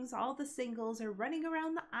 20-somethings, all the singles are running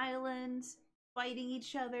around the island, fighting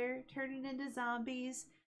each other, turning into zombies,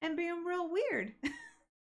 and being real weird.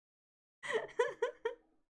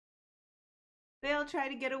 They all try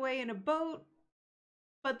to get away in a boat,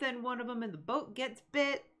 but then one of them in the boat gets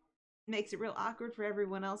bit. Makes it real awkward for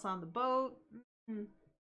everyone else on the boat.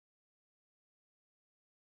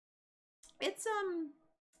 It's an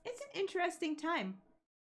interesting time.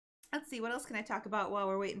 Let's see, what else can I talk about while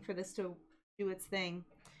we're waiting for this to do its thing?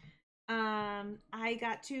 I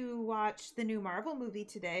got to watch the new Marvel movie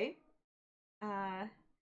today. Pardon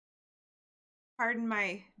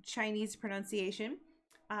my Chinese pronunciation.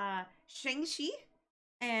 Shang-Chi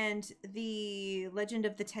and the Legend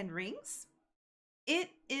of the Ten Rings. It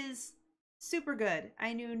is super good.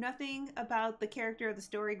 I knew nothing about the character or the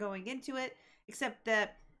story going into it, except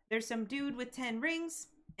that there's some dude with 10 rings,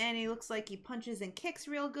 and he looks like he punches and kicks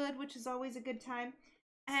real good, which is always a good time.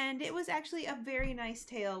 And it was actually a very nice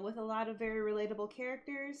tale with a lot of very relatable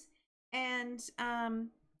characters. And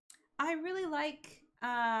I really like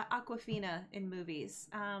Awkwafina in movies.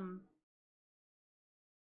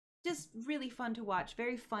 Just really fun to watch.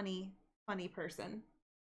 Very funny person.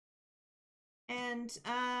 And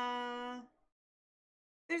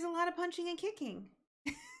there's a lot of punching and kicking.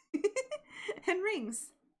 And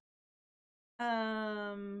rings.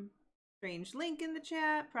 Strange link in the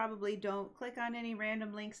chat. Probably don't click on any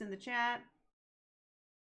random links in the chat.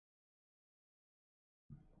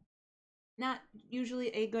 Not usually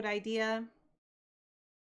a good idea.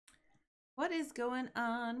 What is going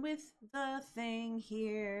on with the thing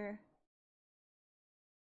here?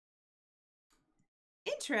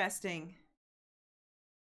 Interesting.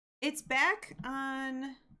 It's back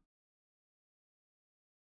on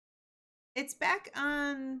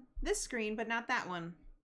this screen, but not that one.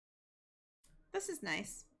 This is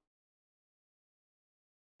nice.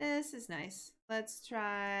 This is nice. Let's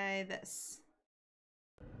try this.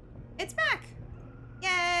 It's back!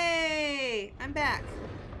 Yay! I'm back.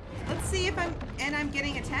 Let's see if I'm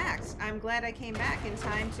getting attacked. I'm glad I came back in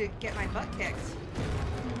time to get my butt kicked.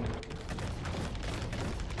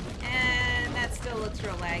 And that still looks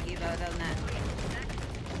real laggy though, doesn't it?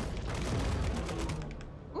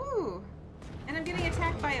 Ooh. And I'm getting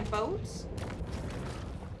attacked by a boat.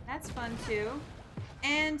 That's fun too.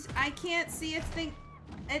 And I can't see its thing.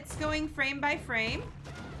 It's going frame by frame.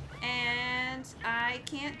 And I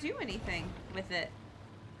can't do anything with it.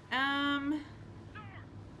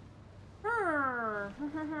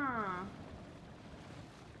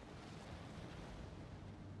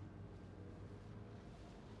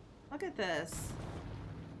 Look at this.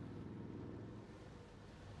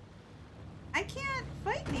 I can't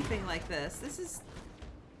fight anything like this. This is...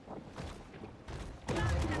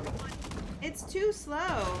 It's too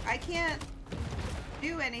slow. I can't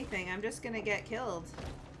do anything. I'm just gonna get killed.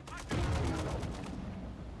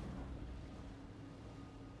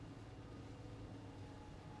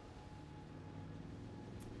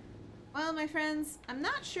 Well, my friends, I'm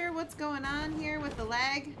not sure what's going on here with the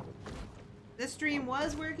lag. The stream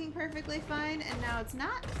was working perfectly fine, and now it's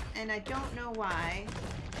not, and I don't know why.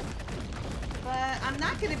 But I'm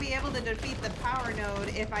not going to be able to defeat the power node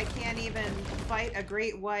if I can't even fight a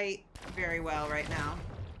great white very well right now.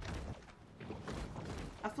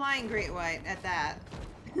 A flying great white at that.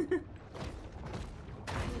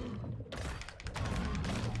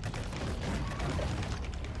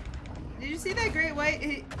 Did you see that great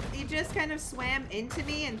white? He just kind of swam into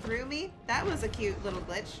me and through me. That was a cute little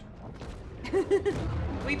glitch.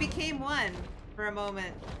 We became one for a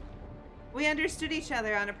moment. We understood each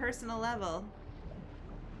other on a personal level.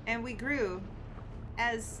 And we grew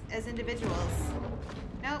as individuals.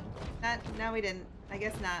 Nope, no we didn't. I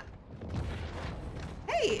guess not.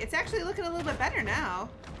 Hey, it's actually looking a little bit better now.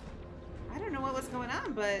 I don't know what was going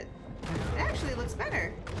on, but it actually looks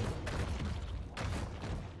better.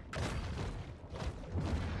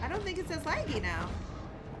 I don't think it's as laggy now.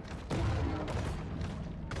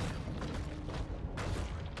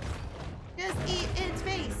 Just eat its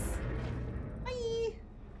face. Bye.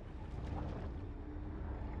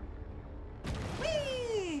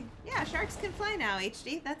 Whee! Yeah, sharks can fly now,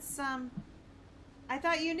 HD. That's, I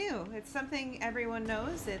thought you knew. It's something everyone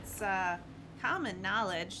knows. It's, common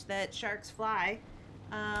knowledge that sharks fly.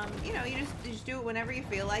 You know, you just do it whenever you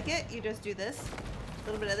feel like it. You just do this. A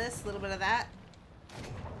little bit of this, a little bit of that.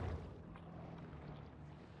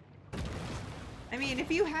 I mean,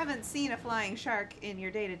 if you haven't seen a flying shark in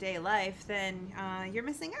your day-to-day life, then you're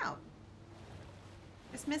missing out.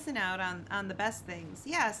 Just missing out on the best things.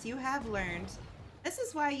 Yes, you have learned. This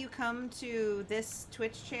is why you come to this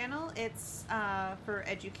Twitch channel. It's for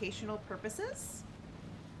educational purposes.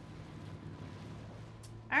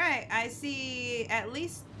 Alright, I see at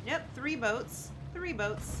least, yep, 3 boats. 3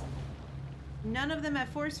 boats. None of them have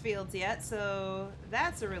force fields yet, so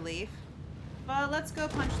that's a relief. But let's go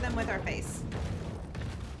punch them with our face.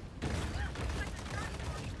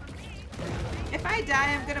 If I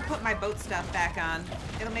die, I'm gonna put my boat stuff back on.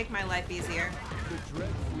 It'll make my life easier. The Dread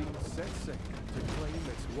Fleet set sail to claim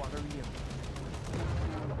its watery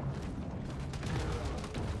empire.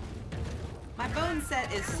 My bone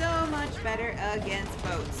set is so much better against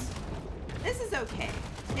boats. This is okay.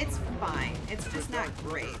 It's fine. It's just not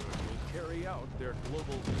great. Carry out their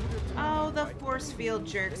global Oh, the force field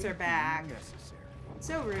jerks are back.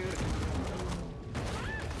 So rude.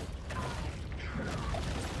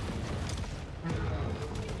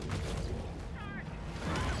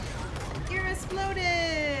 You're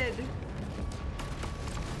exploded!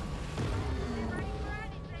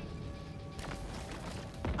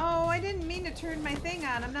 Oh, I didn't mean to turn my thing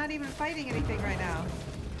on. I'm not even fighting anything right now.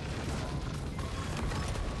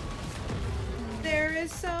 There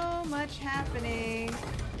is so much happening.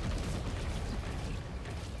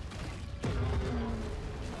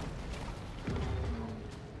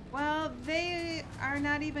 Well, they are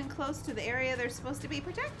not even close to the area they're supposed to be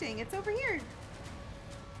protecting. It's over here.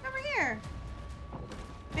 Over here.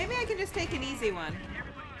 Maybe I can just take an easy one.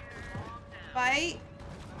 Bite.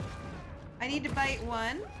 I need to bite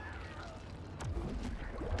one.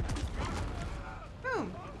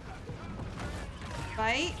 Boom.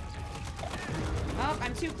 Bite. Oh,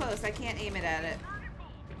 I'm too close. I can't aim it at it.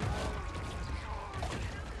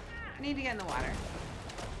 I need to get in the water.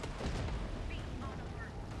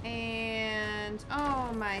 And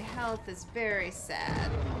oh, my health is very sad.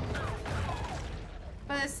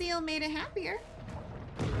 But a seal made it happier.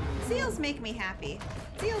 Seals make me happy.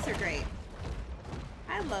 Seals are great.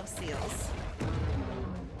 I love seals.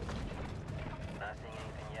 Not seeing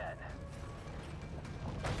anything yet.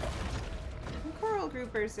 And coral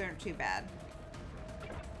groupers aren't too bad.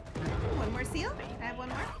 One more seal? Can I have one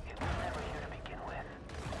more? Never here to begin with.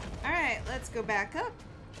 Alright, let's go back up.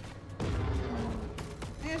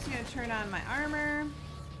 I'm just gonna turn on my armor.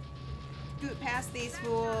 Scoot past these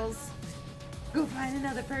fools. Go find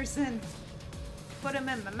another person. Put him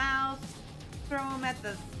in my mouth. Throw him at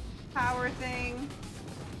the power thing.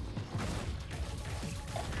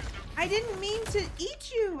 I didn't mean to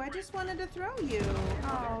eat you. I just wanted to throw you.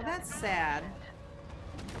 Oh, that's sad.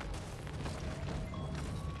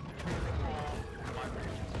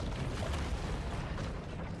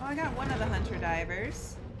 Oh, I got one of the hunter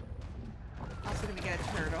divers. Also gonna get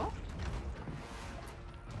a turtle.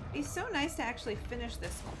 It'd be so nice to actually finish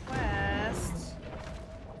this quest.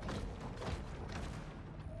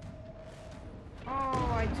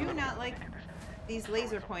 Oh, I do not like these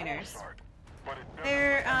laser pointers.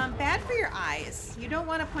 They're bad for your eyes. You don't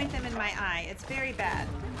want to point them in my eye. It's very bad.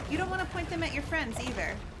 You don't want to point them at your friends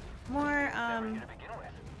either. More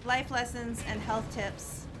life lessons and health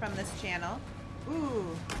tips from this channel.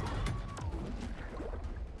 Ooh.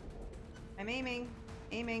 I'm aiming,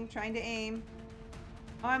 trying to aim.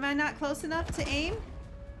 Oh, am I not close enough to aim?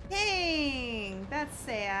 Dang, that's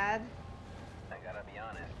sad. I gotta be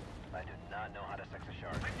honest, I do not know how to sex a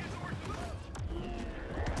shark.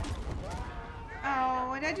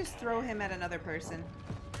 Oh, and I just throw him at another person.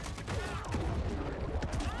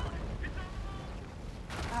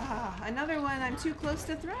 Ah, another one I'm too close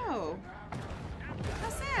to throw. How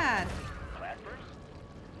sad. Claspers?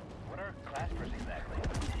 What are claspers exactly?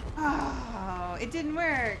 Oh, it didn't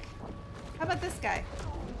work. How about this guy?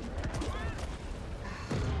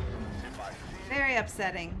 Very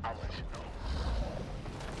upsetting. I'll let you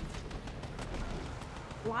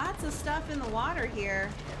know. Lots of stuff in the water here.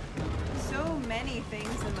 So many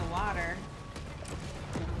things in the water.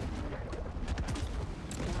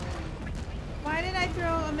 Why did I throw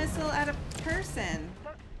a missile at a person?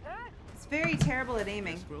 It's very terrible at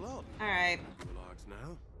aiming. Alright. Relax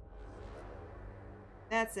now.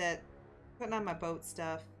 That's it. Putting on my boat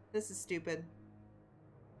stuff. This is stupid.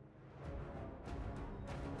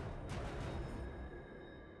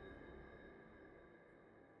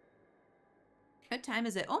 What time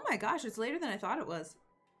is it? Oh my gosh, it's later than I thought it was.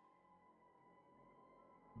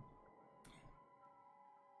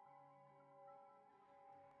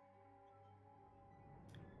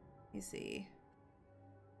 Let me see.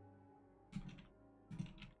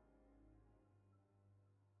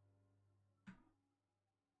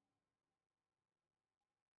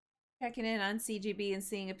 Checking in on CGB and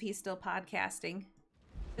seeing if he's still podcasting.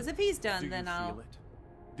 Because if he's done, then I'll... Feel it?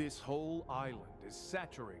 This whole island is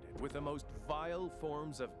saturated with the most vile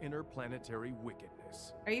forms of interplanetary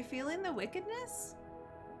wickedness. Are you feeling the wickedness?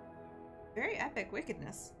 Very epic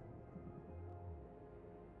wickedness.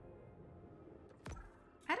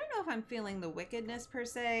 I don't know if I'm feeling the wickedness per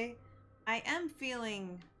se. I am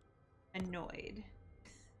feeling annoyed.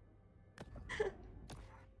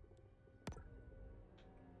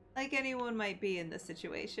 Like anyone might be in this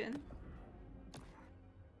situation.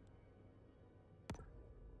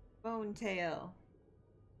 Bone tail.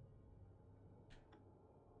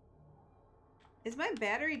 Is my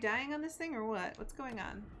battery dying on this thing or what? What's going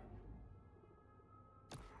on?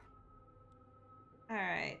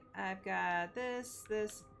 Alright, I've got this.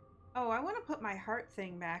 Oh, I want to put my heart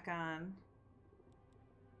thing back on.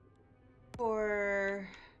 For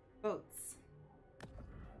boats.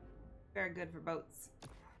 Very good for boats.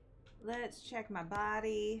 Let's check my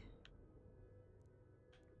body.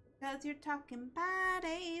 Because you're talking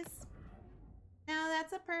bodies. Now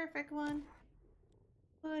that's a perfect one.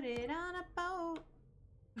 Put it on a boat.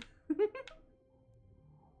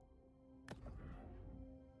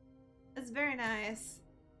 That's very nice.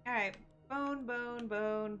 Alright. Bone, bone,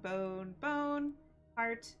 bone, bone, bone.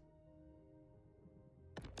 Heart.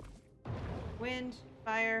 Wind,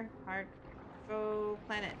 fire, heart. Go,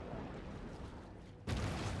 planet.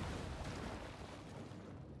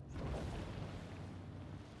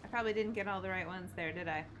 I probably didn't get all the right ones there, did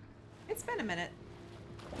I? It's been a minute.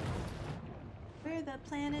 We're the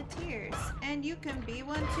Planeteers, and you can be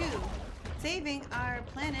one too. Saving our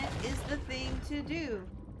planet is the thing to do.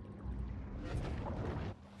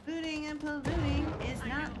 Looting and polluting is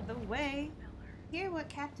not the way. Hear what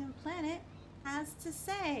Captain Planet has to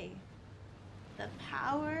say. The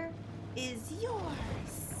power is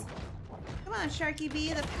yours. Come on, Sharky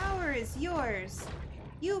B, the power is yours.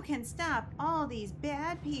 You can stop all these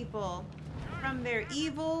bad people from their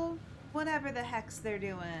evil, whatever the hex they're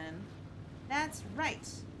doing. That's right.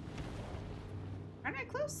 Aren't I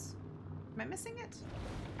close? Am I missing it?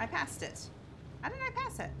 I passed it. How did I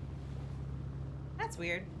pass it? That's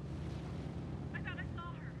weird. I thought I saw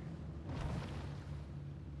her.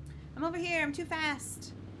 I'm over here. I'm too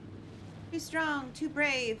fast. Too strong, too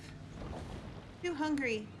brave, too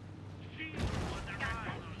hungry.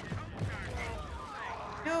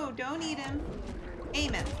 No, don't eat him.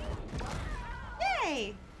 Aim him.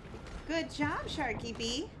 Yay! Good job, Sharky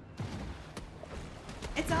B.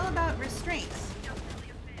 It's all about restraint.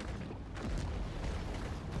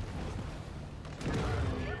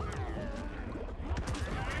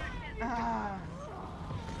 Ah.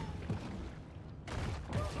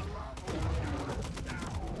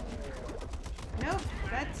 Nope,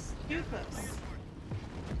 that's too close.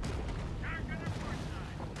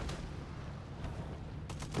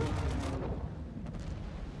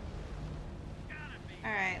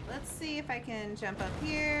 Alright, let's see if I can jump up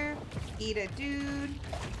here, eat a dude.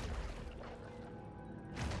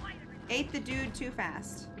 Ate the dude too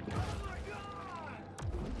fast.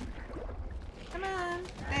 Come on,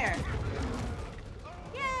 there.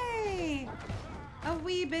 Yay! A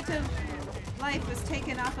wee bit of life was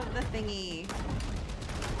taken off of the thingy.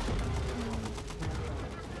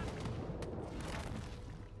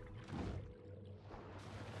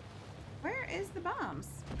 Where is the bombs?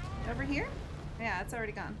 Over here? Yeah, it's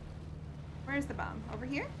already gone. Where's the bomb? Over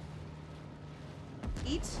here?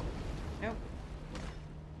 Eat? Nope.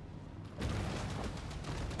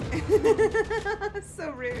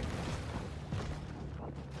 So rude.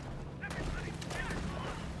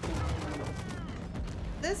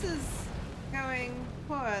 This is going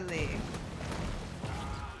poorly.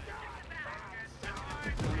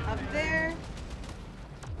 Up there.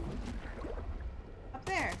 Up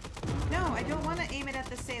there. No, I don't want to aim it at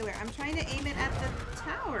the sailor. I'm trying to aim it at the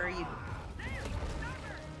tower.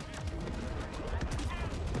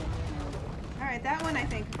 Alright, that one I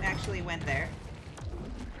think actually went there.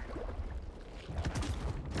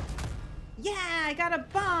 Yeah, I got a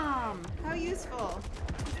bomb! How useful.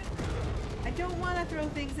 I don't want to throw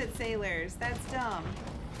things at sailors. That's dumb.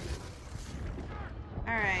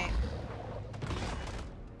 Alright.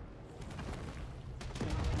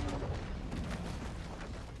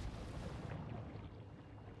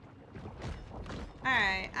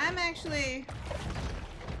 Alright, I'm actually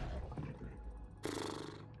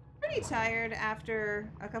pretty tired after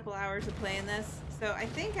a couple hours of playing this, so I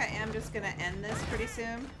think I am just gonna end this pretty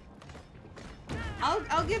soon.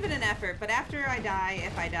 I'll give it an effort, but after I die,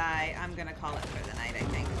 if I die, I'm gonna call it for the night, I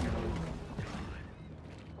think.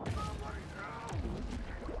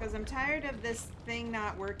 Because I'm tired of this thing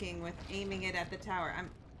not working with aiming it at the tower.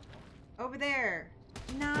 I'm over there,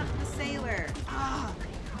 not the sailor. Ah,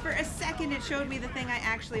 for a second it showed me the thing I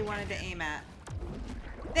actually wanted to aim at.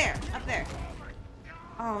 There, up there.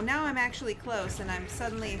 Oh, now I'm actually close and I'm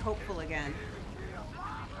suddenly hopeful again.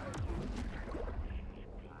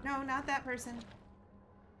 No, not that person.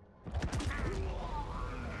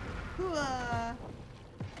 Hooah.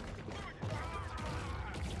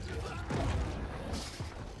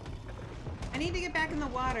 I need to get back in the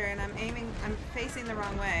water and I'm facing the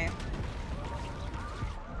wrong way.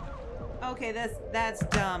 Okay, that's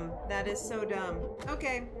dumb. That is so dumb.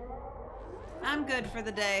 Okay. I'm good for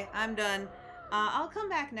the day. I'm done. I'll come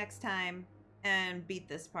back next time and beat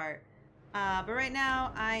this part. But right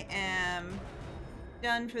now I am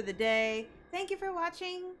done for the day. Thank you for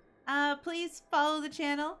watching. Please follow the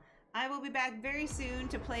channel. I will be back very soon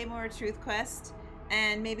to play more Truth Quest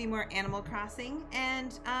and maybe more Animal Crossing.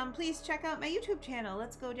 And please check out my YouTube channel,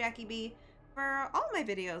 Let's Go Jackie B, for all my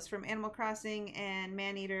videos from Animal Crossing and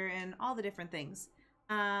Maneater and all the different things.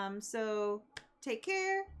 So take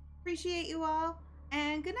care, appreciate you all,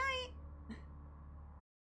 and good night.